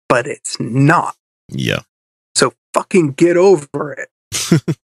 but it's not. Yeah. So fucking get over it.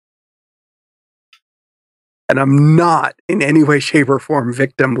 And I'm not in any way, shape, or form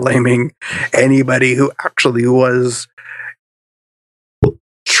victim blaming anybody who actually was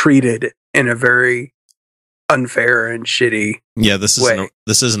treated in a very unfair and shitty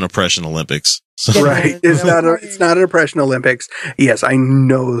this is an oppression Olympics. So. Right. It's not an oppression Olympics. Yes, I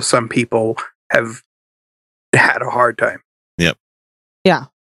know some people have had a hard time. Yep. Yeah.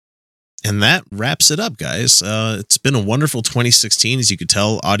 And that wraps it up, guys. It's been a wonderful 2016. As you could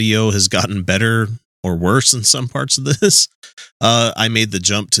tell, audio has gotten better or worse in some parts of this. I made the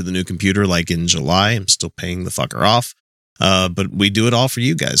jump to the new computer like in July. I'm still paying the fucker off. But we do it all for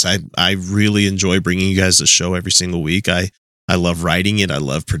you guys. I really enjoy bringing you guys a show every single week. I love writing it. I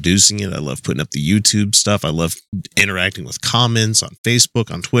love producing it. I love putting up the YouTube stuff. I love interacting with comments on Facebook,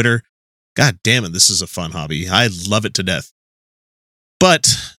 on Twitter. God damn it, this is a fun hobby. I love it to death. But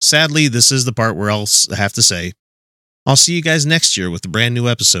sadly, this is the part where I'll have to say, I'll see you guys next year with a brand new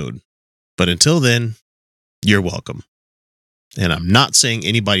episode. But until then, you're welcome. And I'm not saying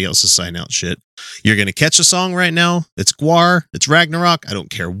anybody else's sign out shit. You're going to catch a song right now. It's Gwar. It's Ragnarok. I don't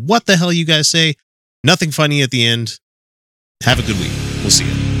care what the hell you guys say. Nothing funny at the end. Have a good week. We'll see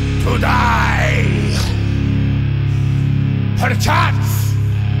you. To die. Perchance.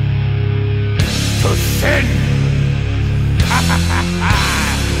 To sin.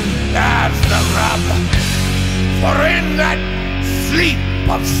 That's the rub. For in that sleep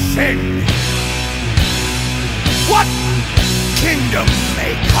of sin, what kingdom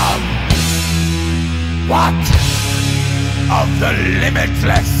may come? What of the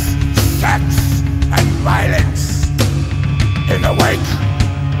limitless sex and violence in the wake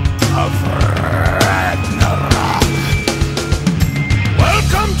of Ragnarok?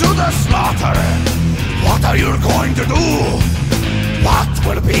 Welcome to the slaughter. What are you going to do? What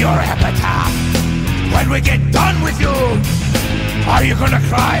will be your epitaph when we get done with you? Are you gonna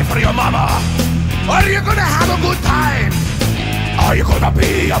cry for your mama? Are you gonna have a good time? Are you gonna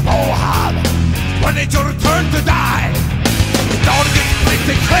be a bohab when it's your turn to die? Don't get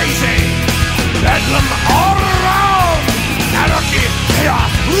pretty crazy. Bedlam all around. Anarchy, chaos,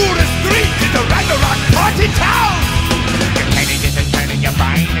 rule the street in the Ragnarok party town. Your penny isn't turning your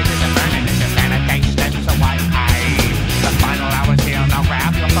brain, it isn't burning, it's just sanitation, so why the final hours here, now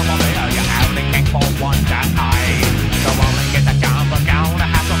grab your bubble beer. You only came for one that night, so only get the job, we're gonna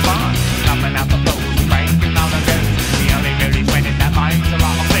have some fun. Nothing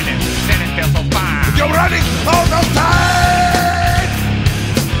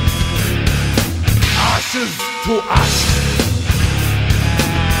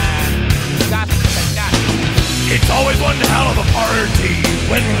always one hell of a party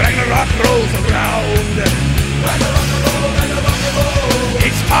when Ragnarok rolls around.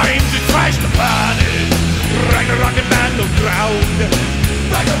 It's time to trash the planet. Ragnarok and man the ground.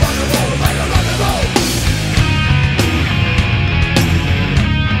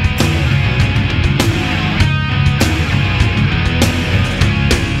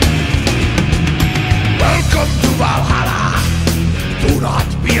 Welcome to Valhalla. Do not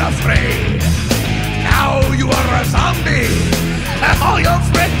be afraid. Now you are a zombie, and all your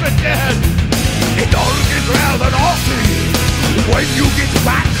friends are dead. It all gets rather naughty when you get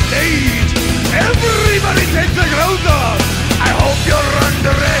backstage. Everybody takes the clothes off. I hope you're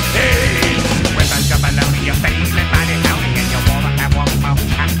underage. With a jubilee, you're feeling mighty howdy, and you wanna have one more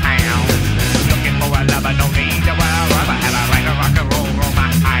child. Looking for a lover, no need a well rubber. Have a right to rock and roll, roll my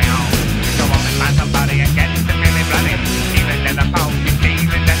aisle. So on and find somebody and get the really bloody. Even in a poking,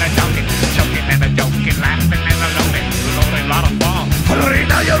 feeling and a joking, choking and a joking, laughing and a loading. Loading, lot of fun. Hurry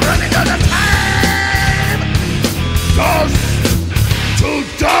now, you're running out of time. Dust to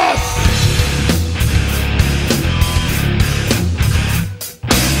dust.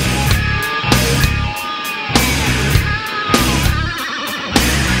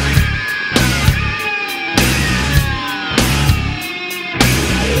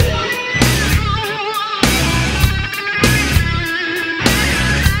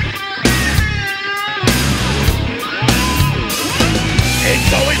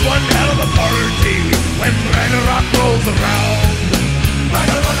 It's always one hell of a party when Ragnarok rolls around.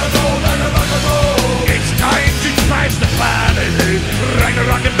 It's time to trash the planet.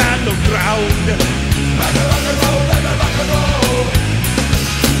 Ragnarok and man the ground.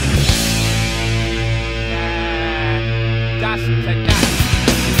 Dust to dust.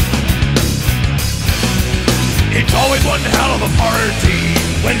 It's always one hell of a party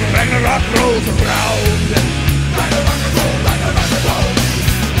when Ragnarok rolls around.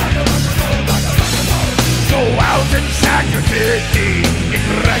 Go out and sack your city in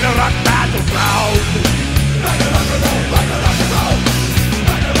Ragnarok battleground.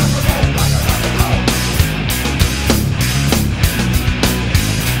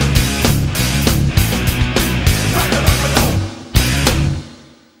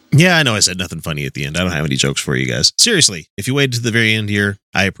 Yeah, I know I said nothing funny at the end. I don't have any jokes for you guys. Seriously, if you waited to the very end here,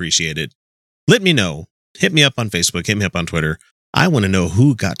 I appreciate it. Let me know. Hit me up on Facebook. Hit me up on Twitter. I want to know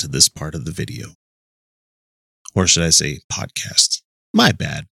who got to this part of the video. Or should I say podcast? My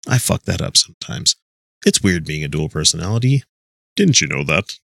bad. I fuck that up sometimes. It's weird being a dual personality. Didn't you know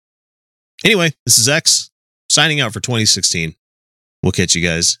that? Anyway, this is X, signing out for 2016. We'll catch you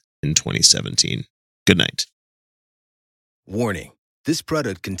guys in 2017. Good night. Warning. This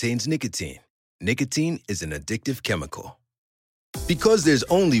product contains nicotine. Nicotine is an addictive chemical. Because there's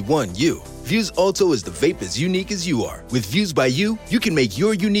only one you, Vuse Alto is the vape as unique as you are. With Vuse by You, you can make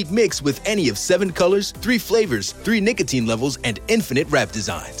your unique mix with any of 7 colors, 3 flavors, 3 nicotine levels, and infinite wrap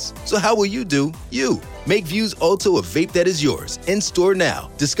designs. So how will you do you? Make Vuse Alto a vape that is yours. In store now.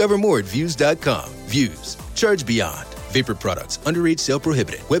 Discover more at Vuse.com. Vuse. Charge beyond. Vapor products. Underage sale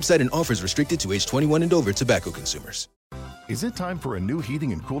prohibited. Website and offers restricted to age 21 and over tobacco consumers. Is it time for a new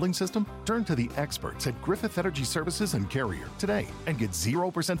heating and cooling system? Turn to the experts at Griffith Energy Services and Carrier today and get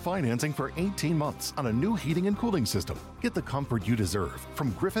 0% financing for 18 months on a new heating and cooling system. Get the comfort you deserve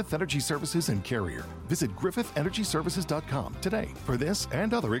from Griffith Energy Services and Carrier. Visit griffithenergyservices.com today for this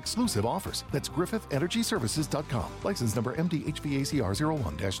and other exclusive offers. That's griffithenergyservices.com. License number MDHVACR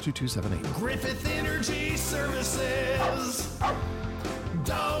 01-2278. Griffith Energy Services.